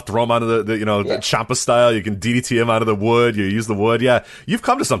mat off, throw him onto the Ciampa style. You can DDT him onto the wood. You use the wood. Yeah, you've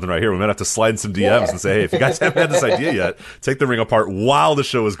come to something right here. We might have to slide in some DMs and say, hey, if you guys haven't had this idea yet, take the ring apart while the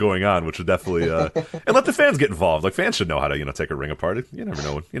show is going on, which would definitely and let the fans get involved. Fans should know how to take a ring apart. You never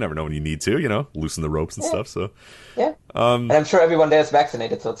know. You never know when you need to. Loosen the ropes and stuff. So. Yeah. And I'm sure everyone there is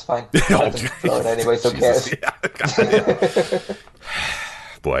vaccinated, so it's fine. Anyway, so cares.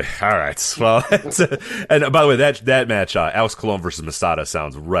 Boy, all right. Well, and by the way, that match, Alex Colon versus Masada,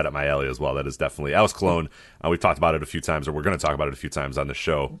 sounds right up my alley as well. That is definitely Alex Colon. We've talked about it a few times, or we're going to talk about it a few times on the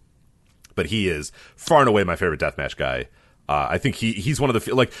show. But he is far and away my favorite deathmatch guy. I think he's one of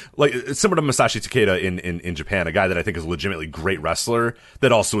the like similar to Masashi Takeda in Japan, a guy that I think is a legitimately great wrestler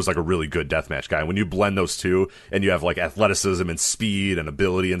that also is a really good deathmatch guy. And when you blend those two and you have athleticism and speed and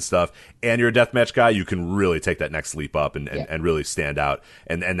ability and stuff, and you're a deathmatch guy, you can really take that next leap up and really stand out.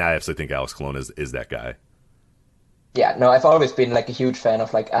 And I absolutely think Alex Colon is that guy. Yeah, no, I've always been a huge fan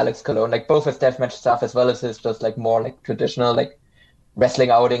of Alex Colon, both his deathmatch stuff as well as his just more traditional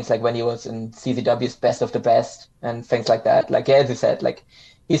wrestling outings, when he was in CZW's Best of the Best and things like that. As you said,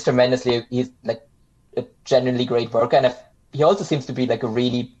 he's a genuinely great worker, and he also seems to be a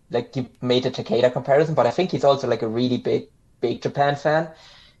really you made a Takeda comparison, but I think he's also a really big Japan fan,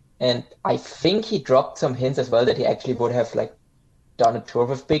 and I think he dropped some hints as well that he actually would have done a tour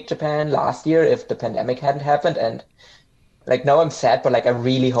with Big Japan last year if the pandemic hadn't happened, and now I'm sad, but I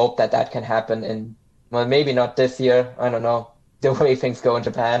really hope that can happen in, well, maybe not this year, I don't know, the way things go in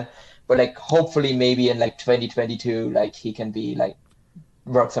Japan, but hopefully maybe in 2022 he can be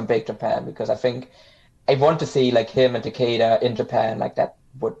work some Big Japan, because I think I want to see him and Takeda in Japan. That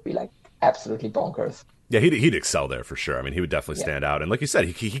would be absolutely bonkers. Yeah, he'd excel there for sure. I mean, he would definitely stand out. And like you said,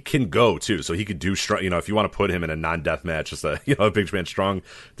 he can go too. So he could do strong. If you want to put him in a non-death match, just a Big Japan strong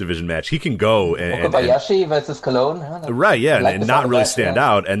division match, he can go and Kobayashi versus Cologne, right? Yeah, and not really stand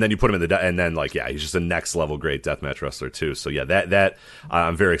out. And then you put him in and then he's just a next level great deathmatch wrestler too. So yeah, that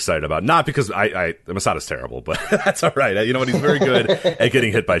I'm very excited about. Not because Masada's terrible, but that's all right. He's very good at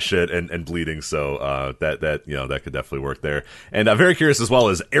getting hit by shit and bleeding. So that could definitely work there. And I'm very curious as well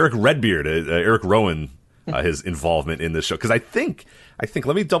as Eric Redbeard, Eric Rowan. His involvement in this show, because I think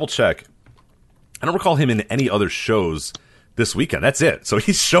let me double check. I don't recall him in any other shows this weekend. That's it. So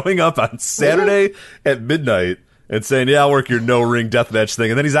he's showing up on Saturday at midnight and saying, "Yeah, I'll work your no ring deathmatch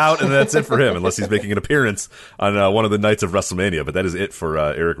thing," and then he's out, and that's it for him, unless he's making an appearance on one of the nights of WrestleMania. But that is it for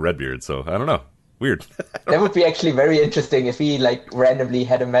Eric Redbeard. So I don't know. Weird. That would be actually very interesting if he randomly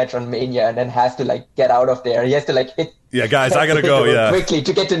had a match on Mania and then has to get out of there. He has to hit. Yeah, guys, I gotta go. Yeah, quickly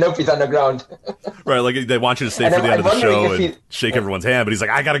to get to Nopi's Underground. Right, they want you to stay for the end of the show and shake everyone's hand, but he's like,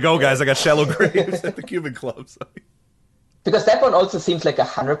 "I gotta go, guys. I got Shallow Graves at the Cuban Club." So. Because that one also seems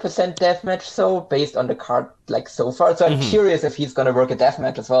 100% deathmatch, so based on the card so far. So I'm curious if he's gonna work a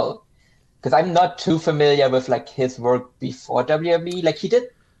deathmatch as well, because I'm not too familiar with his work before WWE.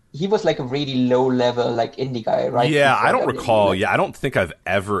 He was a really low level indie guy, right? Yeah, I don't recall. Yeah, I don't think I've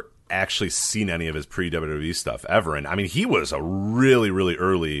ever actually seen any of his pre-WWE stuff ever. And I mean, he was a really, really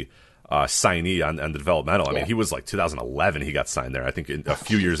early signee on the developmental. I mean, he was 2011 he got signed there, I think a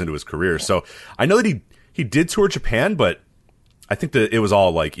few years into his career. So I know that he did tour Japan, but I think that it was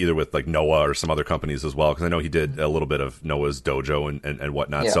all either with Noah or some other companies as well, because I know he did a little bit of Noah's dojo and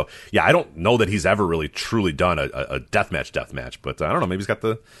whatnot. So yeah, I don't know that he's ever really truly done a deathmatch, but I don't know, maybe he's got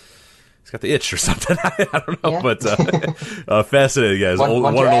the itch or something. I don't know, but fascinating. Yeah, one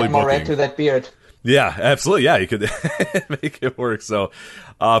and only more red to that beard. Yeah, absolutely. Yeah, you could make it work. So,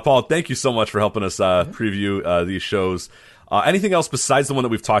 Paul, thank you so much for helping us preview these shows. Anything else besides the one that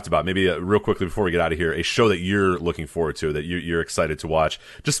we've talked about? Maybe real quickly before we get out of here, a show that you're looking forward to, that you're excited to watch,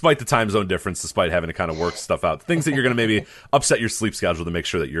 despite the time zone difference, despite having to kind of work stuff out, things that you're going to maybe upset your sleep schedule to make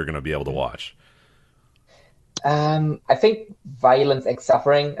sure that you're going to be able to watch. I think Violence X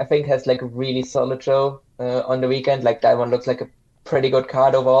Suffering, has a really solid show on the weekend. That one looks like a pretty good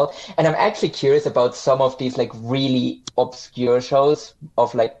card overall. And I'm actually curious about some of these really obscure shows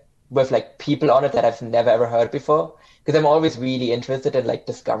of with people on it that I've never ever heard before. Because I'm always really interested in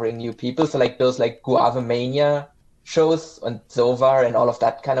discovering new people. So those Guava Mania shows on Zovar and all of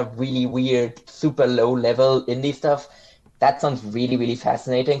that kind of really weird, super low level indie stuff. That sounds really, really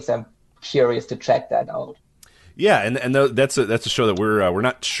fascinating. So I'm curious to check that out. Yeah, and that's a show that we're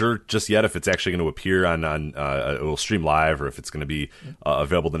not sure just yet if it's actually going to appear on it will stream live or if it's going to be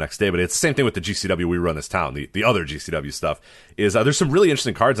available the next day. But it's the same thing with the GCW We Run This Town. The other GCW stuff is there's some really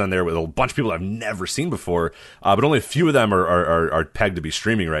interesting cards on there with a bunch of people I've never seen before, but only a few of them are pegged to be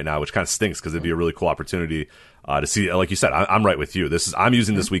streaming right now, which kind of stinks because it'd be a really cool opportunity to see. Like you said, I'm right with you. I'm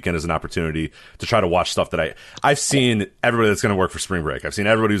using this weekend as an opportunity to try to watch stuff that I've seen everybody that's going to work for Spring Break. I've seen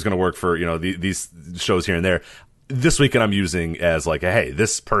everybody who's going to work for these shows here and there. This weekend I'm using as like, hey,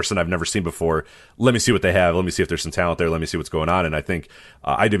 this person I've never seen before. Let me see what they have. Let me see if there's some talent there. Let me see what's going on. And I think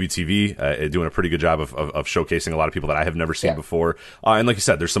IWTV doing a pretty good job of showcasing a lot of people that I have never seen before. And like you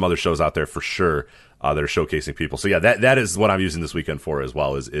said, there's some other shows out there for sure that are showcasing people. So yeah, that is what I'm using this weekend for as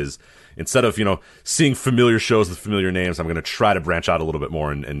well. Is instead of seeing familiar shows with familiar names, I'm going to try to branch out a little bit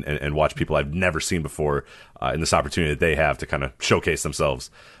more and watch people I've never seen before in this opportunity that they have to kind of showcase themselves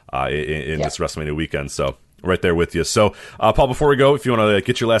in this WrestleMania weekend. So. Right there with you. So, Paul, before we go, if you want to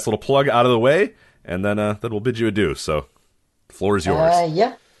get your last little plug out of the way, and then we'll bid you adieu. So, the floor is yours.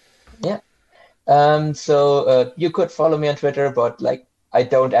 Yeah. So you could follow me on Twitter, but I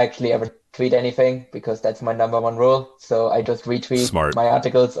don't actually ever tweet anything because that's my number one rule. So I just retweet my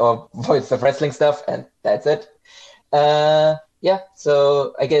articles or Voice of Wrestling stuff, and that's it. So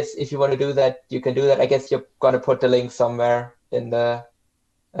I guess if you want to do that, you can do that. I guess you're going to put the link somewhere in the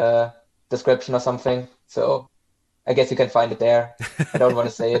description or something. So I guess you can find it there. I don't want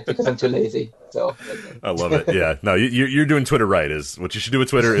to say it because I'm too lazy. So I love it. Yeah, no, you're doing Twitter right. Is what you should do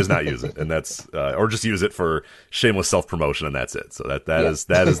with Twitter is not use it, and that's or just use it for shameless self promotion, and that's it. So that is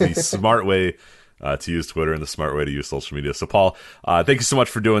the smart way to use Twitter and the smart way to use social media. So Paul, thank you so much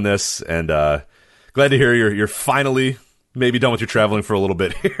for doing this, and glad to hear you're finally. Maybe done with your traveling for a little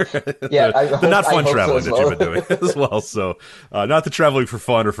bit here. Yeah, the not fun traveling that you've been doing as well. So, not the traveling for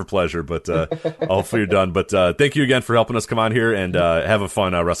fun or for pleasure, but hopefully you're done. But thank you again for helping us come on here and have a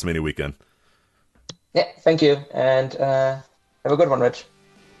fun WrestleMania weekend. Yeah, thank you, and have a good one, Rich.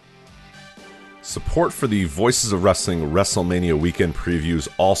 Support for the Voices of Wrestling WrestleMania weekend previews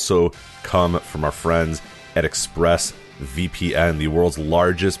also come from our friends at ExpressVPN, the world's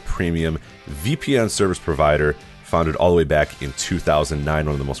largest premium VPN service provider. Founded all the way back in 2009,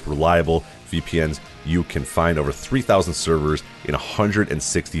 one of the most reliable VPNs you can find. Over 3,000 servers in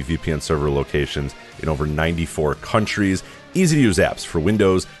 160 VPN server locations in over 94 countries. Easy to use apps for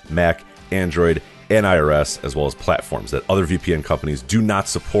Windows, Mac, Android, and iOS, as well as platforms that other VPN companies do not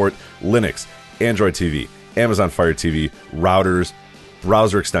support. Linux, Android TV, Amazon Fire TV, routers,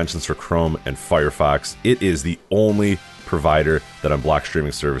 browser extensions for Chrome and Firefox. It is the only provider that unblocks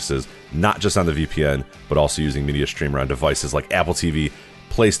streaming services, not just on the VPN, but also using media streamer on devices like Apple TV,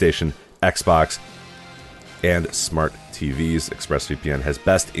 PlayStation, Xbox, and smart TVs. ExpressVPN has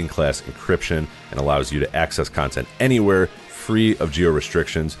best-in-class encryption and allows you to access content anywhere, free of geo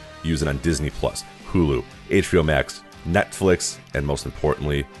restrictions. Use it on Disney+, Hulu, HBO Max, Netflix, and most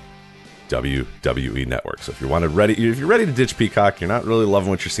importantly, WWE Network. So if you're ready to ditch Peacock, you're not really loving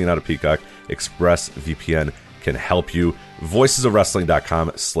what you're seeing out of Peacock, ExpressVPN can help you.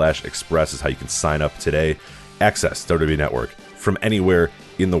 voicesofwrestling.com/express is how you can sign up today. Access WWE Network from anywhere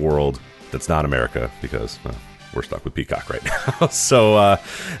in the world that's not America, because we're stuck with Peacock right now. So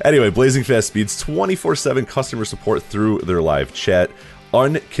anyway, blazing fast speeds, 24/7 customer support through their live chat,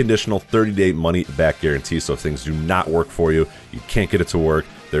 unconditional 30-day money back guarantee. So if things do not work for you, you can't get it to work,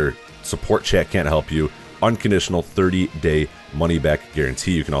 their support chat can't help you. Unconditional 30-day money back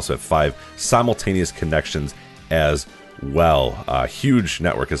guarantee. You can also have 5 simultaneous connections as well. Huge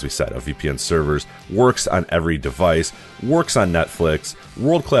network, as we said, of VPN servers. Works on every device. Works on Netflix.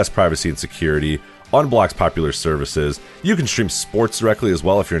 World-class privacy and security. Unblocks popular services. You can stream sports directly as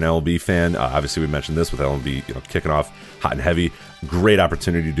well if you're an MLB fan. Obviously, we mentioned this with MLB kicking off hot and heavy. Great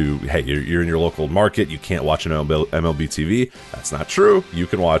opportunity to, hey, you're in your local market. You can't watch an MLB TV. That's not true. You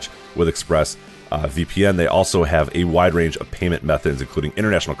can watch with Express VPN. They also have a wide range of payment methods, including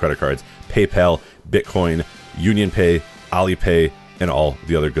international credit cards, PayPal, Bitcoin, UnionPay, Alipay, and all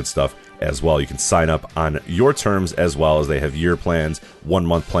the other good stuff as well. You can sign up on your terms as well, as they have year plans,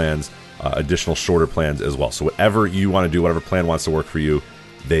 1-month plans, additional shorter plans as well. So whatever you want to do, whatever plan wants to work for you,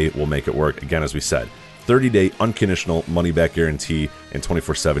 they will make it work. Again, as we said, 30-day unconditional money-back guarantee and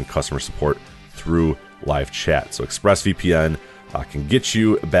 24/7 customer support through live chat. So ExpressVPN can get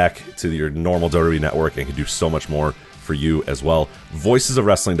you back to your normal WWE network and can do so much more for you as well.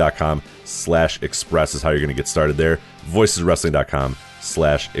 voicesofwrestling.com/express is how you're going to get started there.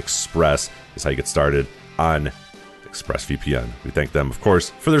 voicesofwrestling.com/express is how you get started on ExpressVPN. We thank them, of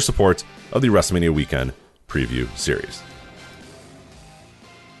course, for their support of the WrestleMania Weekend Preview Series.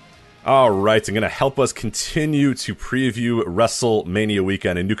 All right, and going to help us continue to preview WrestleMania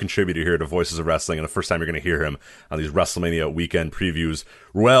weekend, a new contributor here to Voices of Wrestling, and the first time you're going to hear him on these WrestleMania weekend previews,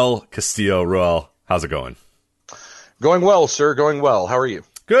 Ruel Castillo. Ruel, how's it going? Going well, sir. Going well. How are you?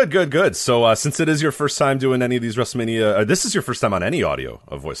 Good. So since it is your first time doing any of these WrestleMania, this is your first time on any audio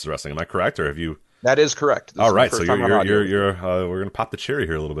of Voices of Wrestling, am I correct, or have you... That is correct. All right, so you're we're gonna pop the cherry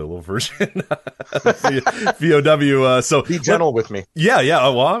here a little version. VOW. So be gentle with me. Yeah.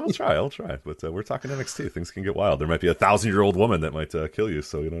 Well, I'll try. But we're talking NXT. Things can get wild. There might be a 1,000-year-old woman that might kill you.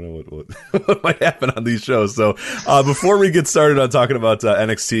 So you don't know what might happen on these shows. So before we get started on talking about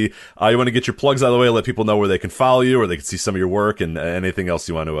NXT, you want to get your plugs out of the way, let people know where they can follow you, or they can see some of your work, and anything else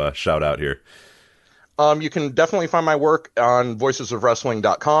you want to shout out here. You can definitely find my work on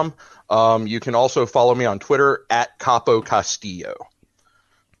voicesofwrestling.com. You can also follow me on Twitter at Capo Castillo.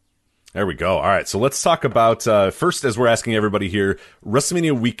 There we go. All right, so let's talk about, first, as we're asking everybody here,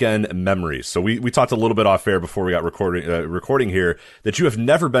 WrestleMania weekend memories. So we talked a little bit off air before we got recording here that you have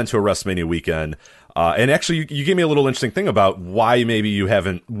never been to a WrestleMania weekend. And actually, you gave me a little interesting thing about why maybe you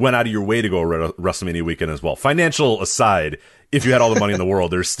haven't went out of your way to go to WrestleMania weekend as well. Financial aside, if you had all the money in the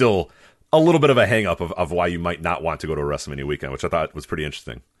world, there's still a little bit of a hang-up of why you might not want to go to a WrestleMania weekend, which I thought was pretty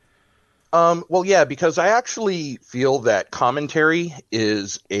interesting. Well, yeah, because I actually feel that commentary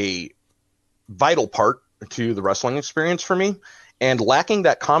is a vital part to the wrestling experience for me. And lacking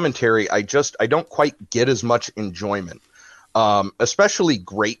that commentary, I don't quite get as much enjoyment. Especially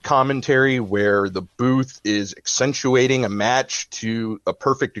great commentary where the booth is accentuating a match to a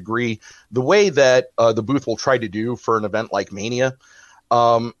perfect degree, the way that the booth will try to do for an event like Mania.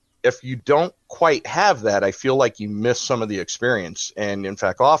 If you don't quite have that, I feel like you miss some of the experience. And in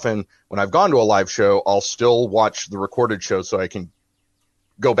fact, often when I've gone to a live show, I'll still watch the recorded show so I can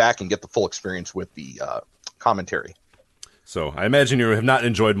go back and get the full experience with the commentary. So I imagine you have not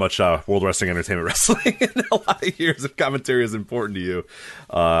enjoyed much World Wrestling Entertainment Wrestling in a lot of years if commentary is important to you.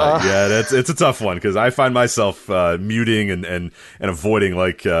 Yeah, it's a tough one because I find myself muting and avoiding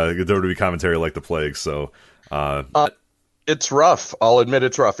like WWE commentary like the plague. So it's rough. I'll admit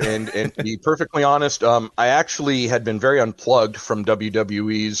it's rough. And to be perfectly honest, I actually had been very unplugged from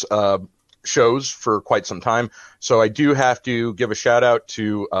WWE's shows for quite some time. So I do have to give a shout out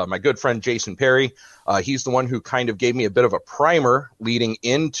to my good friend Jason Perry. He's the one who kind of gave me a bit of a primer leading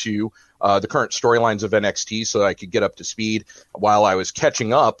into the current storylines of NXT so I could get up to speed while I was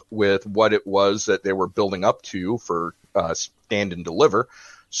catching up with what it was that they were building up to for Stand and Deliver.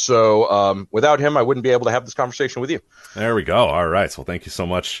 So without him, I wouldn't be able to have this conversation with you. There we go. All right. Well, thank you so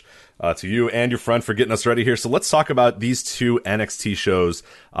much to you and your friend for getting us ready here. So let's talk about these two NXT shows.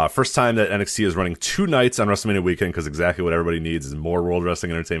 First time that NXT is running 2 nights on WrestleMania weekend because exactly what everybody needs is more World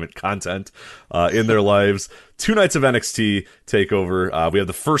Wrestling Entertainment content in their lives. 2 nights of NXT TakeOver. We have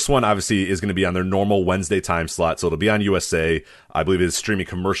the first one, obviously, is going to be on their normal Wednesday time slot. So it'll be on USA. I believe it is streaming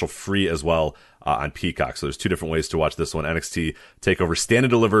commercial free as well. On Peacock. So there's 2 different ways to watch this one. NXT TakeOver Stand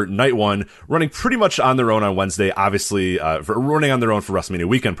and Deliver Night 1, running pretty much on their own on Wednesday, obviously running on their own for WrestleMania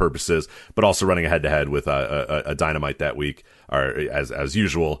weekend purposes, but also running a head-to-head with a Dynamite that week, or as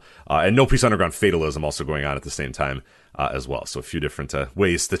usual. And No Peace Underground Fatalism also going on at the same time as well. So a few different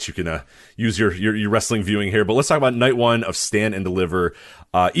ways that you can use your wrestling viewing here. But let's talk about Night 1 of Stand and Deliver.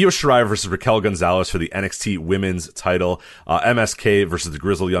 Io Shirai versus Raquel Gonzalez for the NXT Women's title. MSK versus the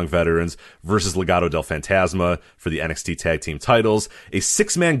Grizzled Young Veterans versus Legado del Fantasma for the NXT Tag Team titles. A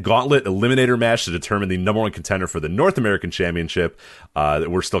 6-man gauntlet eliminator match to determine the number 1 contender for the North American Championship.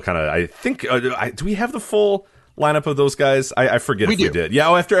 We're still kind of, I think, do we have the full lineup of those guys? I forget if we did.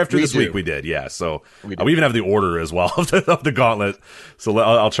 Yeah, after this week we did. Yeah, so we even have the order as well of the gauntlet. So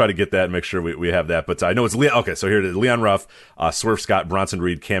I'll try to get that and make sure we have that. But I know it's Leon. Okay, so here it is: Leon Ruff, Swerve Scott, Bronson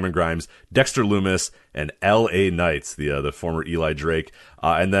Reed, Cameron Grimes, Dexter Lumis, and L.A. Knights, the former Eli Drake.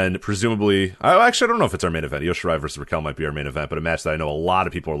 And then presumably, actually I don't know if it's our main event. Io Shirai versus Raquel might be our main event, but a match that I know a lot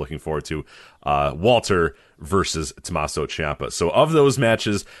of people are looking forward to: Walter versus Tommaso Ciampa. So of those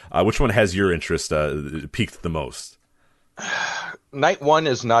matches, which one has your interest piqued the most? Night 1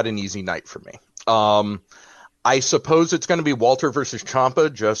 is not an easy night for me. I suppose it's going to be Walter versus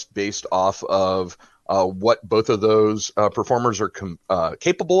Ciampa just based off of what both of those performers are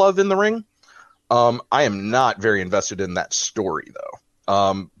capable of in the ring. I am not very invested in that story,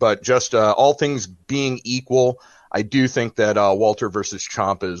 though. But just all things being equal, I do think that Walter versus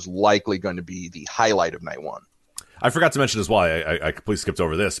Ciampa is likely going to be the highlight of Night 1. I forgot to mention as well, I completely skipped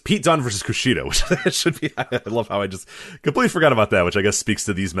over this. Pete Dunne versus Kushida, which should be, I love how I just completely forgot about that, which I guess speaks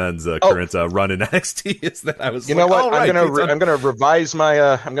to these men's current run in NXT. Is that I was you like, know what? right, I'm gonna revise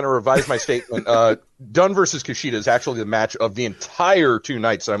my statement. Dunne versus Kushida is actually the match of the entire 2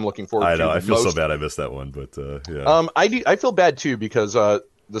 nights that I'm looking forward to. I know. I feel so bad I missed that one, but yeah. I feel bad too because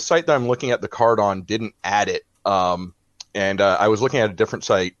the site that I'm looking at the card on didn't add it. And I was looking at a different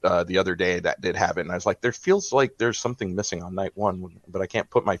site the other day that did have it, and I was like, there feels like there's something missing on night 1, but I can't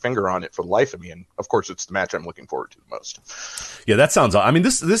put my finger on it for the life of me. And of course, it's the match I'm looking forward to the most. Yeah, that sounds. I mean,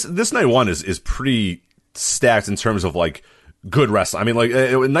 this night 1 is pretty stacked in terms of like good wrestling. I mean, like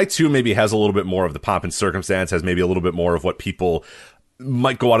night 2 maybe has a little bit more of the pomp and circumstance, has maybe a little bit more of what people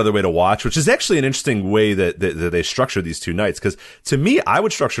might go out of their way to watch, which is actually an interesting way that they structure these 2 nights. Because to me, I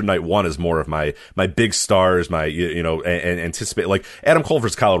would structure night 1 as more of my big stars, my and anticipate like Adam Cole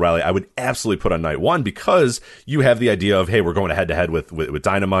versus Kyle O'Reilly. I would absolutely put on night 1 because you have the idea of, hey, we're going head to head with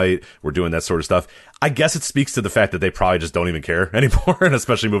Dynamite, we're doing that sort of stuff. I guess it speaks to the fact that they probably just don't even care anymore, and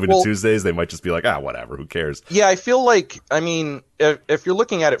especially moving to Tuesdays, they might just be like, whatever, who cares? Yeah, I feel like, I mean, if you're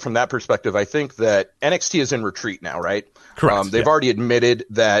looking at it from that perspective, I think that NXT is in retreat now, right? Correct. They've already admitted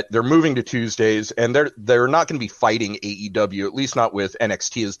that they're moving to Tuesdays, and they're not going to be fighting AEW, at least not with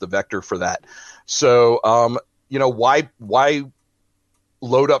NXT as the vector for that. So, why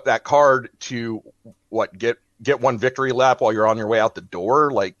load up that card to get one victory lap while you're on your way out the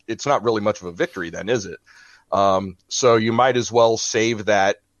door? Like, it's not really much of a victory then, is it? So you might as well save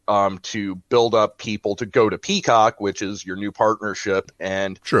that to build up people to go to Peacock, which is your new partnership.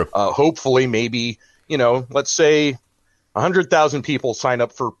 And hopefully maybe, let's say 100,000 people sign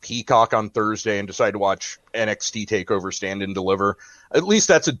up for Peacock on Thursday and decide to watch NXT TakeOver Stand and Deliver. At least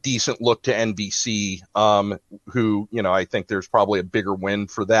that's a decent look to NBC, who, I think there's probably a bigger win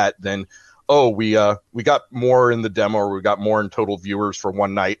for that than, we got more in the demo, or we got more in total viewers for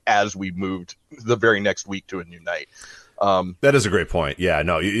one night as we moved the very next week to a new night. That is a great point. Yeah,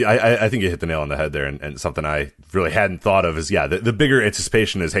 no, I think you hit the nail on the head there, and something I really hadn't thought of is, the bigger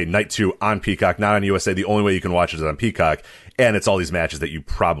anticipation is, hey, night 2 on Peacock, not on USA. The only way you can watch it is on Peacock, and it's all these matches that you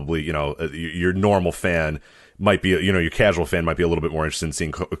probably, your normal fan might be, your casual fan might be a little bit more interested in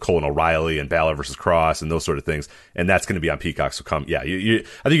seeing Cole and O'Reilly and Balor versus Cross and those sort of things, and that's going to be on Peacock. So I think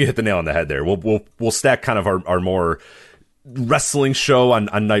you hit the nail on the head there. We'll stack kind of our more wrestling show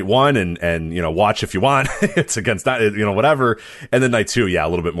on night 1 and watch if you want. It's against that, whatever. And then night 2, a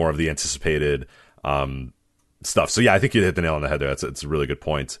little bit more of the anticipated stuff. So I think you hit the nail on the head there. It's a really good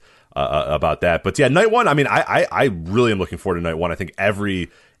point about that. But night 1, I mean, I really am looking forward to night 1. I think every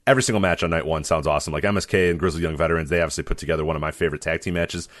single match on night 1 sounds awesome. Like MSK and Grizzled Young Veterans, they obviously put together one of my favorite tag team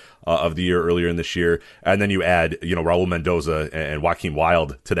matches of the year earlier in this year. And then you add, Raul Mendoza and Joaquin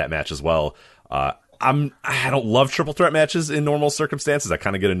Wilde to that match as well. I don't love triple threat matches in normal circumstances. I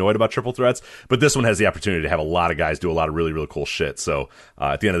kind of get annoyed about triple threats, but this one has the opportunity to have a lot of guys do a lot of really, really cool shit. So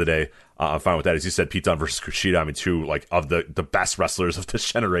at the end of the day, I'm fine with that. As you said, Pete Dunne versus Kushida, I mean, 2 like of the best wrestlers of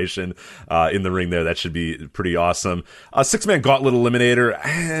this generation in the ring there. That should be pretty awesome. 6-man gauntlet eliminator.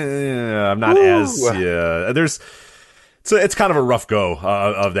 I'm not there's. So it's kind of a rough go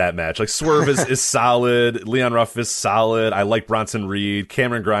of that match. Like Swerve is solid. Leon Ruff is solid. I like Bronson Reed.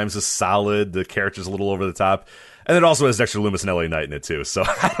 Cameron Grimes is solid. The character's a little over the top. And it also has Dexter Lumis and LA Knight in it too. So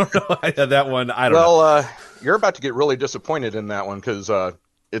I don't know. That one, I don't know. Well, you're about to get really disappointed in that one because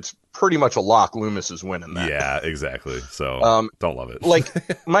it's pretty much a lock. Loomis is winning that. Yeah, exactly. So don't love it. Like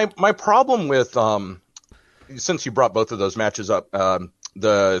my problem with since you brought both of those matches up,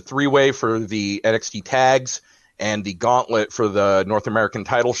 the 3-way for the NXT tags and the gauntlet for the North American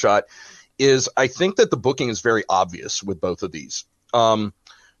title shot is I think that the booking is very obvious with both of these.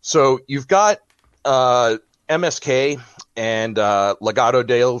 So you've got MSK and Legado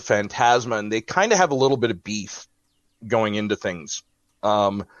del Fantasma, and they kind of have a little bit of beef going into things.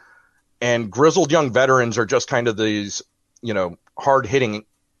 And Grizzled Young Veterans are just kind of these, hard-hitting,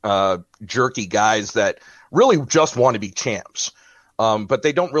 jerky guys that really just want to be champs. But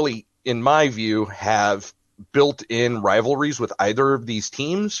they don't really, in my view, have built-in rivalries with either of these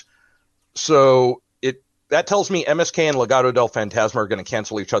teams. So that tells me MSK and Legado del Fantasma are going to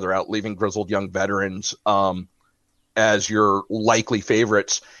cancel each other out, leaving Grizzled Young Veterans as your likely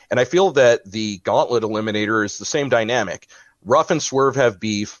favorites. And I feel that the Gauntlet Eliminator is the same dynamic. Ruff and Swerve have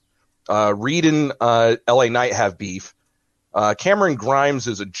beef. Reed and LA Knight have beef. Cameron Grimes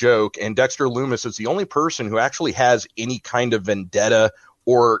is a joke, and Dexter Lumis is the only person who actually has any kind of vendetta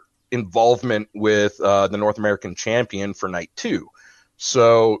or involvement with the North American champion for night 2.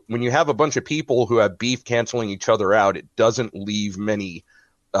 So when you have a bunch of people who have beef canceling each other out, it doesn't leave many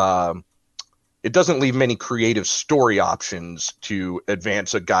it doesn't leave many creative story options to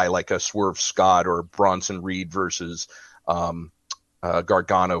advance a guy like a Swerve Scott or Bronson Reed versus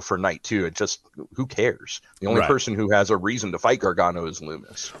Gargano for night 2. It just, who cares? The only person who has a reason to fight Gargano is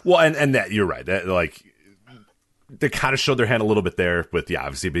Loomis. Well, and that, you're right. That, like, they kind of showed their hand a little bit there with,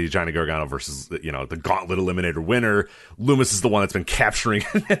 obviously Johnny Gargano versus, the Gauntlet Eliminator winner. Loomis is the one that's been capturing,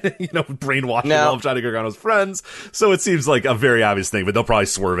 brainwashing all of Johnny Gargano's friends. So it seems like a very obvious thing, but they'll probably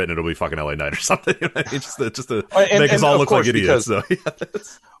swerve it and it'll be fucking LA Knight or something. Just to make us all look like idiots.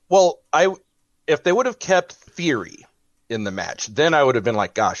 Well, if they would have kept Theory in the match, then I would have been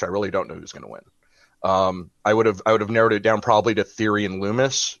like, gosh, I really don't know who's going to win. I would have narrowed it down probably to Theory and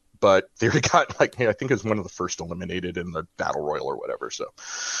Loomis. But Theory got, I think, is one of the first eliminated in the Battle Royal or whatever. So,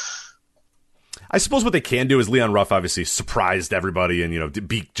 I suppose what they can do is Leon Ruff obviously surprised everybody and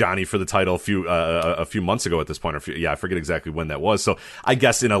beat Johnny for the title a few months ago at this point. I forget exactly when that was. So I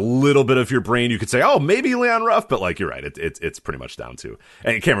guess in a little bit of your brain you could say, oh, maybe Leon Ruff, but like you're right, it's pretty much down to,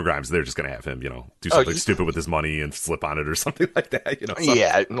 and Cameron Grimes. They're just gonna have him do something stupid with his money and slip on it or something like that.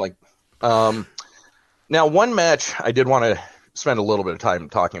 Yeah, like now one match I did want to spend a little bit of time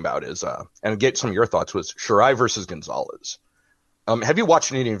talking about is and get some of your thoughts was Shirai versus Gonzalez. Have you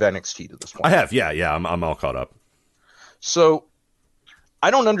watched any of NXT to this point? I have, yeah. I'm all caught up. So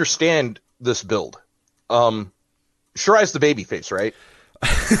I don't understand this build. Shirai's the babyface, right?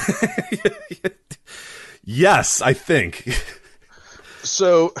 Yes, I think.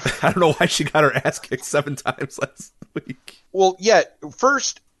 So I don't know why she got her ass kicked 7 times last week. Well, yeah.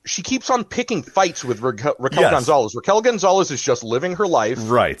 First, she keeps on picking fights with Raquel Gonzalez. Raquel Gonzalez is just living her life,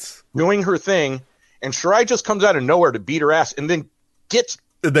 right, doing her thing, and Shirai just comes out of nowhere to beat her ass, and then gets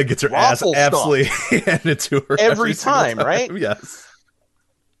her ass absolutely handed to her every time, right? Yes.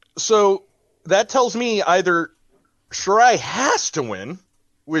 So that tells me either Shirai has to win,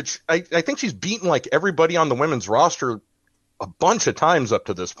 which I think she's beaten like everybody on the women's roster a bunch of times up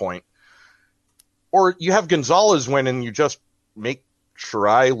to this point, or you have Gonzalez win and you just make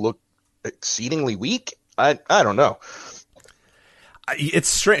Shirai look exceedingly weak. I don't know. It's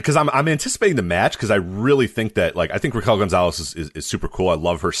strange because I'm anticipating the match because I really think that I think Raquel Gonzalez is super cool. I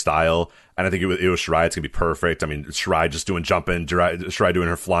love her style, and I think it was Shirai. It's gonna be perfect. I mean, Shirai just doing jumping, Shirai doing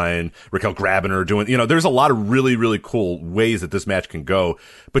her flying, Raquel grabbing her, doing there's a lot of really really cool ways that this match can go.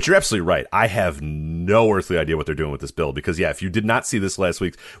 But you're absolutely right. I have no earthly idea what they're doing with this build because if you did not see this last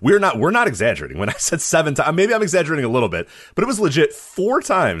week, we're not exaggerating. When I said 7 times, maybe I'm exaggerating a little bit, but it was legit 4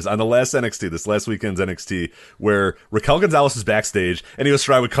 times on the last NXT, this last weekend's NXT, where Raquel Gonzalez is backstage and Io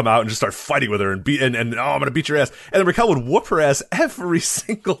Shirai would come out and just start fighting with her and I'm gonna beat your ass, and then Raquel would whoop her ass every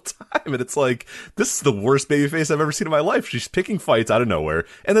single time, and it's like, this is the worst babyface I've ever seen in my life. She's picking fights out of nowhere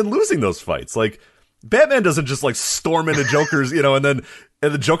and then losing those fights. Like, Batman doesn't just storm into Joker's, and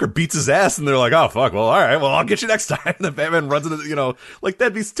the Joker beats his ass and they're like, oh fuck, well, all right, well, I'll get you next time. And then Batman runs into,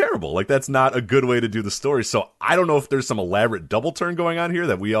 that'd be terrible. Like, that's not a good way to do the story. So I don't know if there's some elaborate double turn going on here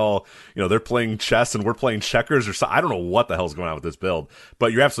that we all, they're playing chess and we're playing checkers or something. I don't know what the hell's going on with this build,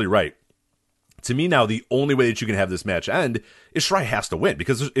 but you're absolutely right. To me now, the only way that you can have this match end is Shirai has to win,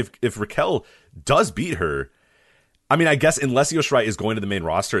 because if Raquel does beat her, I mean, I guess unless Io Shirai is going to the main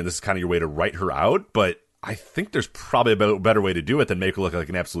roster and this is kind of your way to write her out, but I think there's probably a better way to do it than make her look like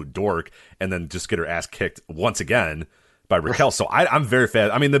an absolute dork and then just get her ass kicked once again by Raquel. So I'm very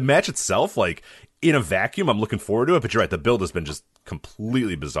fast. I mean, the match itself, in a vacuum, I'm looking forward to it, but you're right, the build has been just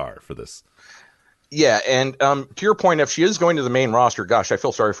completely bizarre for this. Yeah, and to your point, if she is going to the main roster, gosh, I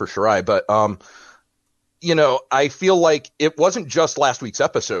feel sorry for Shirai, but I feel like it wasn't just last week's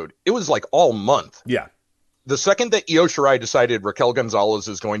episode. It was all month. Yeah. The second that Io Shirai decided Raquel Gonzalez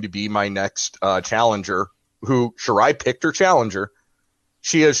is going to be my next challenger, who Shirai picked her challenger,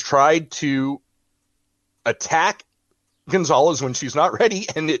 she has tried to attack Gonzalez when she's not ready,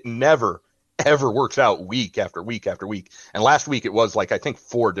 and it never, ever works out week after week after week. And last week it was I think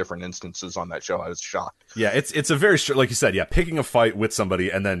 4 different instances on that show. I was shocked. Yeah, it's a very, like you said, picking a fight with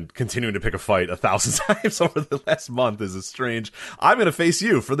somebody and then continuing to pick a fight 1,000 times over the last month is a strange, I'm going to face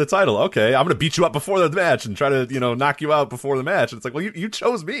you for the title. Okay, I'm going to beat you up before the match and try to, knock you out before the match. And it's like, well, you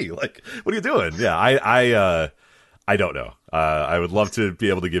chose me. What are you doing? Yeah, I don't know. I would love to be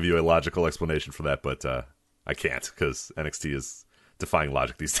able to give you a logical explanation for that, but I can't, because NXT is defying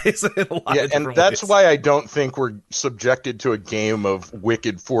logic these days in a lot of different and that's ways. why I don't think we're subjected to a game of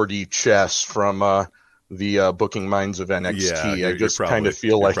wicked 4D chess from the booking minds of NXT. Yeah, I just kind of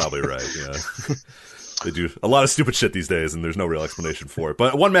feel like you're probably right. Yeah. They do a lot of stupid shit these days, and there's no real explanation for it.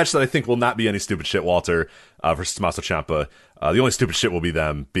 But one match that I think will not be any stupid shit, Walter versus Tommaso Ciampa. The only stupid shit will be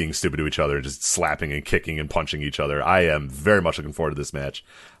them being stupid to each other, just slapping and kicking and punching each other. I am very much looking forward to this match.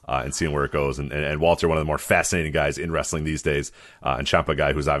 and seeing where it goes. And Walter, one of the more fascinating guys in wrestling these days, and Ciampa,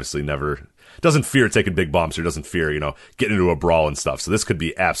 guy who's obviously doesn't fear taking big bumps or doesn't fear, getting into a brawl and stuff. So this could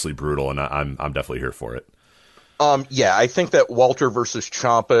be absolutely brutal, and I'm definitely here for it. Yeah, I think that Walter versus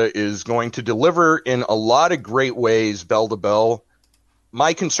Ciampa is going to deliver in a lot of great ways, bell to bell.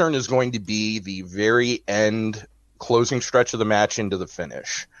 My concern is going to be the very end closing stretch of the match into the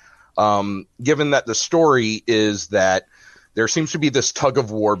finish. Given that the story is that there seems to be this tug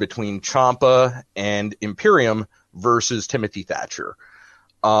of war between Ciampa and Imperium versus Timothy Thatcher.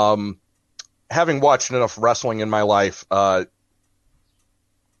 Having watched enough wrestling in my life, I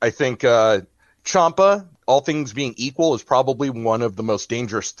think Ciampa, all things being equal, is probably one of the most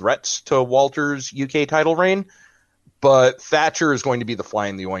dangerous threats to Walter's UK title reign. But Thatcher is going to be the fly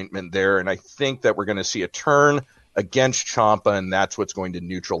in the ointment there, and I think that we're going to see a turn against Ciampa, and that's what's going to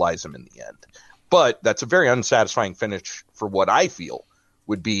neutralize him in the end. But that's a very unsatisfying finish for what I feel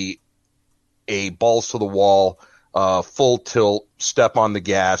would be a balls to the wall, full tilt, step on the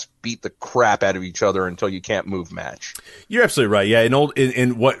gas, beat the crap out of each other until you can't move match. You're absolutely right. Yeah,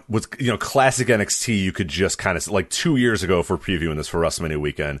 in what was classic NXT, you could just kind of, like 2 years ago for previewing this for WrestleMania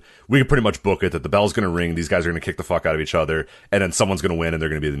weekend, we could pretty much book it that the bell's going to ring, these guys are going to kick the fuck out of each other, and then someone's going to win and they're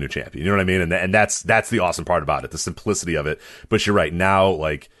going to be the new champion. You know what I mean? And that's the awesome part about it, the simplicity of it. But you're right, now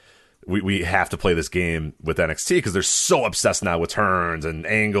like we have to play this game with NXT because they're so obsessed now with turns and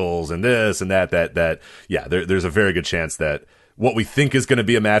angles and this and that yeah, there's a very good chance that what we think is going to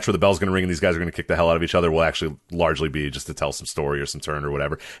be a match where the bell's going to ring and these guys are going to kick the hell out of each other will actually largely be just to tell some story or some turn or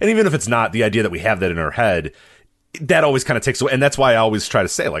whatever. And even if it's not, the idea that we have that in our head, that always kind of takes away. And that's why I always try to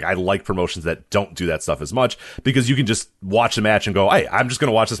say, like, I like promotions that don't do that stuff as much, because you can just watch the match and go, hey, I'm just going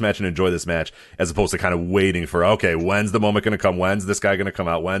to watch this match and enjoy this match, as opposed to kind of waiting for, okay, when's the moment going to come? When's this guy going to come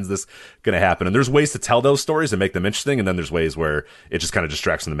out? When's this going to happen? And there's ways to tell those stories and make them interesting. And then there's ways where it just kind of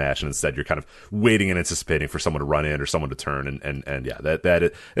distracts from the match. And instead you're kind of waiting and anticipating for someone to run in or someone to turn. And yeah,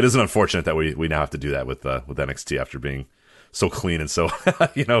 it is unfortunate that we now have to do that with NXT after being so clean and so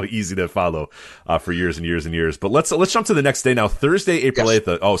easy to follow for years and years and years. But let's jump to the next day now. Thursday, April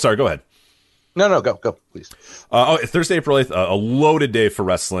 8th. Oh, sorry, go ahead. No, go please. Thursday, April 8th, a loaded day for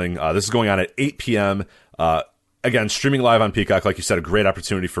wrestling. This is going on at 8 p.m. Again, streaming live on Peacock, like you said, a great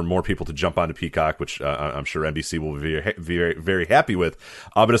opportunity for more people to jump onto Peacock, which I'm sure NBC will be very, very happy with.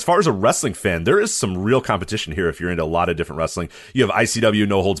 But as far as a wrestling fan, there is some real competition here if you're into a lot of different wrestling. You have ICW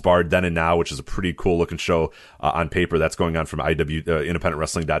No Holds Barred Then and Now, which is a pretty cool looking show on paper. That's going on from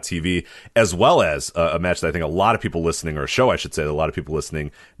IndependentWrestling.tv, as well as a match that I think a lot of people listening, or a show I should say, that a lot of people listening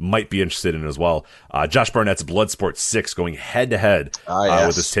might be interested in as well. Josh Barnett's Bloodsport 6 going head to head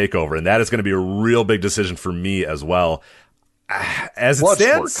with this takeover. And that is going to be a real big decision for me as well. As it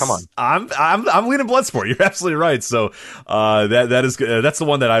stands, come on, I'm leaning Bloodsport. You're absolutely right. So that's the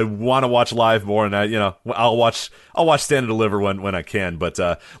one that I want to watch live more, and I'll watch Stand and Deliver when I can. But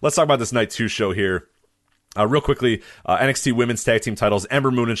let's talk about this night 2 show here. Real quickly, NXT Women's Tag Team titles, Ember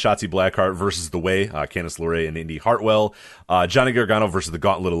Moon and Shotzi Blackheart versus The Way, Candice LeRae and Indy Hartwell. Johnny Gargano versus the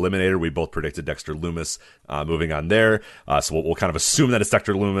Gauntlet Eliminator. We both predicted Dexter Lumis moving on there. So we'll kind of assume that it's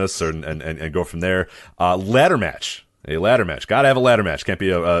Dexter Lumis and go from there. Ladder match. A ladder match. Gotta have a ladder match. Can't be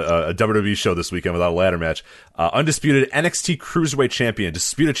a WWE show this weekend without a ladder match. Undisputed NXT Cruiserweight Champion,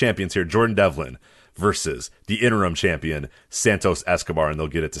 Disputed Champions here, Jordan Devlin versus the interim champion, Santos Escobar, and they'll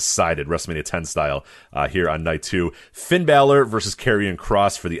get it decided WrestleMania 10 style here on night 2. Finn Balor versus Karrion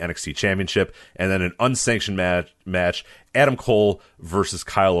Kross for the NXT Championship, and then an unsanctioned match, Adam Cole versus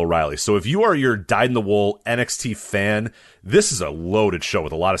Kyle O'Reilly. So if you are your dyed-in-the-wool NXT fan, this is a loaded show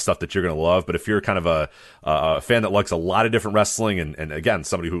with a lot of stuff that you're going to love. But if you're kind of a fan that likes a lot of different wrestling, and again,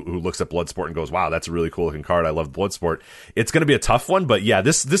 somebody who looks at Bloodsport and goes, wow, that's a really cool looking card, I love Bloodsport, it's going to be a tough one. But yeah,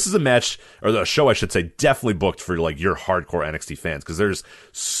 this is a match, or a show I should say, definitely booked for like your hardcore NXT fans, because there's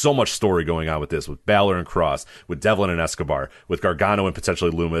so much story going on with this, with Balor and Cross, with Devlin and Escobar, with Gargano and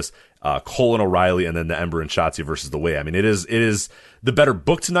potentially Lumis, Cole and O'Reilly, and then the Ember and Shotzi versus The Way. I mean, it is the better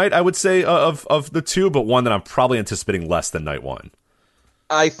book tonight, I would say, of the two, but one that I'm probably anticipating less than night 1.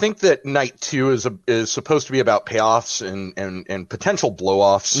 I think that night 2 is supposed to be about payoffs and potential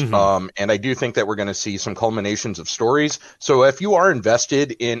blow-offs. Mm-hmm. And I do think that we're going to see some culminations of stories. So if you are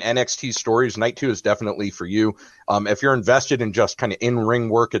invested in NXT stories, night 2 is definitely for you. If you're invested in just kind of in-ring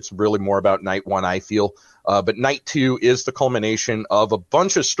work, it's really more about night 1, I feel. But night 2 is the culmination of a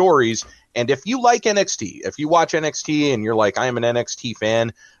bunch of stories. And if you like NXT, if you watch NXT and you're like, I am an NXT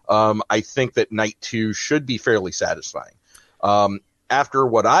fan, I think that night 2 should be fairly satisfying. After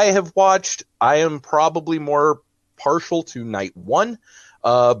what I have watched, I am probably more partial to night 1,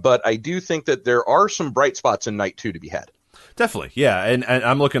 but I do think that there are some bright spots in night 2 to be had. Definitely, yeah, and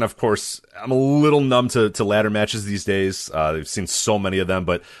I'm looking. Of course, I'm a little numb to ladder matches these days. I've seen so many of them,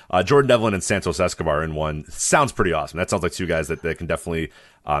 but Jordan Devlin and Santos Escobar in one sounds pretty awesome. That sounds like two guys that can definitely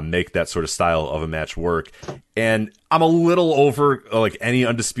make that sort of style of a match work. And I'm a little over like any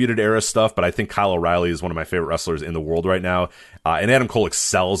Undisputed Era stuff, but I think Kyle O'Reilly is one of my favorite wrestlers in the world right now. And Adam Cole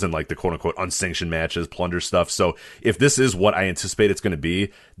excels in like the quote unquote unsanctioned matches, plunder stuff. So if this is what I anticipate it's going to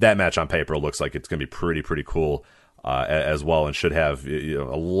be, that match on paper looks like it's going to be pretty cool. As well, and should have a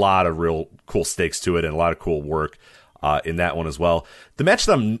lot of real cool stakes to it and a lot of cool work in that one as well. The match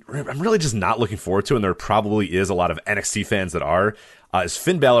that I'm really just not looking forward to, and there probably is a lot of NXT fans that are, is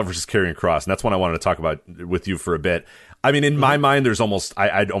Finn Balor versus Karrion Kross, and that's one I wanted to talk about with you for a bit. I mean, in my mind, there's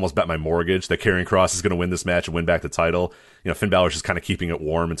I'd almost bet my mortgage that Karrion Kross is going to win this match and win back the title. Finn Balor's just kind of keeping it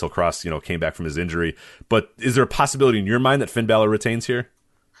warm until Kross, came back from his injury. But is there a possibility in your mind that Finn Balor retains here?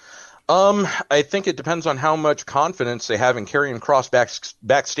 I think it depends on how much confidence they have in Karrion Kross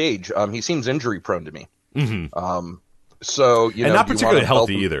backstage. He seems injury prone to me. Mm-hmm. So and not particularly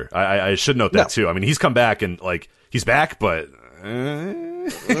healthy either. I should note that too. I mean, he's come back and like he's back, but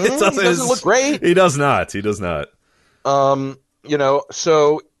it doesn't look great. He does not.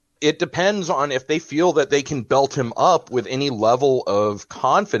 So it depends on if they feel that they can belt him up with any level of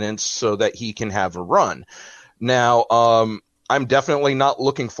confidence so that he can have a run. Now, I'm definitely not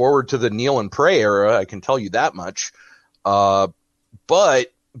looking forward to the kneel and pray era. I can tell you that much. But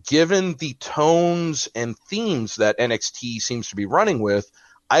given the tones and themes that NXT seems to be running with,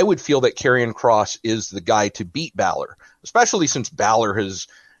 I would feel that Karrion Kross is the guy to beat Balor, especially since Balor has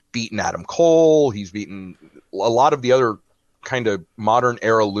beaten Adam Cole. He's beaten a lot of the other kind of modern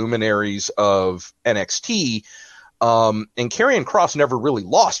era luminaries of NXT. And Karrion Kross never really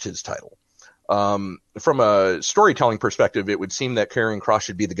lost his title. From a storytelling perspective, it would seem that Karrion Kross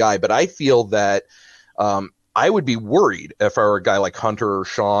should be the guy, but I feel that I would be worried if I were a guy like Hunter or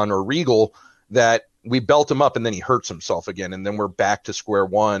Shawn or Regal that we belt him up and then he hurts himself again, and then we're back to square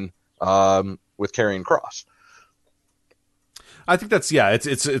one with Karrion Kross. I think that's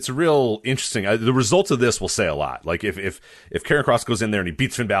it's real interesting. The results of this will say a lot. Like if Karrion Kross goes in there and he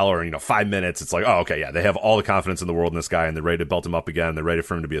beats Finn Balor in 5 minutes, it's like, oh, okay, yeah, they have all the confidence in the world in this guy and they're ready to belt him up again. And they're ready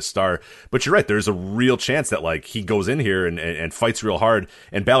for him to be a star. But you're right, there's a real chance that like he goes in here and fights real hard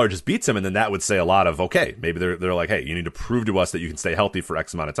and Balor just beats him, and then that would say a lot of, okay, maybe they're like, hey, you need to prove to us that you can stay healthy for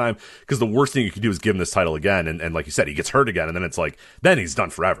X amount of time, because the worst thing you can do is give him this title again, and like you said, he gets hurt again, and then it's like, then he's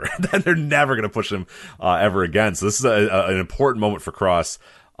done forever. Then they're never going to push him ever again. So this is an important moment for Kross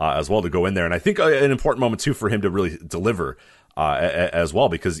as well to go in there, and I think an important moment too for him to really deliver as well,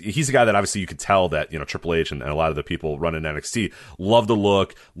 because he's a guy that obviously you could tell that Triple H and a lot of the people running NXT love the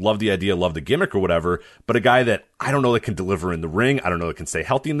look, love the idea, love the gimmick or whatever, but a guy that I don't know that can deliver in the ring. I don't know that can stay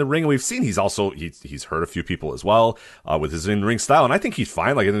healthy in the ring. And we've seen he's hurt a few people as well with his in-ring style, and I think he's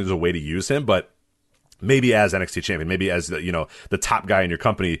fine. Like, I think there's a way to use him, but maybe as NXT champion, maybe as the top guy in your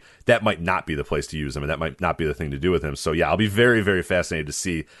company, that might not be the place to use him, and that might not be the thing to do with him. So yeah, I'll be very, very fascinated to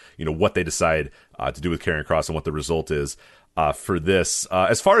see what they decide to do with Karrion Kross and what the result is for this.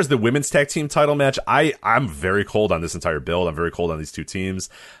 As far as the women's tag team title match, I'm very cold on this entire build. I'm very cold on these two teams.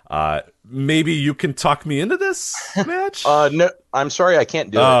 Maybe you can talk me into this match. No, I'm sorry, I can't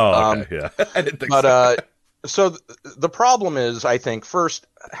do it. Okay, yeah, I didn't think but so the problem is, I think first,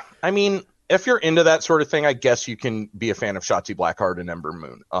 I mean, if you're into that sort of thing, I guess you can be a fan of Shotzi Blackheart and Ember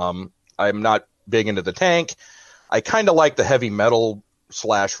Moon. I'm not big into the Tank. I kind of like the heavy metal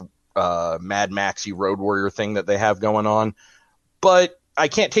 / Mad Maxy Road Warrior thing that they have going on, but I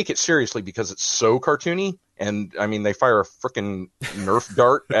can't take it seriously because it's so cartoony. And I mean, they fire a freaking Nerf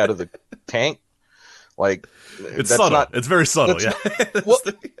dart out of the tank. Like, it's subtle. It's very subtle. Yeah. Well,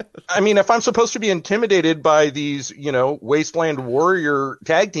 I mean, if I'm supposed to be intimidated by these, Wasteland Warrior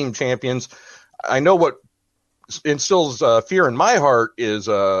tag team champions, I know what instills fear in my heart is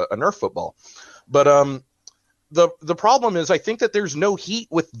a Nerf football. But the problem is, I think that there's no heat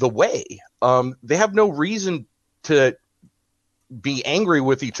with the Way. They have no reason to be angry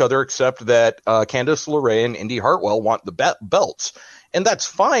with each other except that Candice LeRae and Indy Hartwell want the belts, and that's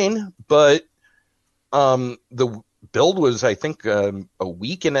fine. But the build was, I think, a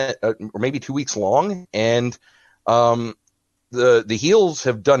week or maybe 2 weeks long, and the heels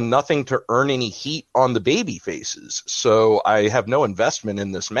have done nothing to earn any heat on the baby faces. So I have no investment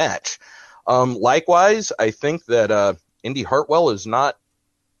in this match. Likewise, I think that Indy Hartwell is not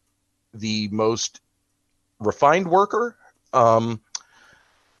the most refined worker.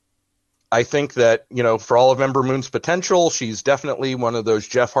 I think that, for all of Ember Moon's potential, she's definitely one of those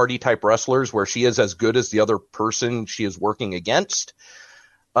Jeff Hardy type wrestlers where she is as good as the other person she is working against.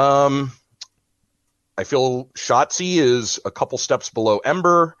 I feel Shotzi is a couple steps below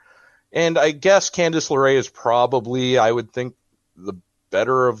Ember, and I guess Candice LeRae is probably, I would think, the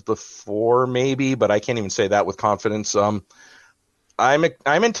better of the four, maybe, but I can't even say that with confidence. I'm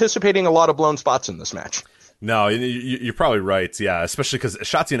anticipating a lot of blown spots in this match. No, you're probably right. Yeah, especially because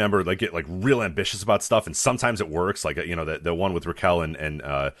Shotzi and Ember get real ambitious about stuff, and sometimes it works. Like the one with Raquel and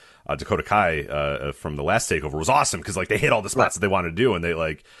Dakota Kai from the last takeover was awesome because they hit all the spots that they wanted to do, and they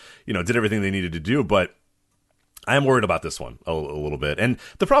did everything they needed to do. But I am worried about this one a little bit. And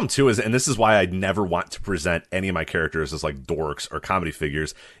the problem, too, is, and this is why I never want to present any of my characters as, dorks or comedy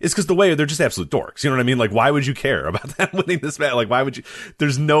figures, is because the way they're just absolute dorks. You know what I mean? Why would you care about them winning this match? Why would you?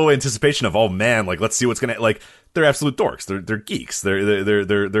 There's no anticipation of, oh, man, let's see what's going to, they're absolute dorks. They're geeks.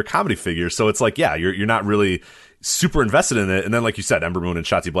 They're comedy figures. So it's yeah, you're not really super invested in it. And then, like you said, Ember Moon and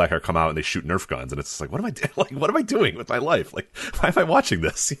Shotzi Blackheart come out and they shoot Nerf guns, and it's what am I doing? What am I doing with my life? Why am I watching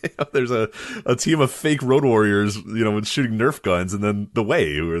this? There's a team of fake Road Warriors, with shooting Nerf guns, and then the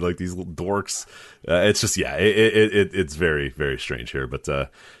Way, who are these little dorks. It's just, yeah, it's very, very strange here.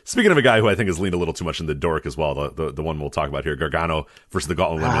 But speaking of a guy who I think has leaned a little too much into dork as well, the one we'll talk about here, Gargano versus the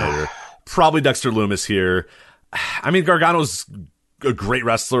Gauntlet Eliminator. Probably Dexter Lumis here. I mean, Gargano's a great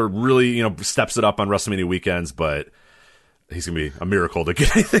wrestler, really, steps it up on WrestleMania weekends, but he's going to be a miracle to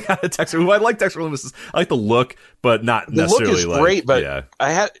get anything out of Dexter. Who I like Dexter Lumis. I like the look, but not the necessarily. The look is great, but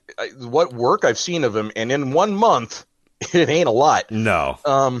yeah. What work I've seen of him, and in 1 month, it ain't a lot. No.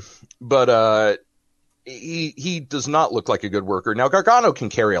 But he does not look like a good worker. Now, Gargano can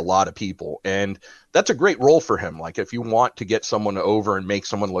carry a lot of people, and that's a great role for him. If you want to get someone over and make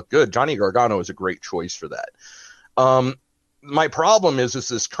someone look good, Johnny Gargano is a great choice for that. My problem is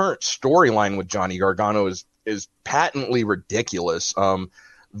this current storyline with Johnny Gargano is patently ridiculous.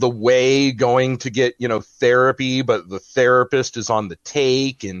 The Way going to get, therapy, but the therapist is on the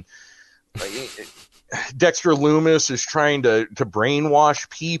take, and Dexter Lumis is trying to brainwash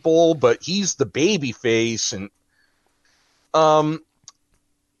people, but he's the baby face. And, I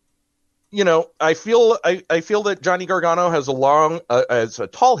feel that Johnny Gargano has a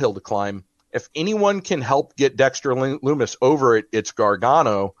tall hill to climb. If anyone can help get Dexter Lumis over it, it's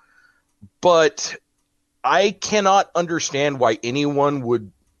Gargano. But I cannot understand why anyone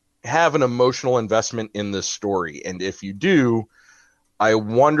would have an emotional investment in this story. And if you do, I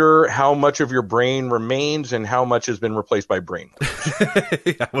wonder how much of your brain remains and how much has been replaced by brain.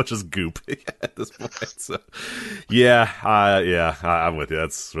 How much is goop at this point? So, I'm with you.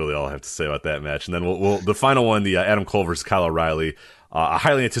 That's really all I have to say about that match. And then we'll the final one, the Adam Cole versus Kyle O'Reilly. A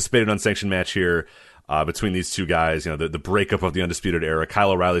highly anticipated unsanctioned match here between these two guys. The breakup of the Undisputed Era.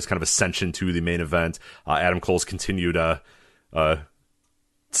 Kyle O'Reilly's kind of ascension to the main event. Adam Cole's continued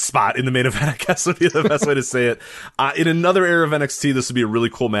spot in the main event, I guess would be the best way to say it. In another era of NXT, this would be a really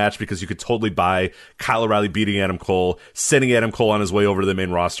cool match because you could totally buy Kyle O'Reilly beating Adam Cole, sending Adam Cole on his way over to the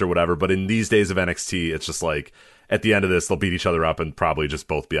main roster, whatever. But in these days of NXT, it's just at the end of this, they'll beat each other up and probably just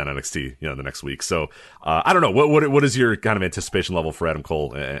both be on NXT, the next week. So I don't know. What is your kind of anticipation level for Adam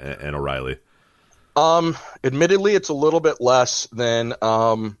Cole and O'Reilly? Admittedly, it's a little bit less than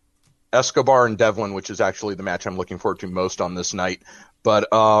Escobar and Devlin, which is actually the match I'm looking forward to most on this night. But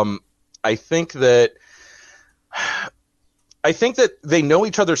I think that they know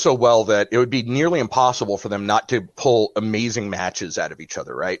each other so well that it would be nearly impossible for them not to pull amazing matches out of each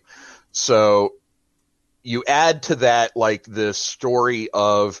other, right? So you add to that this story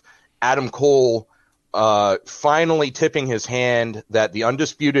of Adam Cole finally tipping his hand that the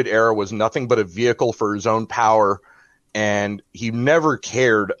Undisputed Era was nothing but a vehicle for his own power, and he never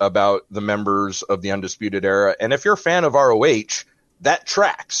cared about the members of the Undisputed Era. And if you're a fan of ROH, that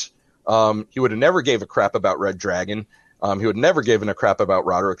tracks. He would have never gave a crap about Red Dragon. He would never given a crap about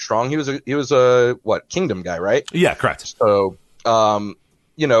Roderick Strong. He was a Kingdom guy, right? Yeah, correct. So,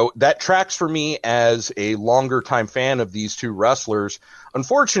 that tracks for me as a longer time fan of these two wrestlers.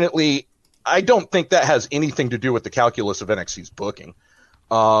 Unfortunately, I don't think that has anything to do with the calculus of NXT's booking.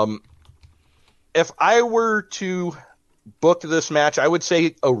 If I were to book this match, I would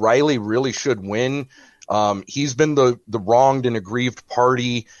say O'Reilly really should win. He's been the wronged and aggrieved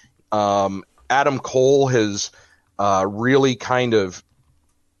party. Adam Cole has really kind of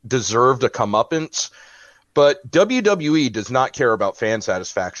deserved a comeuppance. But WWE does not care about fan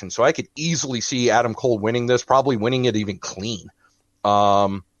satisfaction, so I could easily see Adam Cole winning this, probably winning it even clean,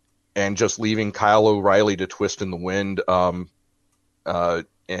 and just leaving Kyle O'Reilly to twist in the wind.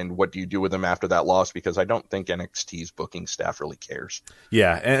 And what do you do with him after that loss? Because I don't think NXT's booking staff really cares.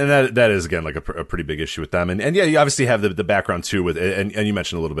 Yeah, and that is, again, a pretty big issue with them. And yeah, you obviously have the background, too, with and you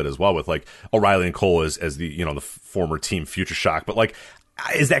mentioned a little bit as well with, O'Reilly and Cole as the, the former Team Future Shock. But,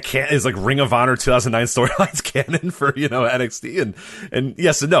 is like Ring of Honor 2009 storylines canon for, NXT? And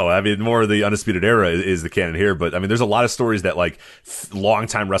yes and no. I mean, more of the Undisputed Era is the canon here, but I mean, there's a lot of stories that like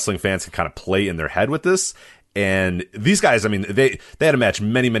longtime wrestling fans can kind of play in their head with this. And these guys, I mean, they had a match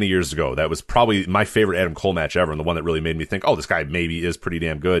many, many years ago that was probably my favorite Adam Cole match ever, and the one that really made me think, oh, this guy maybe is pretty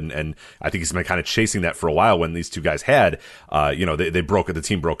damn good. And I think he's been kind of chasing that for a while. When these two guys had, the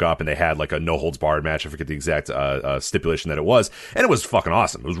team broke up and they had like a no holds barred match. I forget the exact stipulation that it was, and it was fucking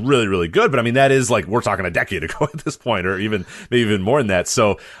awesome. It was really, really good. But I mean, that is like, we're talking a decade ago at this point, or maybe even more than that.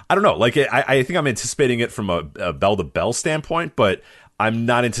 So I don't know. Like, I think I'm anticipating it from a bell to bell standpoint, but I'm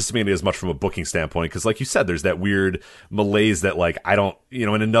not anticipating it as much from a booking standpoint, because like you said, there's that weird malaise that like, I don't, in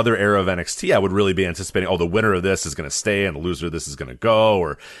another era of NXT, I would really be anticipating, oh, the winner of this is going to stay and the loser of this is going to go,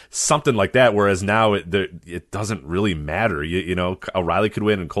 or something like that. Whereas now it doesn't really matter. O'Reilly could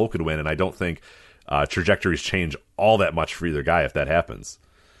win and Cole could win. And I don't think trajectories change all that much for either guy if that happens.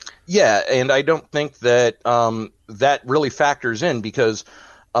 Yeah. And I don't think that that really factors in, because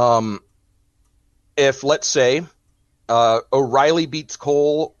if, let's say, O'Reilly beats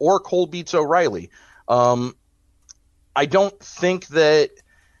Cole or Cole beats O'Reilly, I don't think that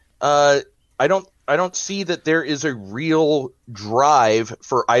I don't see that there is a real drive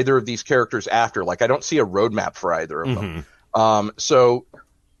for either of these characters after. Like, I don't see a roadmap for either of them. So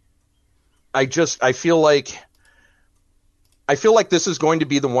I feel like this is going to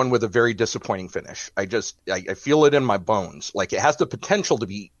be the one with a very disappointing finish. I feel it in my bones. Like, it has the potential to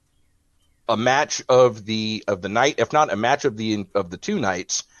be a match of the night, if not a match of the 2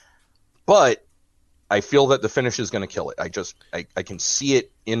 nights, but I feel that the finish is going to kill it. I can see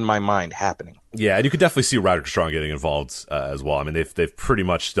it in my mind happening. Yeah, and you could definitely see Roderick Strong getting involved as well. I mean, they've pretty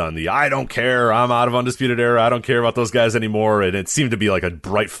much done the I don't care, I'm out of Undisputed Era, I don't care about those guys anymore, and it seemed to be like a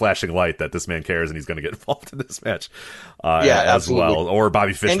bright flashing light that this man cares and he's going to get involved in this match as absolutely. well. Or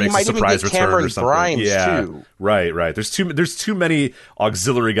Bobby Fish makes a surprise return Cameron or something. Grimes yeah, too. Right. There's too many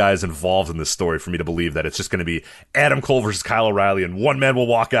auxiliary guys involved in this story for me to believe that it's just going to be Adam Cole versus Kyle O'Reilly and one man will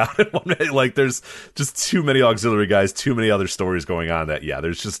walk out and one man, like, there's just too many auxiliary guys, too many other stories going on that,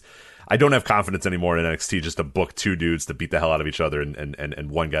 there's just, I don't have confidence anymore in NXT just to book 2 dudes to beat the hell out of each other and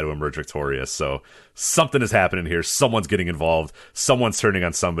one guy to emerge victorious. So something is happening here. Someone's getting involved. Someone's turning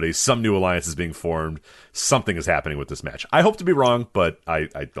on somebody. Some new alliance is being formed. Something is happening with this match. I hope to be wrong, but I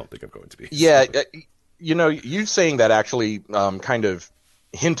don't think I'm going to be. Yeah, you saying that actually kind of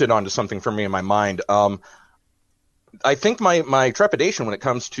hinted onto something for me in my mind. I think my trepidation when it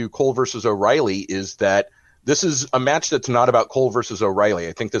comes to Cole versus O'Reilly is that this is a match that's not about Cole versus O'Reilly.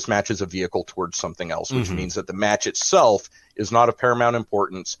 I think this match is a vehicle towards something else, which means that the match itself is not of paramount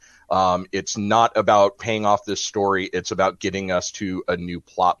importance. It's not about paying off this story. It's about getting us to a new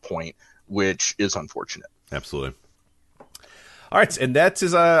plot point, which is unfortunate. Absolutely. All right, and that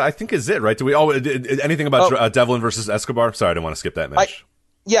is, I think, is it, right? Do we? Anything about Devlin versus Escobar? Sorry, I didn't want to skip that match.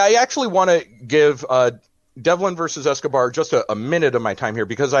 I actually want to give Devlin versus Escobar just a minute of my time here,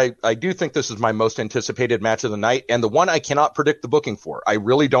 because I do think this is my most anticipated match of the night, and the one I cannot predict the booking for. I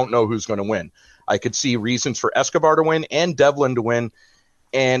really don't know who's going to win. I could see reasons for Escobar to win and Devlin to win,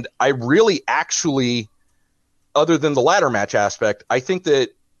 and I really actually, other than the ladder match aspect, I think that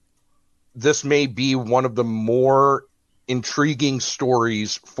this may be one of the more intriguing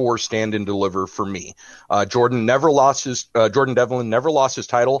stories for Stand and Deliver for me. Jordan Devlin never lost his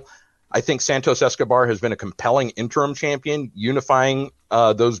title. I think Santos Escobar has been a compelling interim champion. Unifying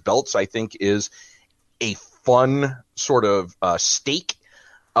those belts, I think, is a fun sort of stake.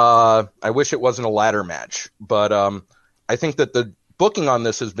 I wish it wasn't a ladder match, but I think that the booking on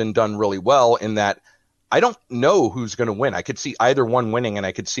this has been done really well in that I don't know who's going to win. I could see either one winning, and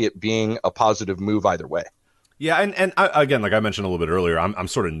I could see it being a positive move either way. Yeah, and again, like I mentioned a little bit earlier, I'm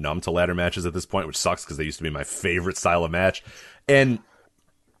sort of numb to ladder matches at this point, which sucks because they used to be my favorite style of match. And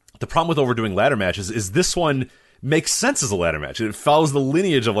the problem with overdoing ladder matches is this one makes sense as a ladder match. It follows the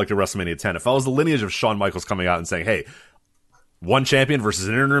lineage of like the WrestleMania 10. It follows the lineage of Shawn Michaels coming out and saying, hey, one champion versus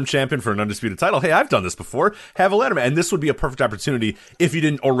an interim champion for an undisputed title. Hey, I've done this before. Have a ladder match. And this would be a perfect opportunity if you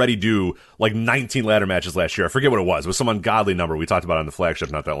didn't already do like 19 ladder matches last year. I forget what it was. It was some ungodly number we talked about on the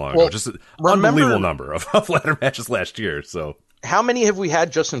flagship not that long ago. Just an unbelievable number of ladder matches last year. So how many have we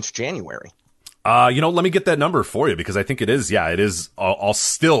had just since January? Let me get that number for you because I think it is all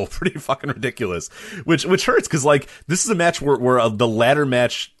still pretty fucking ridiculous, which hurts because like this is a match where the ladder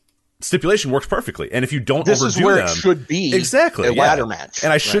match stipulation works perfectly. And if you don't this overdo is where them, it should be exactly a ladder match.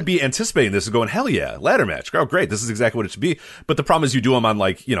 And I should be anticipating this and going, hell yeah, ladder match. Oh, great. This is exactly what it should be. But the problem is you do them on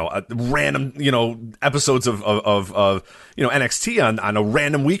like, random, episodes of NXT on a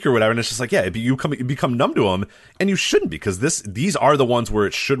random week or whatever. And it's just like, yeah, you become numb to them, and you shouldn't, because these are the ones where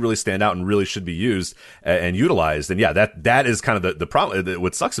it should really stand out and really should be used and utilized. And yeah, that is kind of the problem.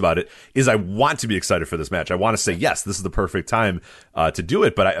 What sucks about it is I want to be excited for this match. I want to say, yes, this is the perfect time to do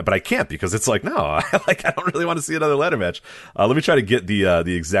it, but I can't, because it's like, no, I don't really want to see another ladder match. Let me try to get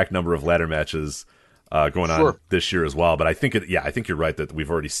the exact number of ladder matches going on this year as well. But I think I think you're right that we've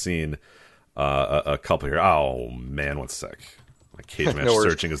already seen a couple here. Oh man, one sec. My cage match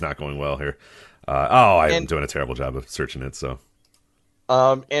searching is not going well here. I'm doing a terrible job of searching it. So,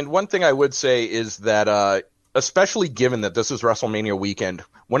 and one thing I would say is that, especially given that this is WrestleMania weekend,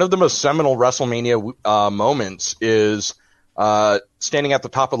 one of the most seminal WrestleMania moments is standing at the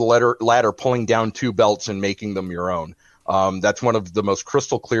top of the ladder, pulling down 2 belts and making them your own. That's one of the most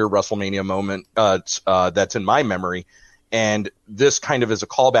crystal clear WrestleMania moments that's in my memory. And this kind of is a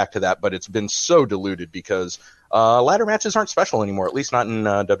callback to that, but it's been so diluted because ladder matches aren't special anymore, at least not in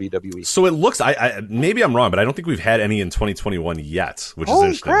WWE. So it looks, I maybe I'm wrong, but I don't think we've had any in 2021 yet, which is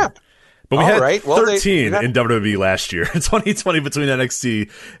interesting. Holy crap. But we had 13 in WWE last year, 2020, between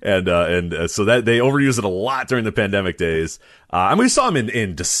NXT and so that they overused it a lot during the pandemic days. We saw them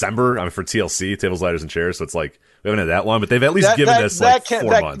in December for TLC, Tables, Ladders, and Chairs. So it's like we haven't had that long, but they've at least given us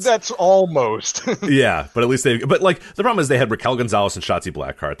 4 months. That's almost. Yeah, but at least but like the problem is they had Raquel Gonzalez and Shotzi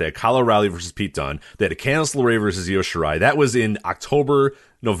Blackheart. They had Kyle O'Reilly versus Pete Dunne. They had a Candice LeRae versus Io Shirai. That was in October,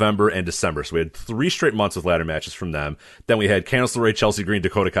 November, and December. So we had 3 straight months with ladder matches from them. Then we had Candice LeRae, Chelsea Green,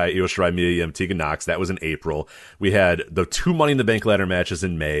 Dakota Kai, Io Shirai, Mia Yim, Tegan Nox. That was in April. We had the 2 Money in the Bank ladder matches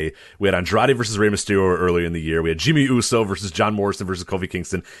in May. We had Andrade versus Rey Mysterio earlier in the year. We had Jimmy Uso versus John Morrison versus Kofi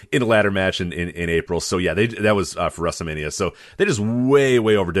Kingston in a ladder match in April. So yeah, that was for WrestleMania. So they just way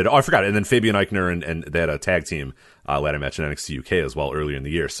overdid it. Oh, I forgot. And then Fabian Eichner and they had a tag team ladder match in NXT UK as well earlier in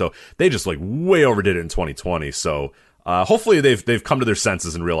the year. So they just like way overdid it in 2020. So hopefully they've come to their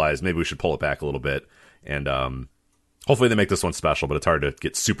senses and realized maybe we should pull it back a little bit, and hopefully they make this one special. But it's hard to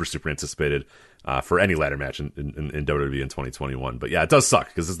get super anticipated for any ladder match in WWE in 2021. But yeah, it does suck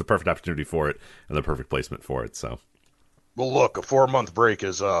because this is the perfect opportunity for it and the perfect placement for it. So, well, look, a 4-month break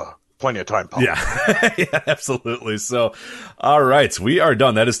is plenty of time, Paul. Yeah. Yeah, absolutely. So, all right, we are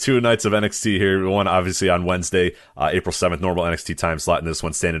done. That is 2 nights of NXT here. One obviously on Wednesday, April 7th, normal NXT time slot, and this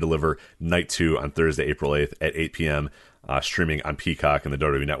one Stand and Deliver Night 2 on Thursday, April 8th at 8 p.m. Streaming on Peacock and the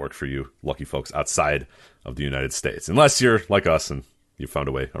WWE Network for you lucky folks outside of the United States, unless you're like us and you found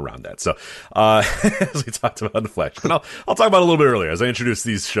a way around that. So, as we talked about in the Flash, but I'll talk about it a little bit earlier as I introduce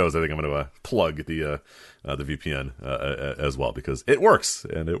these shows. I think I'm going to plug the VPN as well, because it works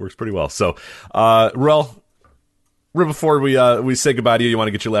and it works pretty well. So, Ruel, before we say goodbye to you, you want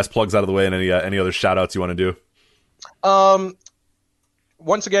to get your last plugs out of the way and any other shout outs you want to do?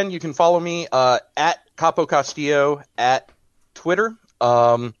 Once again, you can follow me at Capo Castillo at Twitter.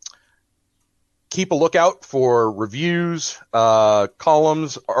 Keep a lookout for reviews,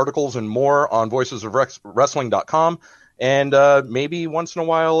 columns, articles, and more on voicesofwrestling.com. And maybe once in a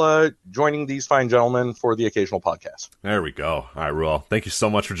while joining these fine gentlemen for the occasional podcast. There we go. All right, Ruel, thank you so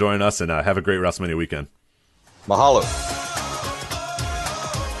much for joining us, and have a great WrestleMania weekend. Mahalo.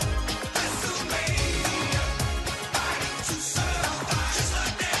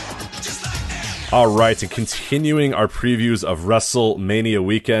 All right, and continuing our previews of WrestleMania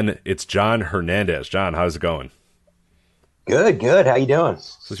weekend, it's John Hernandez. John, how's it going? Good. How you doing?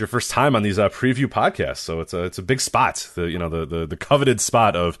 This is your first time on these preview podcasts, so it's a big spot. The coveted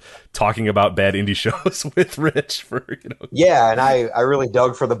spot of talking about bad indie shows with Rich Yeah, and I really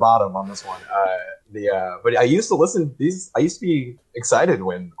dug for the bottom on this one. But I used to listen. I used to be excited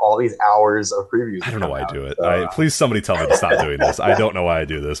when all these hours of previews. I don't know why I do it. Please, somebody tell me to stop doing this. I don't know why I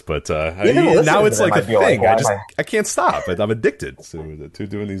do this, but now it's like a thing. I can't stop. I'm addicted to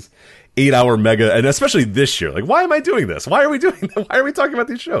doing these 8-hour mega, and especially this year. Like, why am I doing this? Why are we doing that? Why are we talking about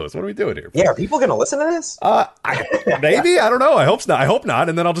these shows? What are we doing here? Yeah, are people going to listen to this? Maybe. I don't know. I hope not.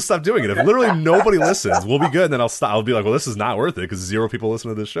 And then I'll just stop doing it. If literally nobody listens, we'll be good. And then I'll stop. I'll be like, well, this is not worth it because 0 people listen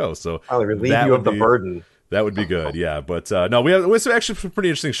to this show. So I'll relieve you of the burden. That would be good, yeah. But no, we have some actually pretty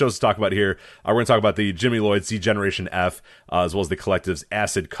interesting shows to talk about here. We're going to talk about the Jimmy Lloyd Z Generation F, as well as the Collective's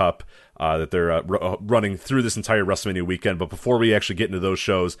Acid Cup that they're running through this entire WrestleMania weekend. But before we actually get into those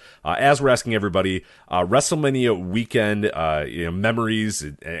shows, as we're asking everybody, WrestleMania weekend memories,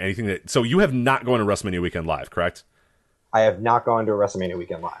 anything that. So you have not gone to WrestleMania weekend live, correct? I have not gone to a WrestleMania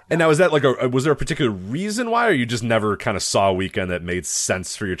weekend live. And now, is that like was there a particular reason why, or you just never kind of saw a weekend that made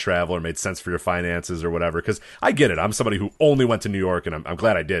sense for your travel or made sense for your finances or whatever? Because I get it. I'm somebody who only went to New York, and I'm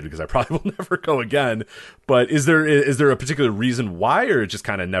glad I did, because I probably will never go again. But is there a particular reason why, or it just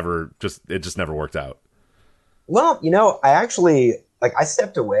kind of never worked out? Well, I actually, I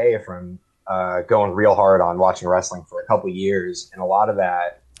stepped away from going real hard on watching wrestling for a couple of years, and a lot of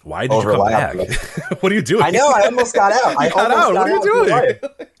that. Why did you come back? What are you doing? I know, I almost got out. What are you doing?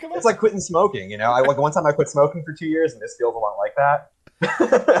 It's like quitting smoking, one time I quit smoking for 2 years, and this feels a lot like that.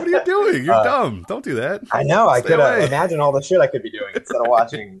 What are you doing? You're dumb. Don't do that. I know. I could imagine all the shit I could be doing instead of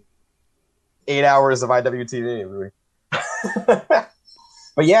watching 8 hours of IWTV.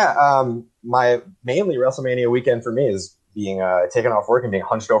 But yeah, my mainly WrestleMania weekend for me is being taken off work and being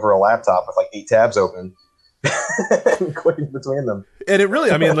hunched over a laptop with 8 tabs open. And clicking between them. And it really,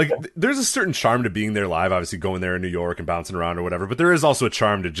 there's a certain charm to being there live, obviously going there in New York and bouncing around or whatever, but there is also a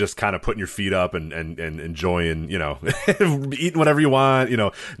charm to just kind of putting your feet up and enjoying, eating whatever you want,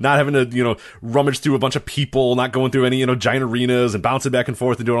 not having to, rummage through a bunch of people, not going through any, giant arenas and bouncing back and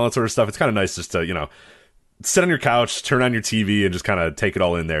forth and doing all that sort of stuff. It's kind of nice just to, sit on your couch, turn on your TV, and just kind of take it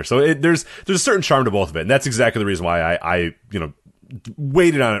all in there. So there's a certain charm to both of it. And that's exactly the reason why I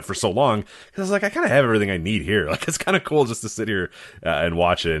waited on it for so long, because I was like, I kind of have everything I need here. It's kind of cool just to sit here and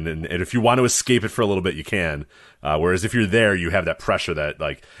watch it, and if you want to escape it for a little bit, you can. Whereas if you're there, you have that pressure that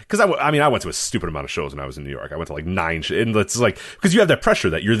because I went to a stupid amount of shows when I was in New York. I went to 9 and it's because you have that pressure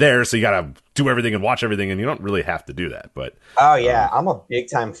that you're there, so you gotta do everything and watch everything, and you don't really have to do that. But oh yeah, I'm a big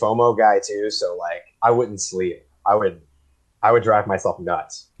time FOMO guy too, so I wouldn't sleep. I would drive myself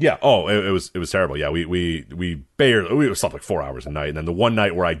nuts. Yeah. Oh, it was terrible. Yeah. We slept 4 hours a night. And then the one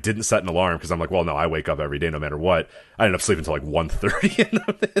night where I didn't set an alarm, because I'm like, well, no, I wake up every day no matter what. I ended up sleeping until 1:30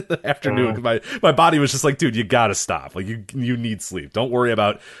 in the afternoon. My body was just like, dude, you gotta stop. You need sleep. Don't worry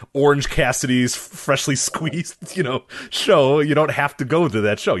about Orange Cassidy's freshly squeezed, show. You don't have to go to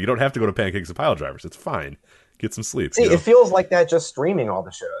that show. You don't have to go to Pancakes and Pile Drivers. It's fine. Get some sleep. See, it feels like that just streaming all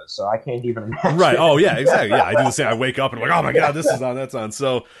the shows, so I can't even imagine. Right. Oh, yeah, exactly. Yeah, I do the same. I wake up and I'm like, oh my God, this is on, that's on.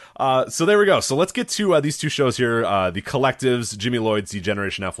 So there we go. So let's get to these two shows here. The Collectives, Jimmy Lloyd's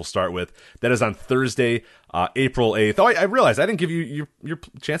D-Generation F will start with. That is on Thursday, April 8th. Oh, I realized I didn't give you your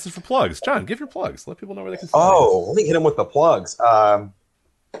chances for plugs. John, give your plugs. Let people know where they can see you. Let me hit them with the plugs.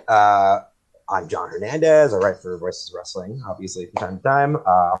 I'm John Hernandez. I write for Voices Wrestling, obviously, from time to time.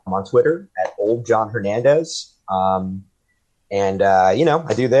 I'm on Twitter at Old John Hernandez. I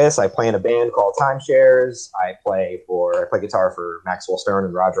do this. I play in a band called Timeshares. I play guitar for Maxwell Stern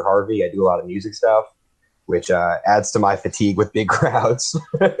and Roger Harvey. I do a lot of music stuff, which adds to my fatigue with big crowds.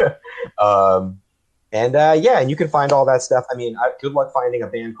 And you can find all that stuff. Good luck finding a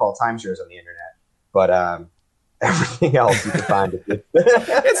band called Timeshares on the internet, but everything else you can find.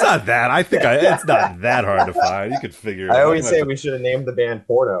 It's not that. It's not that hard to find. You could figure it out. I always say we should have named the band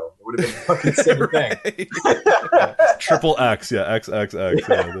Porno. It would have been the fucking same thing. Triple X, yeah,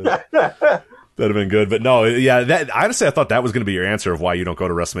 XXX. Yeah, that'd have been good. But no, yeah, that honestly, I thought that was going to be your answer of why you don't go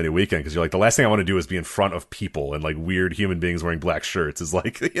to WrestleMania weekend, because you're like, the last thing I want to do is be in front of people and weird human beings wearing black shirts. Is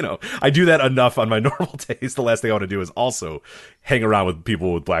I do that enough on my normal days. The last thing I want to do is also hang around with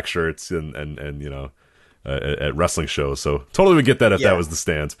people with black shirts and at wrestling shows. So totally would get that if that was the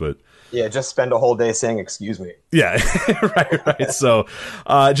stance, but yeah, just spend a whole day saying excuse me. Yeah. right. So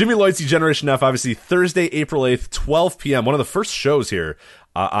Jimmy Lloyd's D-Generation F, obviously Thursday, April 8th, 12 p.m. One of the first shows here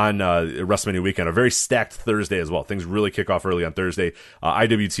on WrestleMania weekend, a very stacked Thursday as well. Things really kick off early on Thursday.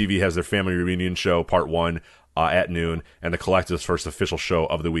 IWTV has their family reunion show, part 1, at noon, and the Collective's first official show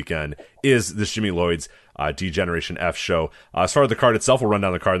of the weekend is this Jimmy Lloyd's D-Generation F show. As far as the card itself, we'll run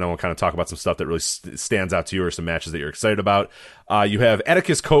down the card and then we'll kind of talk about some stuff that really stands out to you or some matches that you're excited about. You have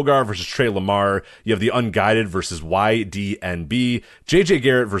Atticus Kogar versus Trey Lamar. You have the Unguided versus YDNB. JJ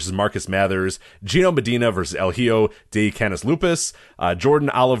Garrett versus Marcus Mathers. Gino Medina versus El Hijo de Canis Lupus. Jordan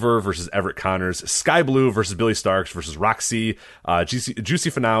Oliver versus Everett Connors. Sky Blue versus Billy Starks versus Roxy. Juicy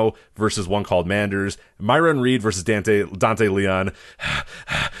Finau versus one called Manders. Myron Reed versus Dante Leon.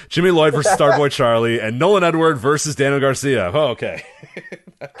 Jimmy Lloyd versus Starboy Charlie. And Nolan Edward versus Daniel Garcia. Oh, okay.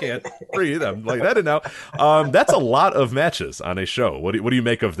 I can't breathe. I'm like that now. That's a lot of matches on a show. What do you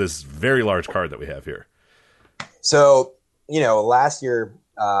make of this very large card that we have here? So, last year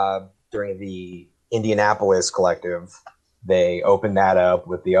during the Indianapolis Collective, they opened that up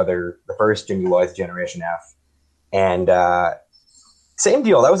with the first Jimmy Lloyd's Generation F. And same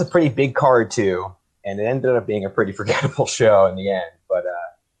deal. That was a pretty big card too. And it ended up being a pretty forgettable show in the end. But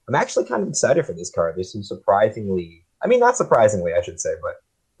I'm actually kind of excited for this card. There's some not surprisingly, I should say, but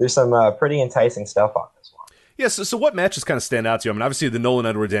there's some pretty enticing stuff on this one. Yeah, so what matches kind of stand out to you? I mean, obviously the Nolan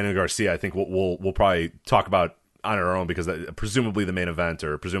Edwards, Daniel Garcia, I think we'll probably talk about on our own because presumably the main event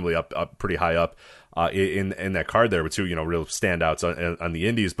or presumably up pretty high up in that card there with two, real standouts on the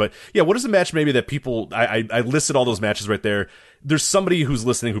indies. But yeah, what is the match maybe that people, I listed all those matches right there. There's somebody who's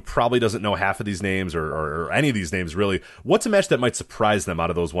listening who probably doesn't know half of these names or any of these names really. What's a match that might surprise them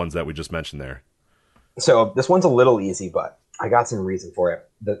out of those ones that we just mentioned there? So this one's a little easy, but I got some reason for it.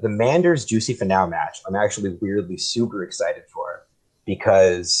 The Manders Juicy Finale match, I'm actually weirdly super excited for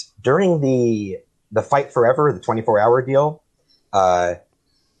because during the Fight Forever, the 24-hour deal, I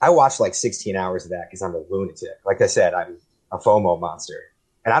watched like 16 hours of that because I'm a lunatic. Like I said, I'm a FOMO monster.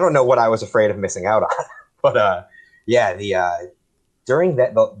 And I don't know what I was afraid of missing out on. But during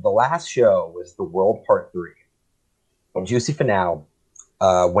that, the last show was the World Part 3. And Juicy Finale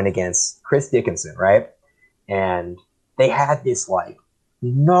went against Chris Dickinson, right? And they had this like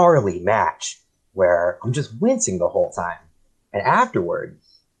gnarly match where I'm just wincing the whole time. And afterward,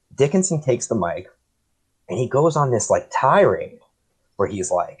 Dickinson takes the mic and he goes on this like tirade where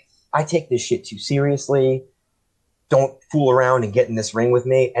he's like, I take this shit too seriously. Don't fool around and get in this ring with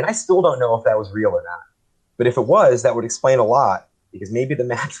me. And I still don't know if that was real or not. But if it was, that would explain a lot because maybe the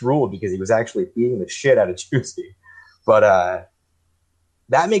match ruled because he was actually beating the shit out of Juicy. But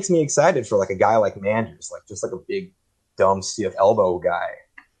that makes me excited for like a guy like Manders, like just like a big, dumb, stiff elbow guy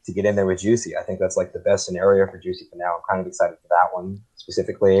to get in there with Juicy. I think that's like the best scenario for Juicy for now. I'm kind of excited for that one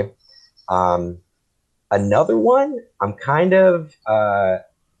specifically. Another one, I'm kind of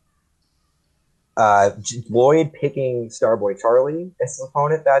Lloyd picking Starboy Charlie as his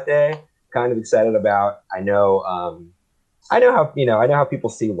opponent that day. Kind of excited about. I know how people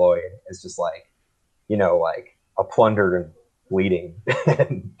see Lloyd as just like, like a plundered and bleeding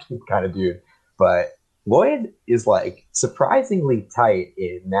kind of dude, but Lloyd is like surprisingly tight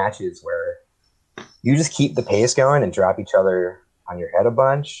in matches where you just keep the pace going and drop each other on your head a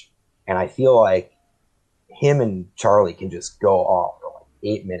bunch. And I feel like him and Charlie can just go off for like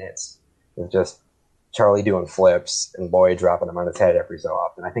 8 minutes with just Charlie doing flips and Lloyd dropping him on his head every so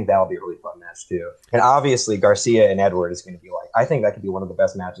often. I think that'll be a really fun match too. And obviously Garcia and Edward is going to be like, I think that could be one of the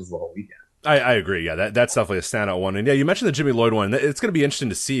best matches of the whole weekend. I agree. Yeah, that's definitely a standout one. And yeah, you mentioned the Jimmy Lloyd one. It's going to be interesting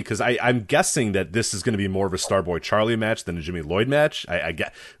to see because I'm guessing that this is going to be more of a Starboy Charlie match than a Jimmy Lloyd match. I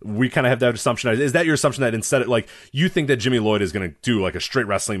get we kind of have that assumption. Is that your assumption that instead of like you think that Jimmy Lloyd is going to do like a straight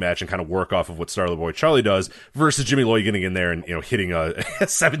wrestling match and kind of work off of what Starboy Charlie does versus Jimmy Lloyd getting in there and hitting a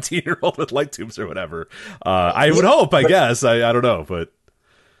 17-year-old with light tubes or whatever? I would hope. I guess I don't know, but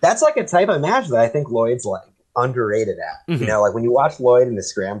that's like a type of match that I think Lloyd's like underrated at. Mm-hmm. Like when you watch Lloyd in the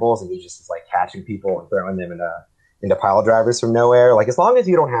scrambles and he just is like catching people and throwing them into pile drivers from nowhere, like as long as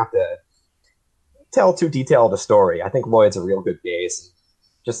you don't have to tell too detailed a story, I think Lloyd's a real good base. And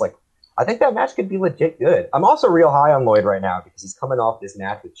just like I think that match could be legit good. I'm also real high on Lloyd right now because he's coming off this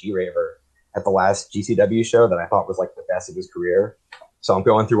match with G-Raver at the last GCW show that I thought was like the best of his career. So I'm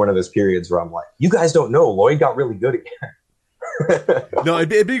going through one of those periods where I'm like, you guys don't know, Lloyd got really good again. No,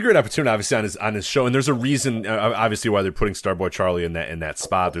 it'd be a great opportunity, obviously, on his show, and there's a reason, obviously, why they're putting Starboy Charlie in that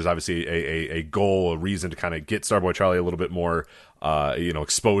spot. There's obviously a goal, a reason to kind of get Starboy Charlie a little bit more,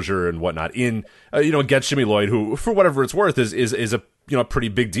 exposure and whatnot in, against Jimmy Lloyd, who, for whatever it's worth, is a pretty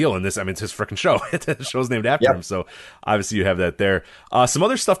big deal in this. I mean, it's his freaking show. The show's named after him, so obviously you have that there. Some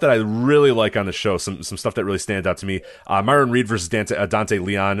other stuff that I really like on the show, some stuff that really stands out to me. Myron Reed versus Dante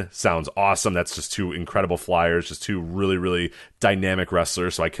Leon sounds awesome. That's just two incredible flyers, just two really, really dynamic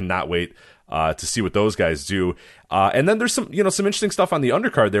wrestlers, so I cannot wait to see what those guys do. And then there's some interesting stuff on the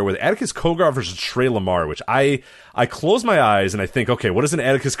undercard there with Atticus Cogar versus Trey Lamar, which I close my eyes and I think, okay, what does an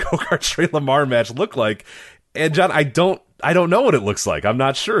Atticus Cogar Trey Lamar match look like? And John, I don't know what it looks like. I'm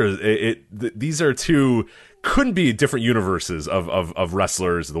not sure. These are two couldn't be different universes of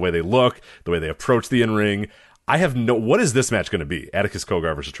wrestlers, the way they look, the way they approach the in-ring. What is this match going to be? Atticus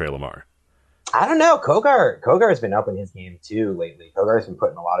Cogar versus Trey Lamar. I don't know. Cogar has been up in his game too lately. Cogar has been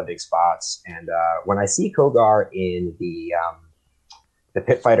put in a lot of big spots. And when I see Cogar in the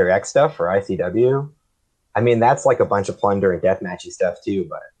Pit Fighter X stuff for ICW, I mean, that's like a bunch of plunder and deathmatchy stuff too,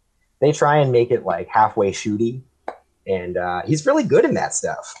 but they try and make it like halfway shooty, and he's really good in that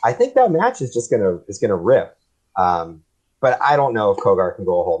stuff. I think that match is just gonna rip. But I don't know if Cogar can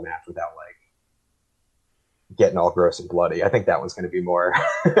go a whole match without like getting all gross and bloody. I think that one's going to be more.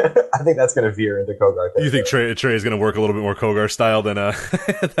 I think that's going to veer into Cogar. You think Trey is going to work a little bit more Cogar style than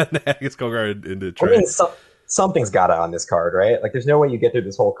Atticus Cogar into Trey? I mean, something's got to on this card, right? Like, there's no way you get through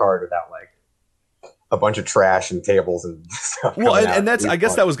this whole card without like a bunch of trash and tables and stuff. Well, coming out. and that's, It'll be I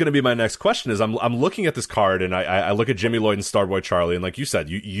guess fun. that was going to be my next question is I'm looking at this card and I look at Jimmy Lloyd and Starboy Charlie. And like you said,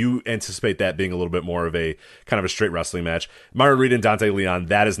 you anticipate that being a little bit more of a kind of a straight wrestling match. Myron Reed and Dante Leon,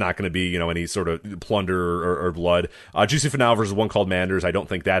 that is not going to be, you know, any sort of plunder or blood. Juicy Finale versus one called Manders. I don't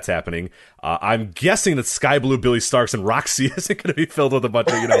think that's happening. I'm guessing that Sky Blue Billy Starks and Roxy isn't going to be filled with a bunch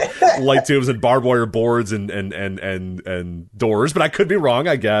of, you know, light tubes and barbed wire boards and doors, but I could be wrong,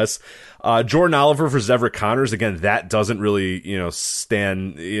 I guess. Jordan Oliver versus Everett Connors. Again, that doesn't really, you know,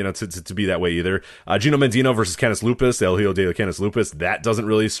 stand, you know, to be that way either. Gino Mendino versus Canis Lupus, El Hijo de Canis Lupus. That doesn't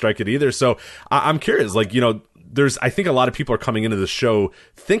really strike it either. So I'm curious, like, you know, I think a lot of people are coming into the show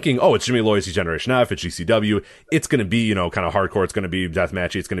thinking, oh, it's Jimmy Lloyd's Generation F, it's GCW. It's going to be, you know, kind of hardcore. It's going to be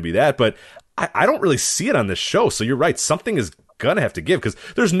deathmatchy. It's going to be that. But I don't really see it on this show. So you're right. Something is going to have to give because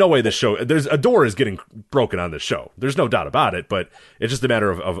there's no way this show, there's a door is getting broken on this show. There's no doubt about it. But it's just a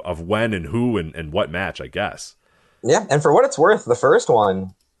matter of when and who and what match, I guess. Yeah. And for what it's worth, the first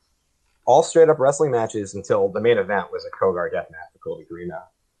one, all straight up wrestling matches until the main event was a Kogar death match with Colby Corino.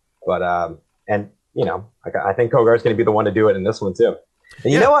 But, and, you know, I think Kogar's going to be the one to do it in this one too.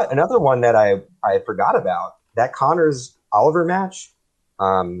 And you know what? Another one that I forgot about, that Connors Oliver match.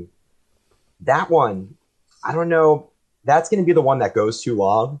 That one, I don't know. That's going to be the one that goes too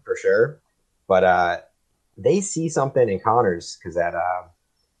long for sure. But they see something in Connors because at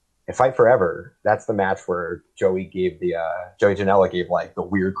Fight Forever, that's the match where Joey Janela gave like the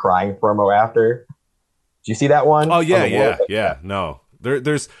weird crying promo after. Did you see that one? Oh yeah. No.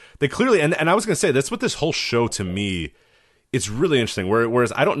 They clearly, and I was going to say, that's what this whole show to me, it's really interesting.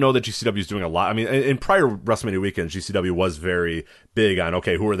 Whereas I don't know that GCW is doing a lot. I mean, in prior WrestleMania weekends, GCW was very big on,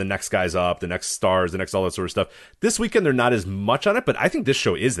 okay, who are the next guys up, the next stars, the next all that sort of stuff. This weekend, they're not as much on it, but I think this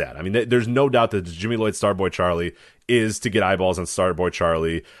show is that. I mean, there's no doubt that Jimmy Lloyd Starboy Charlie is to get eyeballs on Starboy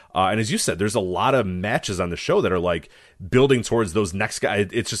Charlie. And as you said, there's a lot of matches on the show that are like building towards those next guys.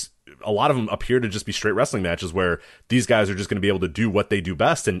 It's just, a lot of them appear to just be straight wrestling matches where these guys are just going to be able to do what they do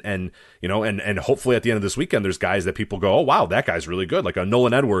best. And you know, and hopefully at the end of this weekend, there's guys that people go, oh, wow, that guy's really good. Like a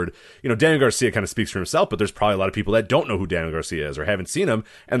Nolan Edward, you know, Daniel Garcia kind of speaks for himself, but there's probably a lot of people that don't know who Daniel Garcia is or haven't seen him,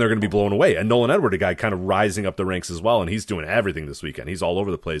 and they're going to be blown away. And Nolan Edward, a guy kind of rising up the ranks as well, and he's doing everything this weekend. He's all over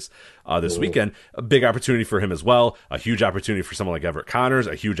the place this weekend. A big opportunity for him as well. A huge opportunity for someone like Everett Connors.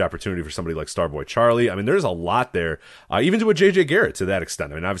 A huge opportunity for somebody like Starboy Charlie. I mean, there's a lot there. Even to a JJ Garrett to that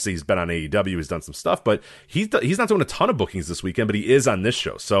extent. I mean, obviously he's been on AEW, he's done some stuff, but he's not doing a ton of bookings this weekend, but he is on this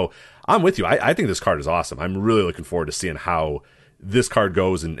show. So I'm with you. I think this card is awesome. I'm really looking forward to seeing how this card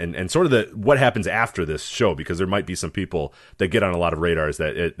goes and sort of what happens after this show, because there might be some people that get on a lot of radars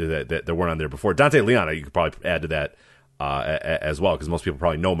that weren't on there before. Dante Leon, you could probably add to that as well, because most people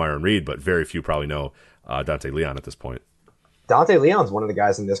probably know Myron Reed, but very few probably know Dante Leon at this point. Dante Leon's one of the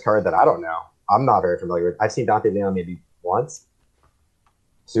guys in this card that I don't know. I'm not very familiar with. I've seen Dante Leon maybe once.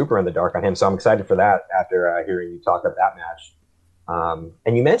 Super in the dark on him, so I'm excited for that after hearing you talk about that match.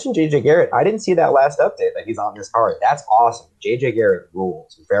 And you mentioned JJ Garrett. I didn't see that last update that he's on this card. That's awesome. JJ Garrett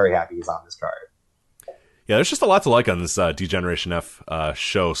rules. I'm very happy he's on this card. Yeah, there's just a lot to like on this D-Generation F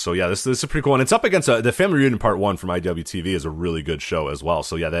show. So yeah, this is a pretty cool one. It's up against the Family Reunion Part 1 from IWTV is a really good show as well.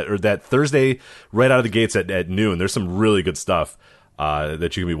 So yeah, that Thursday right out of the gates at noon, there's some really good stuff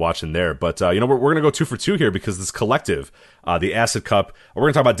that you can be watching there. But, you know, we're going to go 2 for 2 here because this collective, the Acid Cup, we're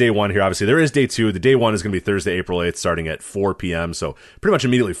going to talk about day 1 here. Obviously, there is day 2. The day 1 is going to be Thursday, April 8th, starting at 4 p.m. So pretty much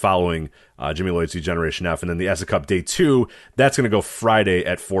immediately following Jimmy Lloyd's Generation F. And then the Acid Cup day 2, that's going to go Friday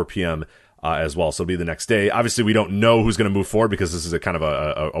at 4 p.m. As well. So it'll be the next day. Obviously, we don't know who's going to move forward because this is a kind of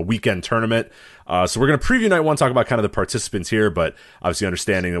a weekend tournament. So we're going to preview night 1, talk about kind of the participants here, but obviously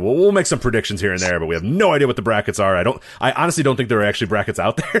understanding that we'll make some predictions here and there, but we have no idea what the brackets are. I honestly don't think there are actually brackets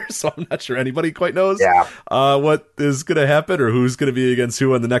out there, so I'm not sure anybody quite knows what is going to happen or who's going to be against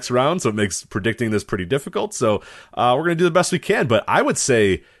who in the next round. So it makes predicting this pretty difficult. So we're going to do the best we can, but I would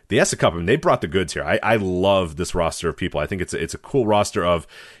say the Acid Cup, I mean, they brought the goods here. I love this roster of people. I think it's a cool roster of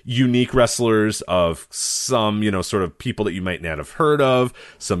unique wrestlers, of some, you know, sort of people that you might not have heard of,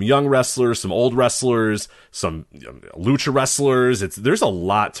 some young wrestlers, some old wrestlers, some lucha wrestlers. There's a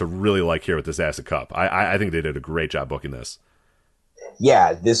lot to really like here with this Acid Cup. I think they did a great job booking this.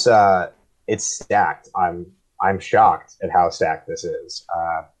 Yeah, this it's stacked. I'm shocked at how stacked this is.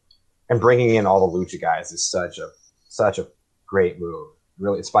 And bringing in all the lucha guys is such a great move.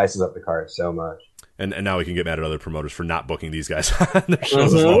 Really, it spices up the card so much. And now we can get mad at other promoters for not booking these guys on their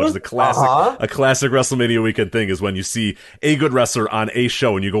shows as well, which is a classic WrestleMania weekend thing, is when you see a good wrestler on a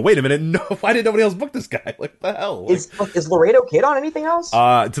show and you go, wait a minute, no, why did nobody else book this guy? Like, what the hell? Like, is Laredo Kid on anything else?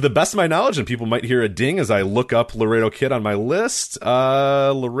 To the best of my knowledge, and people might hear a ding as I look up Laredo Kid on my list,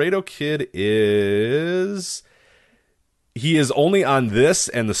 Laredo Kid he is only on this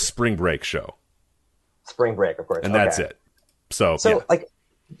and the Spring Break show. Spring Break, of course. And that's it. So yeah. Like,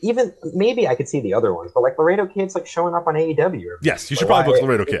 even maybe I could see the other ones, but like Laredo Kid's like showing up on AEW. Yes, you should probably book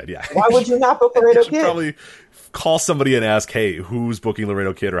Laredo Kid. Yeah. Why would you not book Laredo Kid? Probably call somebody and ask, hey, who's booking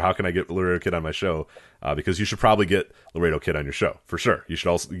Laredo Kid, or how can I get Laredo Kid on my show? Because you should probably get Laredo Kid on your show for sure. You should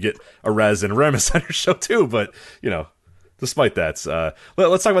also get Arez and Remus on your show too. But despite that,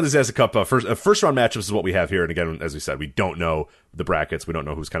 let's talk about this Acid Cup. First round matchups is what we have here, and again, as we said, we don't know the brackets. We don't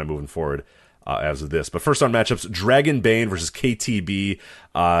know who's kind of moving forward as of this. But first round matchups: Dragon Bane versus KTB,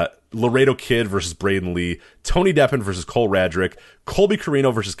 Laredo Kid versus Braden Lee, Tony Deppen versus Cole Radrick, Colby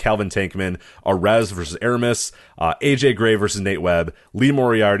Corino versus Calvin Tankman, Arez versus Aramis, AJ Gray versus Nate Webb, Lee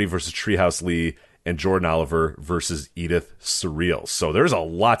Moriarty versus Treehouse Lee, and Jordan Oliver versus Edith Surreal. So there's a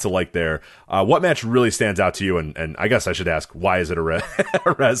lot to like there. What match really stands out to you? And I guess I should ask, why is it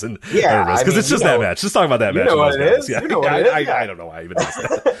Arez and Aramis? Because it's just that match. Just talk about that match. You know what it is. Yeah. You know what it is. I don't know why I even asked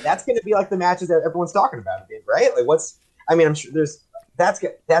that. That's going to be like the matches that everyone's talking about again, right? Like I'm sure that's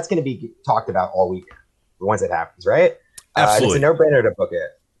going to be talked about all weekend once it happens, right? Absolutely. It's a no-brainer to book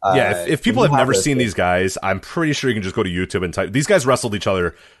it. If people have never seen these guys, I'm pretty sure you can just go to YouTube and type. These guys wrestled each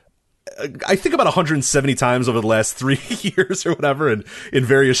other, I think, about 170 times over the last 3 years or whatever, and in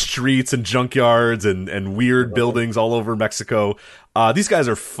various streets and junkyards and weird buildings all over Mexico. These guys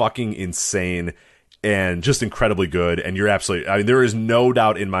are fucking insane and just incredibly good. And you're absolutely, there is no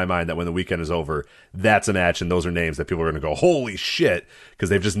doubt in my mind that when the weekend is over, that's a match and those are names that people are going to go, holy shit, because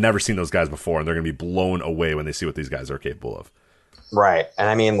they've just never seen those guys before, and they're going to be blown away when they see what these guys are capable of. Right.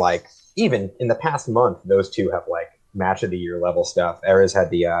 And like, even in the past month, those two have like match of the year level stuff. Erez had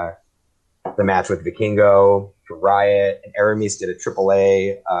the match with Vikingo for Riot, and Aramis did a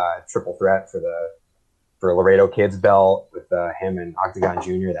AAA triple threat for Laredo Kid's belt with him and Octagon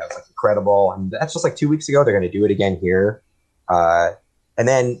Jr. That was like incredible, and that's just like 2 weeks ago. They're going to do it again here, and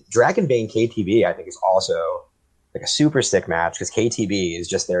then Dragon Bane KTB I think is also like a super sick match because KTB is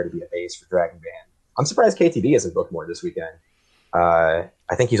just there to be a base for Dragon Bane. I'm surprised KTB hasn't booked more this weekend. I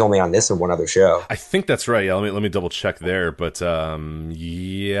think he's only on this and one other show. I think that's right. Yeah, let me double check there. But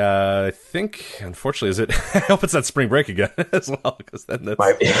yeah, I think unfortunately, is it? I hope it's not Spring Break again as well, because then that's.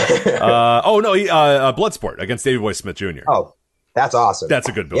 Might be. Bloodsport against Davey Boy Smith Jr. Oh, that's awesome. That's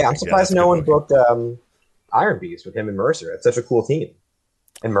a good book. Yeah, I'm surprised no one booked Iron Beast with him and Mercer. It's such a cool team,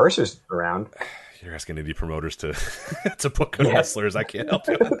 and Mercer's around. You're asking indie promoters to to book good wrestlers. I can't help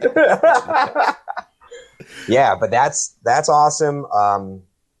you. Yeah, but that's awesome.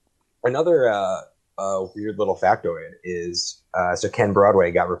 Another weird little factoid is so Ken Broadway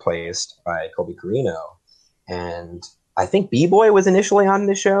got replaced by Colby Corino, and I think B-Boy was initially on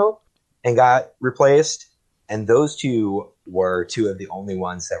the show and got replaced, and those two were two of the only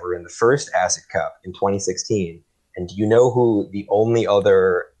ones that were in the first Acid Cup in 2016. And do you know who the only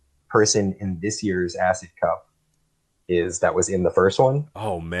other person in this year's Acid Cup is that was in the first one?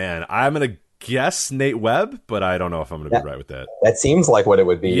 Oh man, I'm gonna guess Nate Webb, but I don't know if I'm going to be right with that. That seems like what it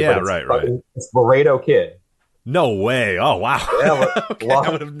would be. Yeah, right. It's Laredo Kid. No way. Oh, wow. Yeah, okay.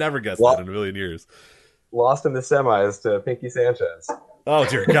 I would have never guessed that in a million years. Lost in the semis to Pinky Sanchez. Oh,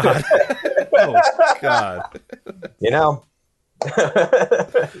 dear God. Oh, God.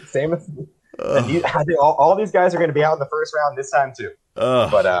 Same as... I think all these guys are going to be out in the first round this time, too.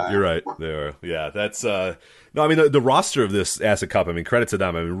 But you're right. They are. Yeah, that's... No, I mean, the roster of this Acid Cup, I mean, credit to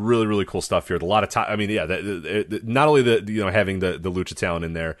them. I mean, really, really cool stuff here. A lot of time. I mean, yeah, not only having the Lucha talent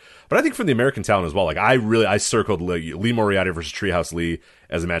in there, but I think from the American talent as well. Like, I circled Lee Moriarty versus Treehouse Lee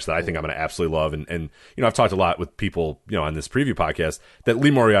as a match that I think I'm going to absolutely love. And I've talked a lot with people, on this preview podcast that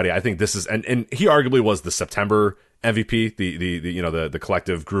Lee Moriarty, I think this is, and he arguably was the September MVP, the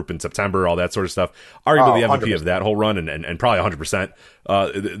collective group in September, all that sort of stuff. Arguably the MVP 100%. Of that whole run, and probably 100%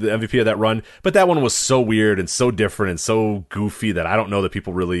 the MVP of that run. But that one was so weird and so different and so goofy that I don't know that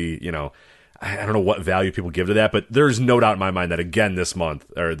people really, I don't know what value people give to that. But there's no doubt in my mind that again this month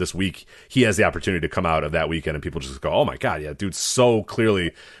or this week he has the opportunity to come out of that weekend and people just go, oh my God, yeah, dude's so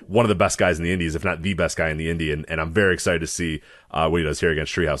clearly one of the best guys in the Indies, if not the best guy in the Indie, and I'm very excited to see what he does here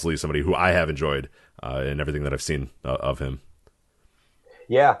against Treehouse Lee, somebody who I have enjoyed. And everything that I've seen of him.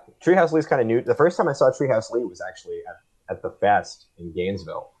 Yeah, Treehouse Lee's kind of new. The first time I saw Treehouse Lee was actually at the Fest in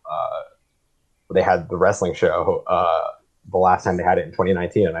Gainesville. They had the wrestling show the last time they had it in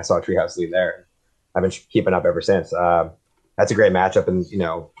 2019, and I saw Treehouse Lee there. I've been keeping up ever since. That's a great matchup, and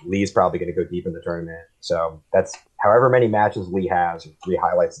Lee's probably going to go deep in the tournament. So that's however many matches Lee has, 3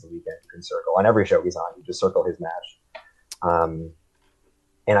 highlights of the weekend you can circle on every show he's on. You just circle his match,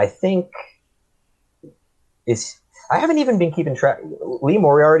 and I think I haven't even been keeping track. Lee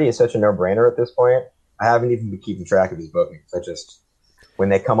Moriarty is such a no-brainer at this point. I haven't even been keeping track of his bookings. When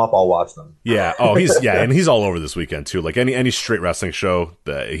they come up, I'll watch them. Yeah. Oh, and he's all over this weekend too. Like any straight wrestling show,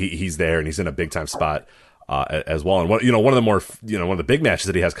 he's there, and he's in a big time spot as well. And one of the more one of the big matches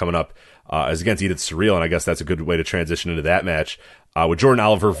that he has coming up is against Edith Surreal, and I guess that's a good way to transition into that match. With Jordan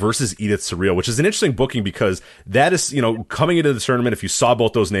Oliver versus Edith Surreal, which is an interesting booking because that is, coming into the tournament, if you saw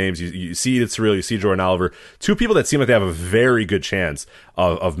both those names, you see Edith Surreal, you see Jordan Oliver, 2 people that seem like they have a very good chance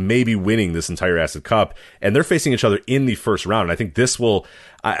of maybe winning this entire Acid Cup, and they're facing each other in the first round. And I think this will,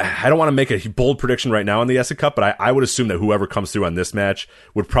 I don't want to make a bold prediction right now on the Acid Cup, but I would assume that whoever comes through on this match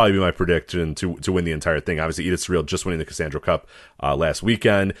would probably be my prediction to win the entire thing. Obviously, Edith Surreal just winning the Cassandra Cup last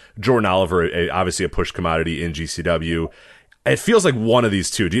weekend. Jordan Oliver, obviously a push commodity in GCW. It feels like one of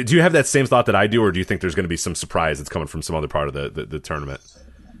these two. Do you have that same thought that I do, or do you think there's going to be some surprise that's coming from some other part of the tournament?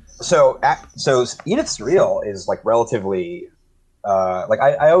 So Edith Surreal is like relatively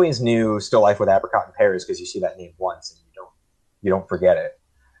I always knew Still Life with Apricot and Pears because you see that name once and you don't forget it.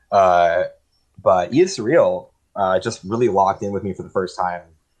 But Edith Surreal just really locked in with me for the first time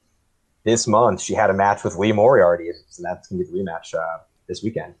this month. She had a match with Lee Moriarty, and that's going to be the rematch this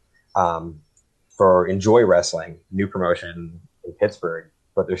weekend. For Enjoy Wrestling, new promotion in Pittsburgh,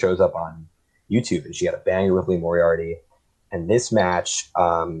 put their shows up on YouTube, and she had a banger with Lee Moriarty. And this match,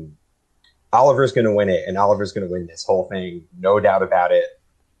 Oliver's going to win it, and Oliver's going to win this whole thing, no doubt about it.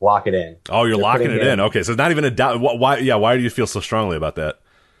 Lock it in. Oh, you're locking it in. Okay, so it's not even a doubt. Why do you feel so strongly about that?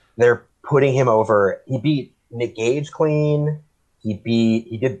 They're putting him over. He beat Nick Gage clean.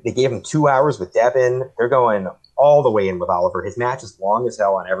 They gave him 2 hours with Devin. They're going all the way in with Oliver. His match is long as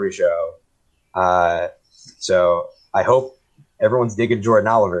hell on every show. So I hope everyone's digging Jordan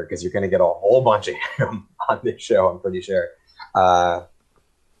Oliver because you're going to get a whole bunch of him on this show, I'm pretty sure.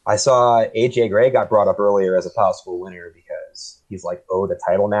 I saw AJ Gray got brought up earlier as a possible winner because he's like owed a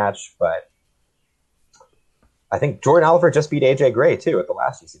title match, but I think Jordan Oliver just beat AJ Gray too at the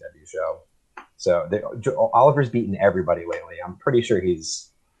last ECW show. So Oliver's beaten everybody lately. I'm pretty sure he's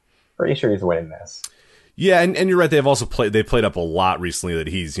winning this. Yeah, and you're right. They've also played up a lot recently that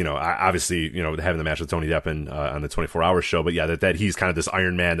he's, obviously, having the match with Tony Deppen on the 24-hour show. But yeah, that he's kind of this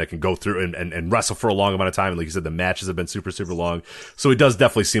Iron Man that can go through and wrestle for a long amount of time. And like you said, the matches have been super, super long. So it does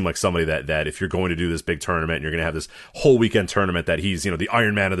definitely seem like somebody that if you're going to do this big tournament and you're going to have this whole weekend tournament, that he's, the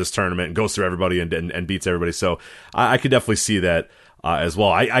Iron Man of this tournament and goes through everybody and beats everybody. So I could definitely see that. As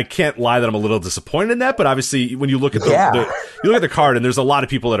well, I can't lie that I'm a little disappointed in that, but obviously when you look at the card, and there's a lot of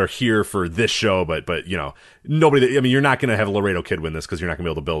people that are here for this show, but nobody. You're not going to have a Laredo Kid win this because you're not going to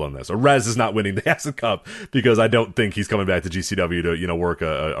be able to build on this. Or Rez is not winning the Acid Cup because I don't think he's coming back to GCW to work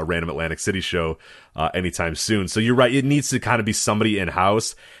a random Atlantic City show anytime soon. So you're right; it needs to kind of be somebody in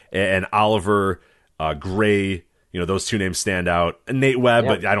house, and Oliver, Gray, those 2 names stand out. Nate Webb,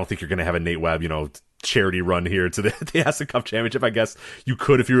 but I don't think you're going to have a Nate Webb, charity run here to the Acid Cup Championship. I guess you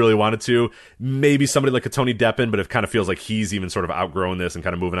could if you really wanted to. Maybe somebody like a Tony Deppen, but it kind of feels like he's even sort of outgrown this and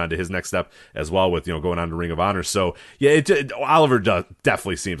kind of moving on to his next step as well with going on to Ring of Honor. So yeah, Oliver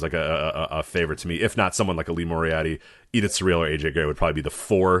definitely seems like a favorite to me. If not someone like a Lee Moriarty, Edith Surreal, or AJ Gray would probably be the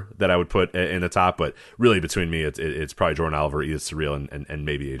 4 that I would put in the top. But really between me, it's probably Jordan Oliver, Edith Surreal, and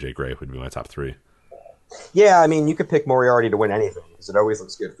maybe AJ Gray would be my top 3. Yeah, you could pick Moriarty to win anything because it always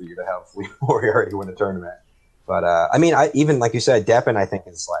looks good for you to have Moriarty win a tournament. But I even like you said, Deppen, I think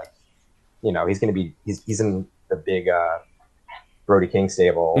is like, he's going to be he's in the big Brody King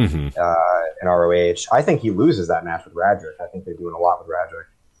stable in ROH. I think he loses that match with Radrick. I think they're doing a lot with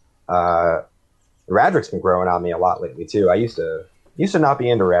Radrick. Radrick's been growing on me a lot lately too. I used to not be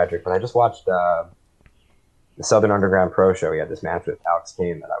into Radrick, but I just watched the Southern Underground Pro Show. He had this match with Alex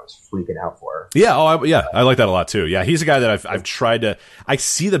Kane that I was freaking out for. Yeah, I like that a lot too. Yeah, he's a guy that I've tried to. I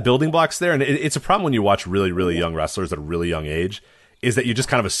see the building blocks there, and it's a problem when you watch really, really young wrestlers at a really young age. Is that you just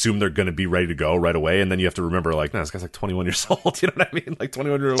kind of assume they're going to be ready to go right away, and then you have to remember, like, no, this guy's like 21 years old. You know what I mean? Like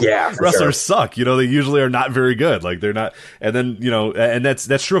 21-year-old wrestlers suck. They usually are not very good. Like they're not. And then and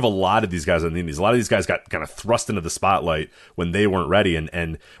that's true of a lot of these guys on the indies. A lot of these guys got kind of thrust into the spotlight when they weren't ready,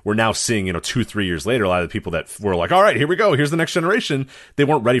 and we're now seeing 2-3 years later, a lot of the people that were like, all right, here we go, here's the next generation. They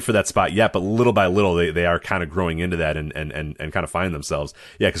weren't ready for that spot yet, but little by little, they are kind of growing into that and kind of finding themselves.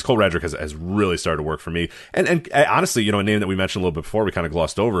 Yeah, because Cole Radrick has really started to work for me. And honestly, a name that we mentioned a little bit before we kind of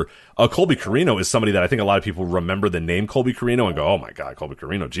glossed over. Colby Carino is somebody that I think a lot of people remember the name Colby Carino and go, oh my God, Colby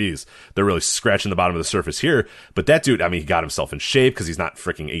Carino, geez, they're really scratching the bottom of the surface here. But that dude, I mean, he got himself in shape because he's not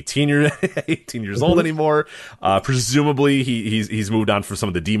freaking 18 years old anymore. Presumably he's moved on from some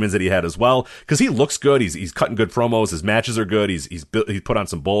of the demons that he had as well, because he looks good. He's cutting good promos. His matches are good. He's put on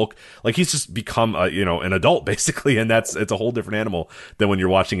some bulk. Like, he's just become an adult basically, and it's a whole different animal than when you're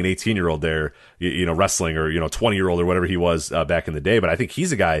watching an 18-year-old there, wrestling, or 20-year-old or whatever he was back in the day. But I think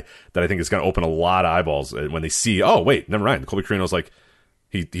he's a guy that I think is going to open a lot of eyeballs when they see, oh wait, never mind, Colby Carino's like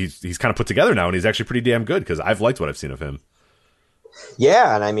he's kind of put together now, and he's actually pretty damn good, because I've liked what I've seen of him.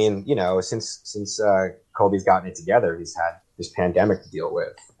 Yeah, and I mean, since Colby's gotten it together, he's had this pandemic to deal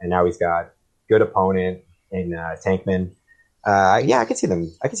with, and now he's got good opponent in Tankman. I could see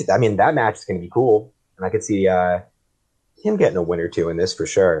them. I could see that. I mean, that match is going to be cool, and I could see him getting a win or two in this for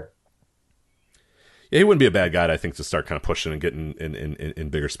sure. Yeah, he wouldn't be a bad guy, I think, to start kind of pushing and getting in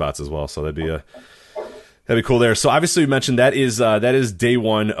bigger spots as well. So that'd be cool there. So obviously we mentioned that is day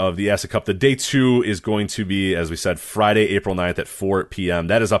one of the Acid Cup. The day two is going to be, as we said, Friday, April 9th at 4 p.m.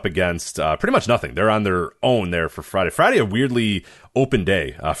 That is up against pretty much nothing. They're on their own there for Friday. Friday, a weirdly open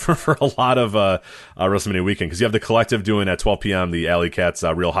day for a lot of WrestleMania weekend, because you have the Collective doing at 12 p.m. the Alley Cats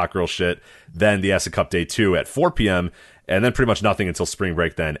Real Hot Girl shit. Then the Acid Cup day two at 4 p.m. And then pretty much nothing until spring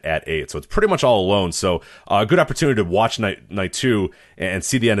break then at 8. So it's pretty much all alone. So a good opportunity to watch night two and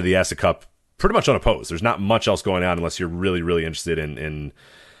see the end of the Acid Cup pretty much unopposed. There's not much else going on unless you're really, really interested in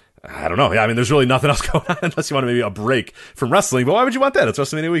I don't know. Yeah, I mean, there's really nothing else going on unless you want maybe a break from wrestling. But why would you want that? It's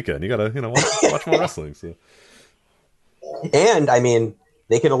WrestleMania weekend. You got to, watch more wrestling. So. And, I mean,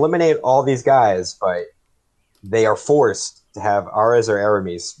 they can eliminate all these guys, but they are forced to have Ares or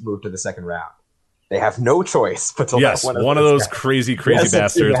Aramis move to the second round. They have no choice but to let one of those crazy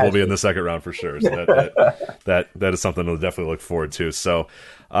bastards will be in the second round for sure. So that is something to definitely look forward to. So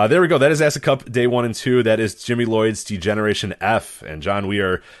there we go. That is Acid Cup day 1 and 2. That is Jimmy Lloyd's D-Generation F. And John, we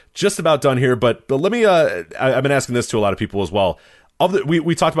are just about done here, but let me. I've been asking this to a lot of people as well.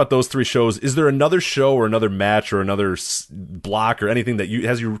 We talked about those 3 shows. Is there another show or another match or another block or anything that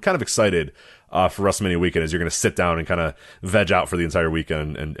has you kind of excited for WrestleMania weekend, as you're going to sit down and kind of veg out for the entire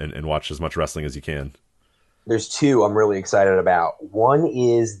weekend and watch as much wrestling as you can? There's 2 I'm really excited about. One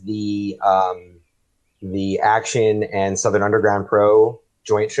is the Action and Southern Underground Pro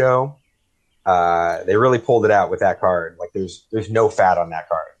joint show. They really pulled it out with that card. Like, there's no fat on that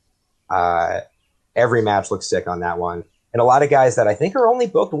card. Every match looks sick on that one. And a lot of guys that I think are only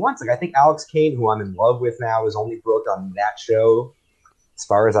booked once. Like, I think Alex Kane, who I'm in love with now, is only booked on that show, as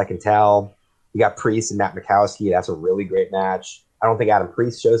far as I can tell. You got Priest and Matt Mikowski. That's a really great match. I don't think Adam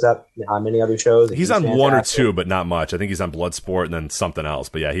Priest shows up on many other shows. He's on one or two, but not much. I think he's on Bloodsport and then something else.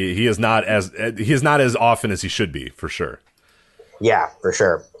 But yeah, he is not as often as he should be, for sure. Yeah, for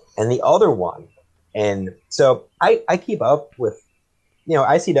sure. And the other one, and so I keep up with,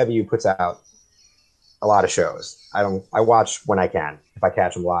 ICW puts out a lot of shows. I watch when I can, if I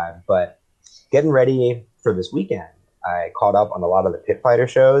catch them live. But getting ready for this weekend, I caught up on a lot of the Pit Fighter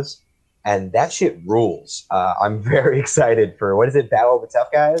shows, and that shit rules. I'm very excited for, what is it, Battle of the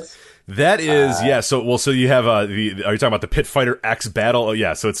Tough Guys? That is, yeah. So you have are you talking about the Pit Fighter X Battle? Oh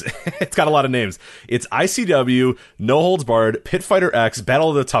yeah. So it's got a lot of names. It's ICW, No Holds Barred, Pit Fighter X, Battle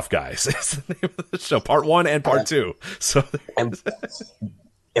of the Tough Guys. It's the name of the show, part 1 and part 2. So and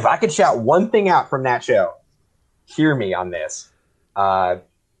if I could shout one thing out from that show, hear me on this. I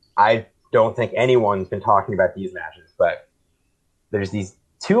don't think anyone's been talking about these matches, but there's these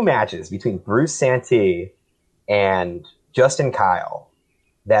 2 matches between Bruce Santee and Justin Kyle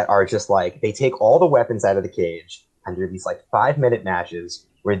that are just like, they take all the weapons out of the cage, and they're these like 5-minute matches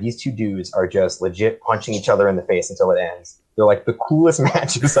where these 2 dudes are just legit punching each other in the face until it ends. They're like the coolest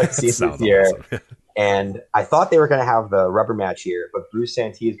matches I've seen this year. Awesome. And I thought they were going to have the rubber match here, but Bruce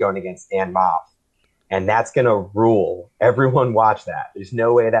Santee is going against Dan Moff, and that's going to rule. Everyone watch that. There's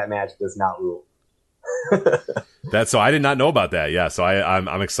no way that match does not rule. So I did not know about that. Yeah, so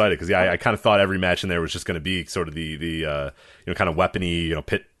I'm excited because I kind of thought every match in there was just going to be sort of the kind of weapony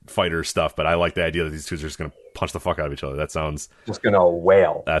pit fighter stuff, but I like the idea that these 2 are just going to punch the fuck out of each other. That sounds just going to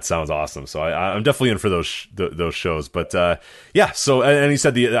wail. That sounds awesome. So I'm definitely in for those shows. But yeah. So and he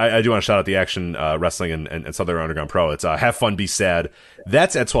said I do want to shout out the Action Wrestling and Southern Underground Pro. It's Have Fun Be Sad.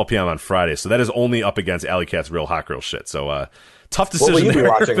 That's at 12 p.m. on Friday. So that is only up against Alley Cat's Real Hot Girl shit. So tough decision there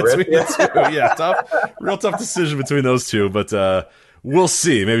watching, between the 2. Yeah, real tough decision between those 2. But we'll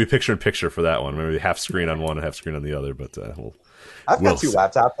see. Maybe picture in picture for that one. Maybe half screen on one and half screen on the other. But I've got 2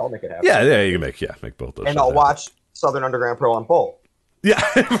 laptops. I'll make it happen. Yeah, you can make both those. And I'll watch Southern Underground Pro on both. Yeah,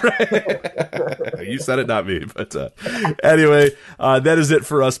 right. You said it, not me. But anyway, that is it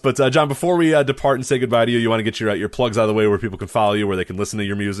for us. But John, before we depart and say goodbye to you, you want to get your plugs out of the way where people can follow you, where they can listen to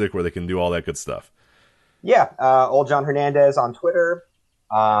your music, where they can do all that good stuff. Yeah, Old John Hernandez on Twitter,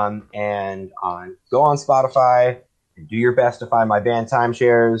 go on Spotify and do your best to find my band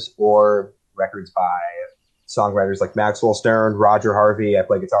Timeshares or records by songwriters like Maxwell Stern, Roger Harvey. I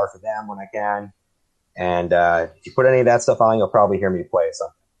play guitar for them when I can. And if you put any of that stuff on, you'll probably hear me play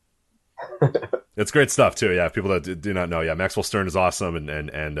something. It's great stuff too. Yeah, people that do not know. Yeah, Maxwell Stern is awesome,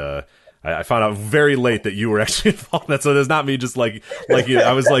 and I found out very late that you were actually involved in that. So there's not me just like you.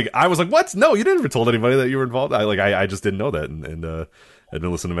 I was like, what? No, you didn't ever told anybody that you were involved. I just didn't know that, and I've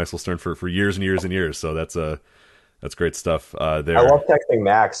been listening to Maxwell Stern for years and years and years. So that's great stuff. There. I love texting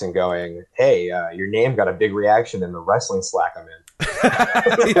Max and going, "Hey, your name got a big reaction in the wrestling Slack I'm in."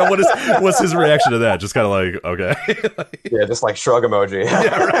 Yeah, what's his reaction to that? Just kind of like, okay. Yeah, just like shrug emoji.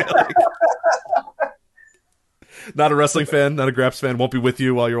 Yeah, right. Like, not a wrestling fan, not a Graps fan. Won't be with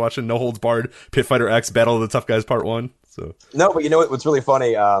you while you're watching No Holds Barred, Pit Fighter X, Battle of the Tough Guys Part 1. So no, but you know what's really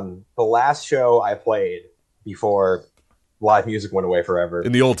funny? The last show I played before live music went away forever.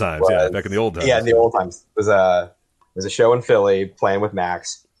 In the old times, back in the old times. Yeah, in the old times. It was a show in Philly playing with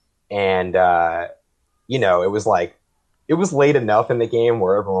Max, and it was late enough in the game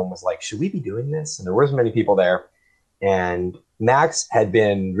where everyone was like, should we be doing this? And there wasn't many people there. And Max had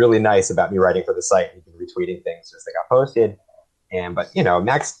been really nice about me writing for the site. He'd been retweeting things as they got posted. But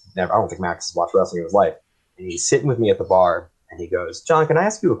Max, I don't think Max has watched wrestling in his life. And he's sitting with me at the bar and he goes, John, can I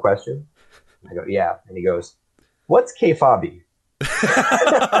ask you a question? And I go, yeah. And he goes, what's K-Fabi?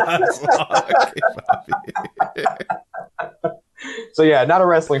 So yeah, not a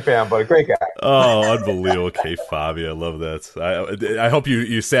wrestling fan, but a great guy. Oh, unbelievable, K-Fabi. I love that. I hope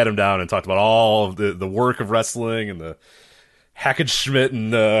you sat him down and talked about all of the work of wrestling and the Hackett Schmidt,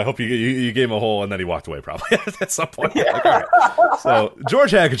 and I hope you gave him a hole, and then he walked away probably at some point. Yeah. Like, all right. So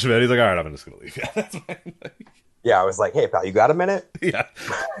George Hackett Schmidt, he's like, all right, I'm just gonna leave. Yeah, that's fine. Yeah, I was like, hey, pal, you got a minute? Yeah.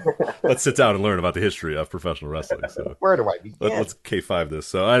 Let's sit down and learn about the history of professional wrestling. So where do I begin? Let's K5 this.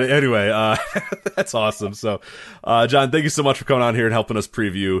 So anyway, that's awesome. So, John, thank you so much for coming on here and helping us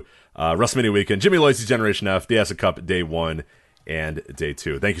preview WrestleMania weekend, Jimmy Lloyd's Generation F, the Acid Cup, Day 1 and Day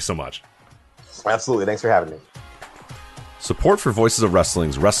 2. Thank you so much. Absolutely. Thanks for having me. Support for Voices of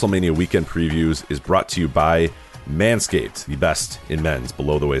Wrestling's WrestleMania weekend previews is brought to you by Manscaped, the best in men's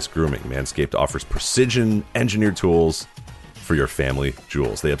below-the-waist grooming. Manscaped offers precision-engineered tools for your family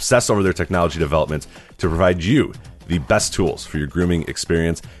jewels. They obsess over their technology development to provide you the best tools for your grooming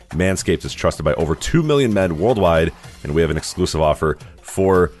experience. Manscaped is trusted by over 2 million men worldwide, and we have an exclusive offer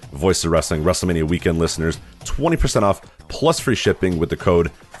for Voices of Wrestling WrestleMania weekend listeners, 20% off plus free shipping with the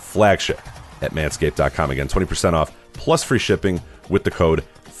code FLAGSHIP at manscaped.com. Again, 20% off plus free shipping with the code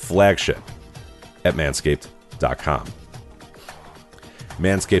FLAGSHIP at manscaped.com.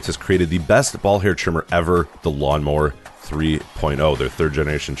 Manscaped has created the best ball hair trimmer ever, the Lawnmower 3.0. Their third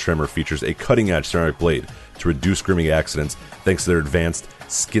generation trimmer features a cutting-edge ceramic blade to reduce grooming accidents thanks to their advanced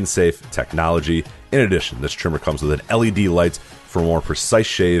skin-safe technology. In addition, this trimmer comes with an LED light for a more precise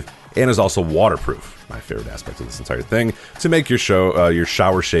shave and is also waterproof. My favorite aspect of this entire thing, to make your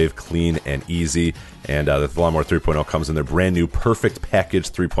shower shave clean and easy. And the Lawnmower 3.0 comes in their brand new Perfect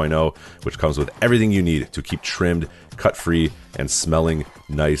Package 3.0, which comes with everything you need to keep trimmed, cut-free, and smelling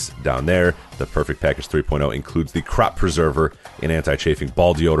nice down there. The Perfect Package 3.0 includes the Crop Preserver, an anti-chafing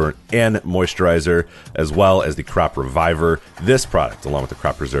ball deodorant and moisturizer, as well as the Crop Reviver. This product, along with the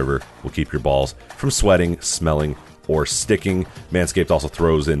Crop Preserver, will keep your balls from sweating, smelling, or sticking. Manscaped also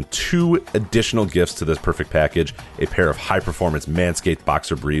throws in 2 additional gifts to this perfect package: a pair of high-performance Manscaped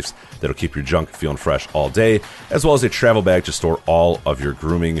boxer briefs that'll keep your junk feeling fresh all day, as well as a travel bag to store all of your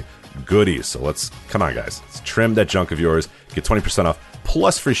grooming goodies. So come on, guys. Let's trim that junk of yours. Get 20% off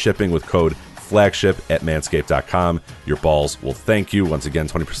plus free shipping with code FLAGSHIP at manscaped.com. Your balls will thank you. Once again,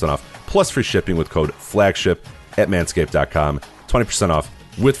 20% off plus free shipping with code FLAGSHIP at manscaped.com. 20% off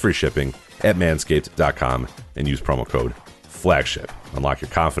with free shipping at manscaped.com and use promo code FLAGSHIP. Unlock your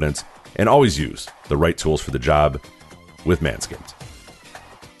confidence and always use the right tools for the job with Manscaped.